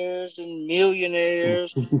thousandaires and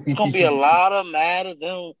millionaires. It's gonna be a lot of mad of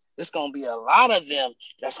them. It's gonna be a lot of them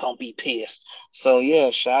that's gonna be pissed. So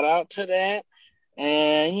yeah, shout out to that,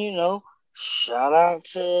 and shout out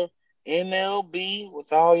to MLB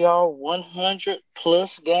with all y'all 100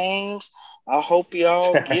 plus games. I hope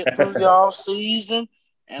y'all get through y'all season,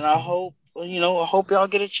 and I hope y'all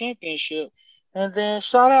get a championship. And then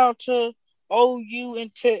shout out to OU in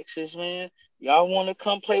Texas, man. Y'all want to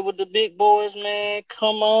come play with the big boys, man?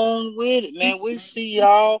 Come on with it, man. We see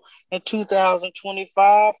y'all in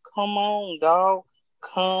 2025. Come on, dog.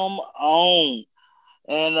 Come on.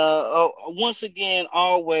 And once again,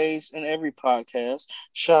 always in every podcast,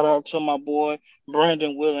 shout out to my boy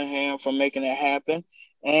Brandon Willingham for making it happen.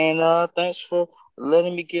 And thanks for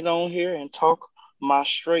letting me get on here and talk my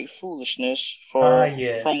straight foolishness from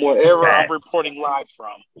wherever I'm reporting live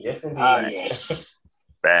from. Yes, indeed. Yes.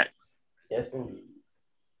 Facts. Yes, indeed.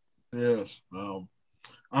 Yes.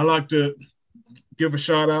 I like to give a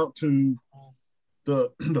shout out to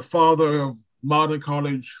the father of modern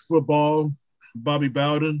college football, Bobby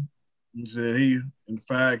Bowden. He said he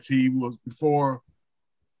was before.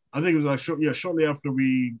 I think it was like shortly after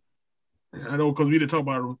we. I know because we didn't talk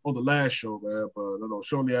about it on the last show, man. But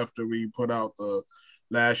shortly after we put out the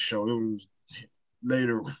last show, it was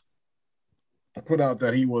later. I put out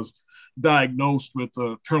that he was diagnosed with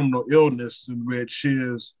a terminal illness, in which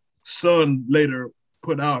his son later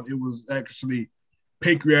put out it was actually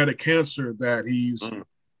pancreatic cancer that he's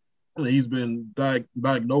been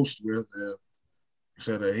diagnosed with. And he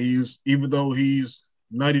said that even though he's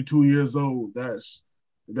 92 years old, that's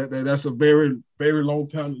a very, very long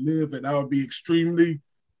time to live, and I would be extremely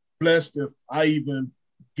blessed if I even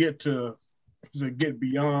get to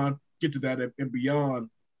that and beyond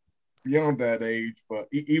that age. But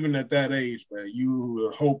even at that age, man, you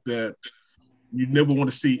hope that you never want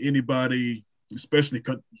to see anybody, especially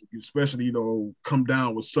come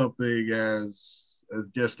down with something as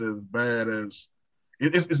just as bad as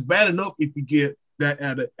it's bad enough if you get that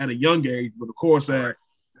at a young age, but of course at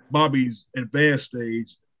Bobby's advanced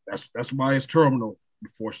stage, that's why it's terminal.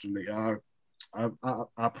 Unfortunately, I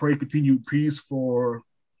pray continued peace for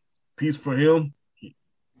him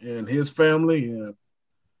and his family. And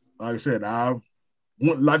like I said, I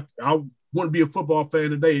wouldn't be a football fan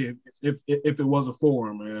today if it wasn't for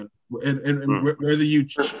him, man. And whether you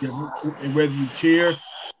cheered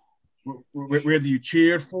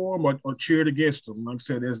for him or cheered against him, like I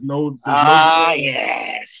said,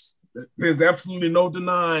 there's absolutely no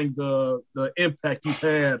denying the impact he's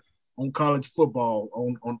had on college football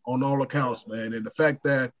on all accounts, man. And the fact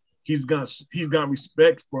that he's got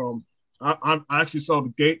respect from. I actually saw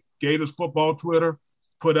the Gators football Twitter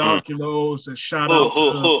put out, said shout out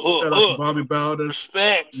to Bobby Bowden.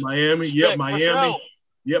 Respect. Miami. Respect, Miami.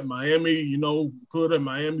 Yep, Miami, good at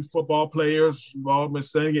Miami football players. We've all been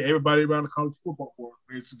saying it. Everybody around the college football world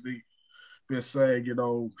basically been saying,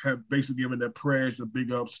 have basically given their prayers, the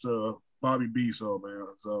big ups to Bobby B. So, man.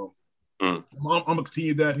 So I'm going to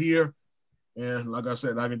continue that here. And like I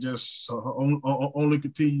said, I can just only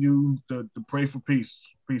continue to pray for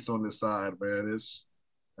peace on this side, man. It's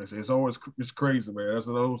always crazy, man. That's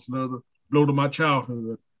another blow to my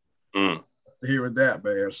childhood to hearing that,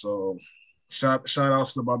 man. So shout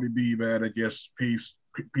outs to Bobby B, man. I guess peace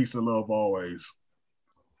and love always.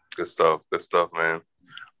 Good stuff, man.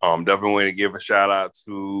 Definitely want to give a shout out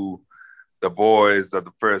to the boys of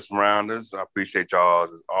the First Rounders. I appreciate y'all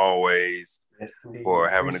as always for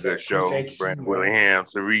having a good show. Brandon Willingham,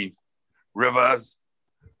 Sharif, Rivers,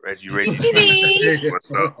 Reggie.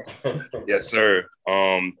 What's up? Yes, sir.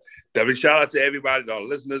 Definitely shout out to everybody, the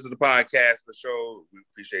listeners of the podcast for sure. We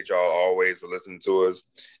appreciate y'all always for listening to us.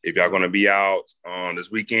 If y'all gonna be out on this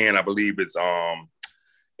weekend, I believe it's gonna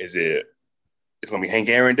be Hank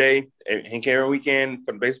Aaron Day, Hank Aaron weekend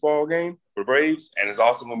for the baseball game for the Braves, and it's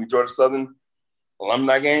also gonna be Georgia Southern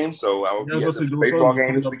alumni game. So I will be at the baseball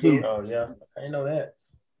game this weekend. Oh yeah, I didn't know that.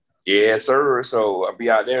 Yeah, sir. So I'll be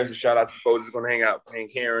out there. So shout out to the folks that's gonna hang out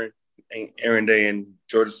Hank Aaron Day and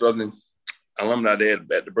Georgia Southern alumni day at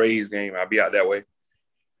the Braves game. I'll be out that way.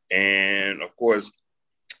 And of course,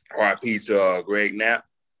 RIP to Greg Knapp,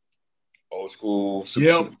 old school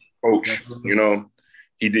super coach.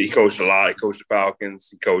 He coached a lot. He coached the Falcons.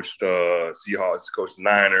 He coached Seahawks. He coached the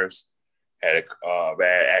Niners. Had a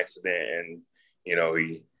bad accident, and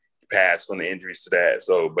he passed from the injuries to that.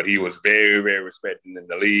 So, but he was very, very respected in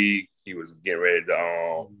the league. He was getting ready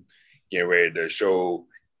to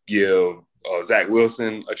give Zach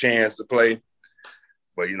Wilson a chance to play.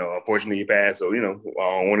 But unfortunately, he passed. So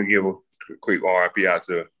I want to give a quick RIP out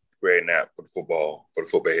to Greg Knapp for the football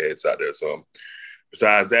heads out there. So,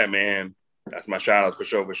 besides that, man, that's my shout outs for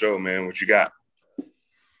sure, man. What you got?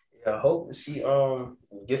 Yeah, I hope she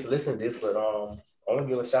gets to listen to this, but I want to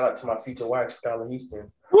give a shout out to my future wife, Skylar Houston.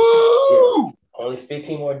 Woo! Yeah, only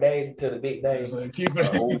 15 more days until the big day. Keep it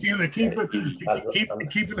having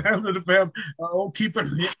the family. Keep it.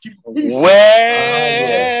 Well,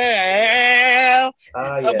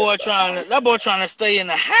 that boy trying to stay in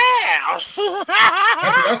the house.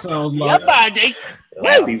 That sounds like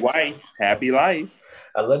happy wife, happy life.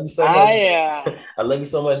 I love you so much. I love you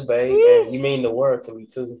so much, babe. And you mean the world to me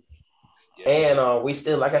too. And we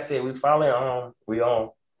still, like I said, we on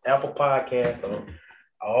Apple Podcasts. So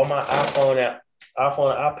all my iPhone and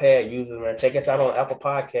iPad users, man, check us out on Apple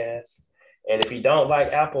Podcasts. And if you don't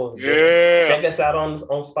like Apple, check us out on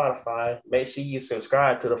Spotify. Make sure you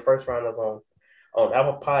subscribe to the First Rounders on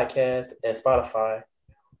Apple Podcasts and Spotify.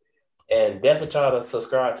 And definitely try to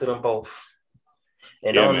subscribe to them both.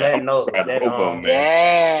 And on that note,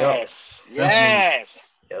 yes.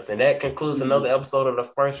 And that concludes another episode of the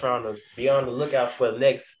First Rounders. Be on the lookout for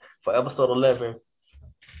episode 11.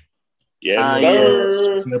 Yes,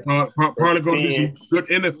 sir. Probably gonna be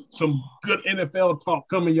some good NFL talk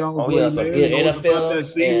coming, y'all. Oh yeah, some good NFL and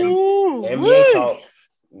NBA talks.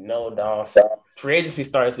 Dog. Free agency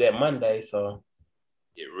starts that Monday, so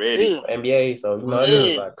get ready. NBA, so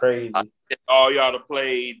it's like crazy. All y'all to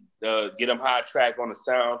play. Get them hot track on the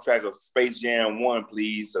soundtrack of Space Jam 1,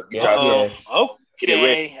 please. So get y'all get it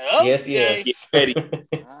ready. Yes. Get ready.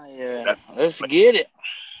 Let's get it.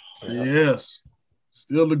 Yes.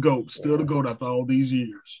 Still the GOAT after all these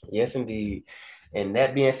years. Yes, indeed. And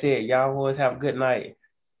that being said, y'all always have a good night.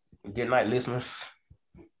 Good night, listeners.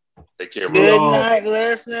 Take care, bro. Good night,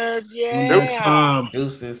 listeners. Yeah.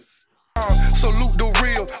 Deuces. Salute the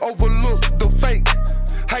real, overlook the fake.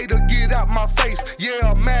 Hater, get out my face,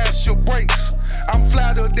 mash your brakes. I'm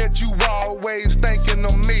flattered that you always thinking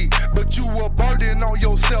of me, but you a burden on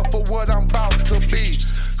yourself for what I'm about to be.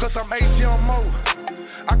 Cause I'm HMO,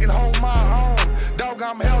 I can hold my own. Dog,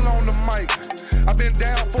 I'm hell on the mic. I've been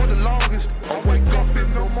down for the longest. I wake up in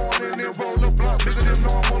the morning and roll a blunt bigger than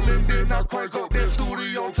normal, and then I crank up that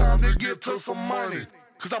studio time to get to some money.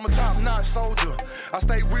 Cause I'm a top-notch soldier. I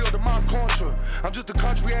stay real to my culture. I'm just a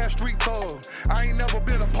country-ass street thug. I ain't never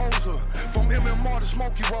been a poser. From MMR to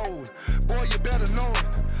Smokey Road. Boy, you better know it.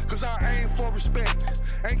 Cause I aim for respect.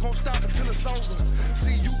 Ain't gonna stop until it's over.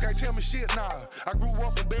 See, you can't tell me shit now. I grew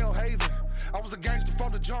up in Bellhaven. I was a gangster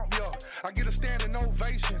from the jump, I get a standing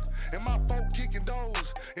ovation. And my folk kicking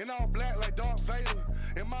doors. In all black like Darth Vader.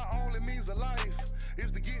 And my only means of life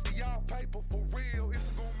It's to get to y'all paper for real. It's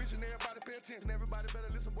a gonna mission, everybody pay attention. Everybody better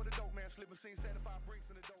listen what the dope man slipping. Seen 75 bricks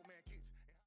in the dope man kitchen.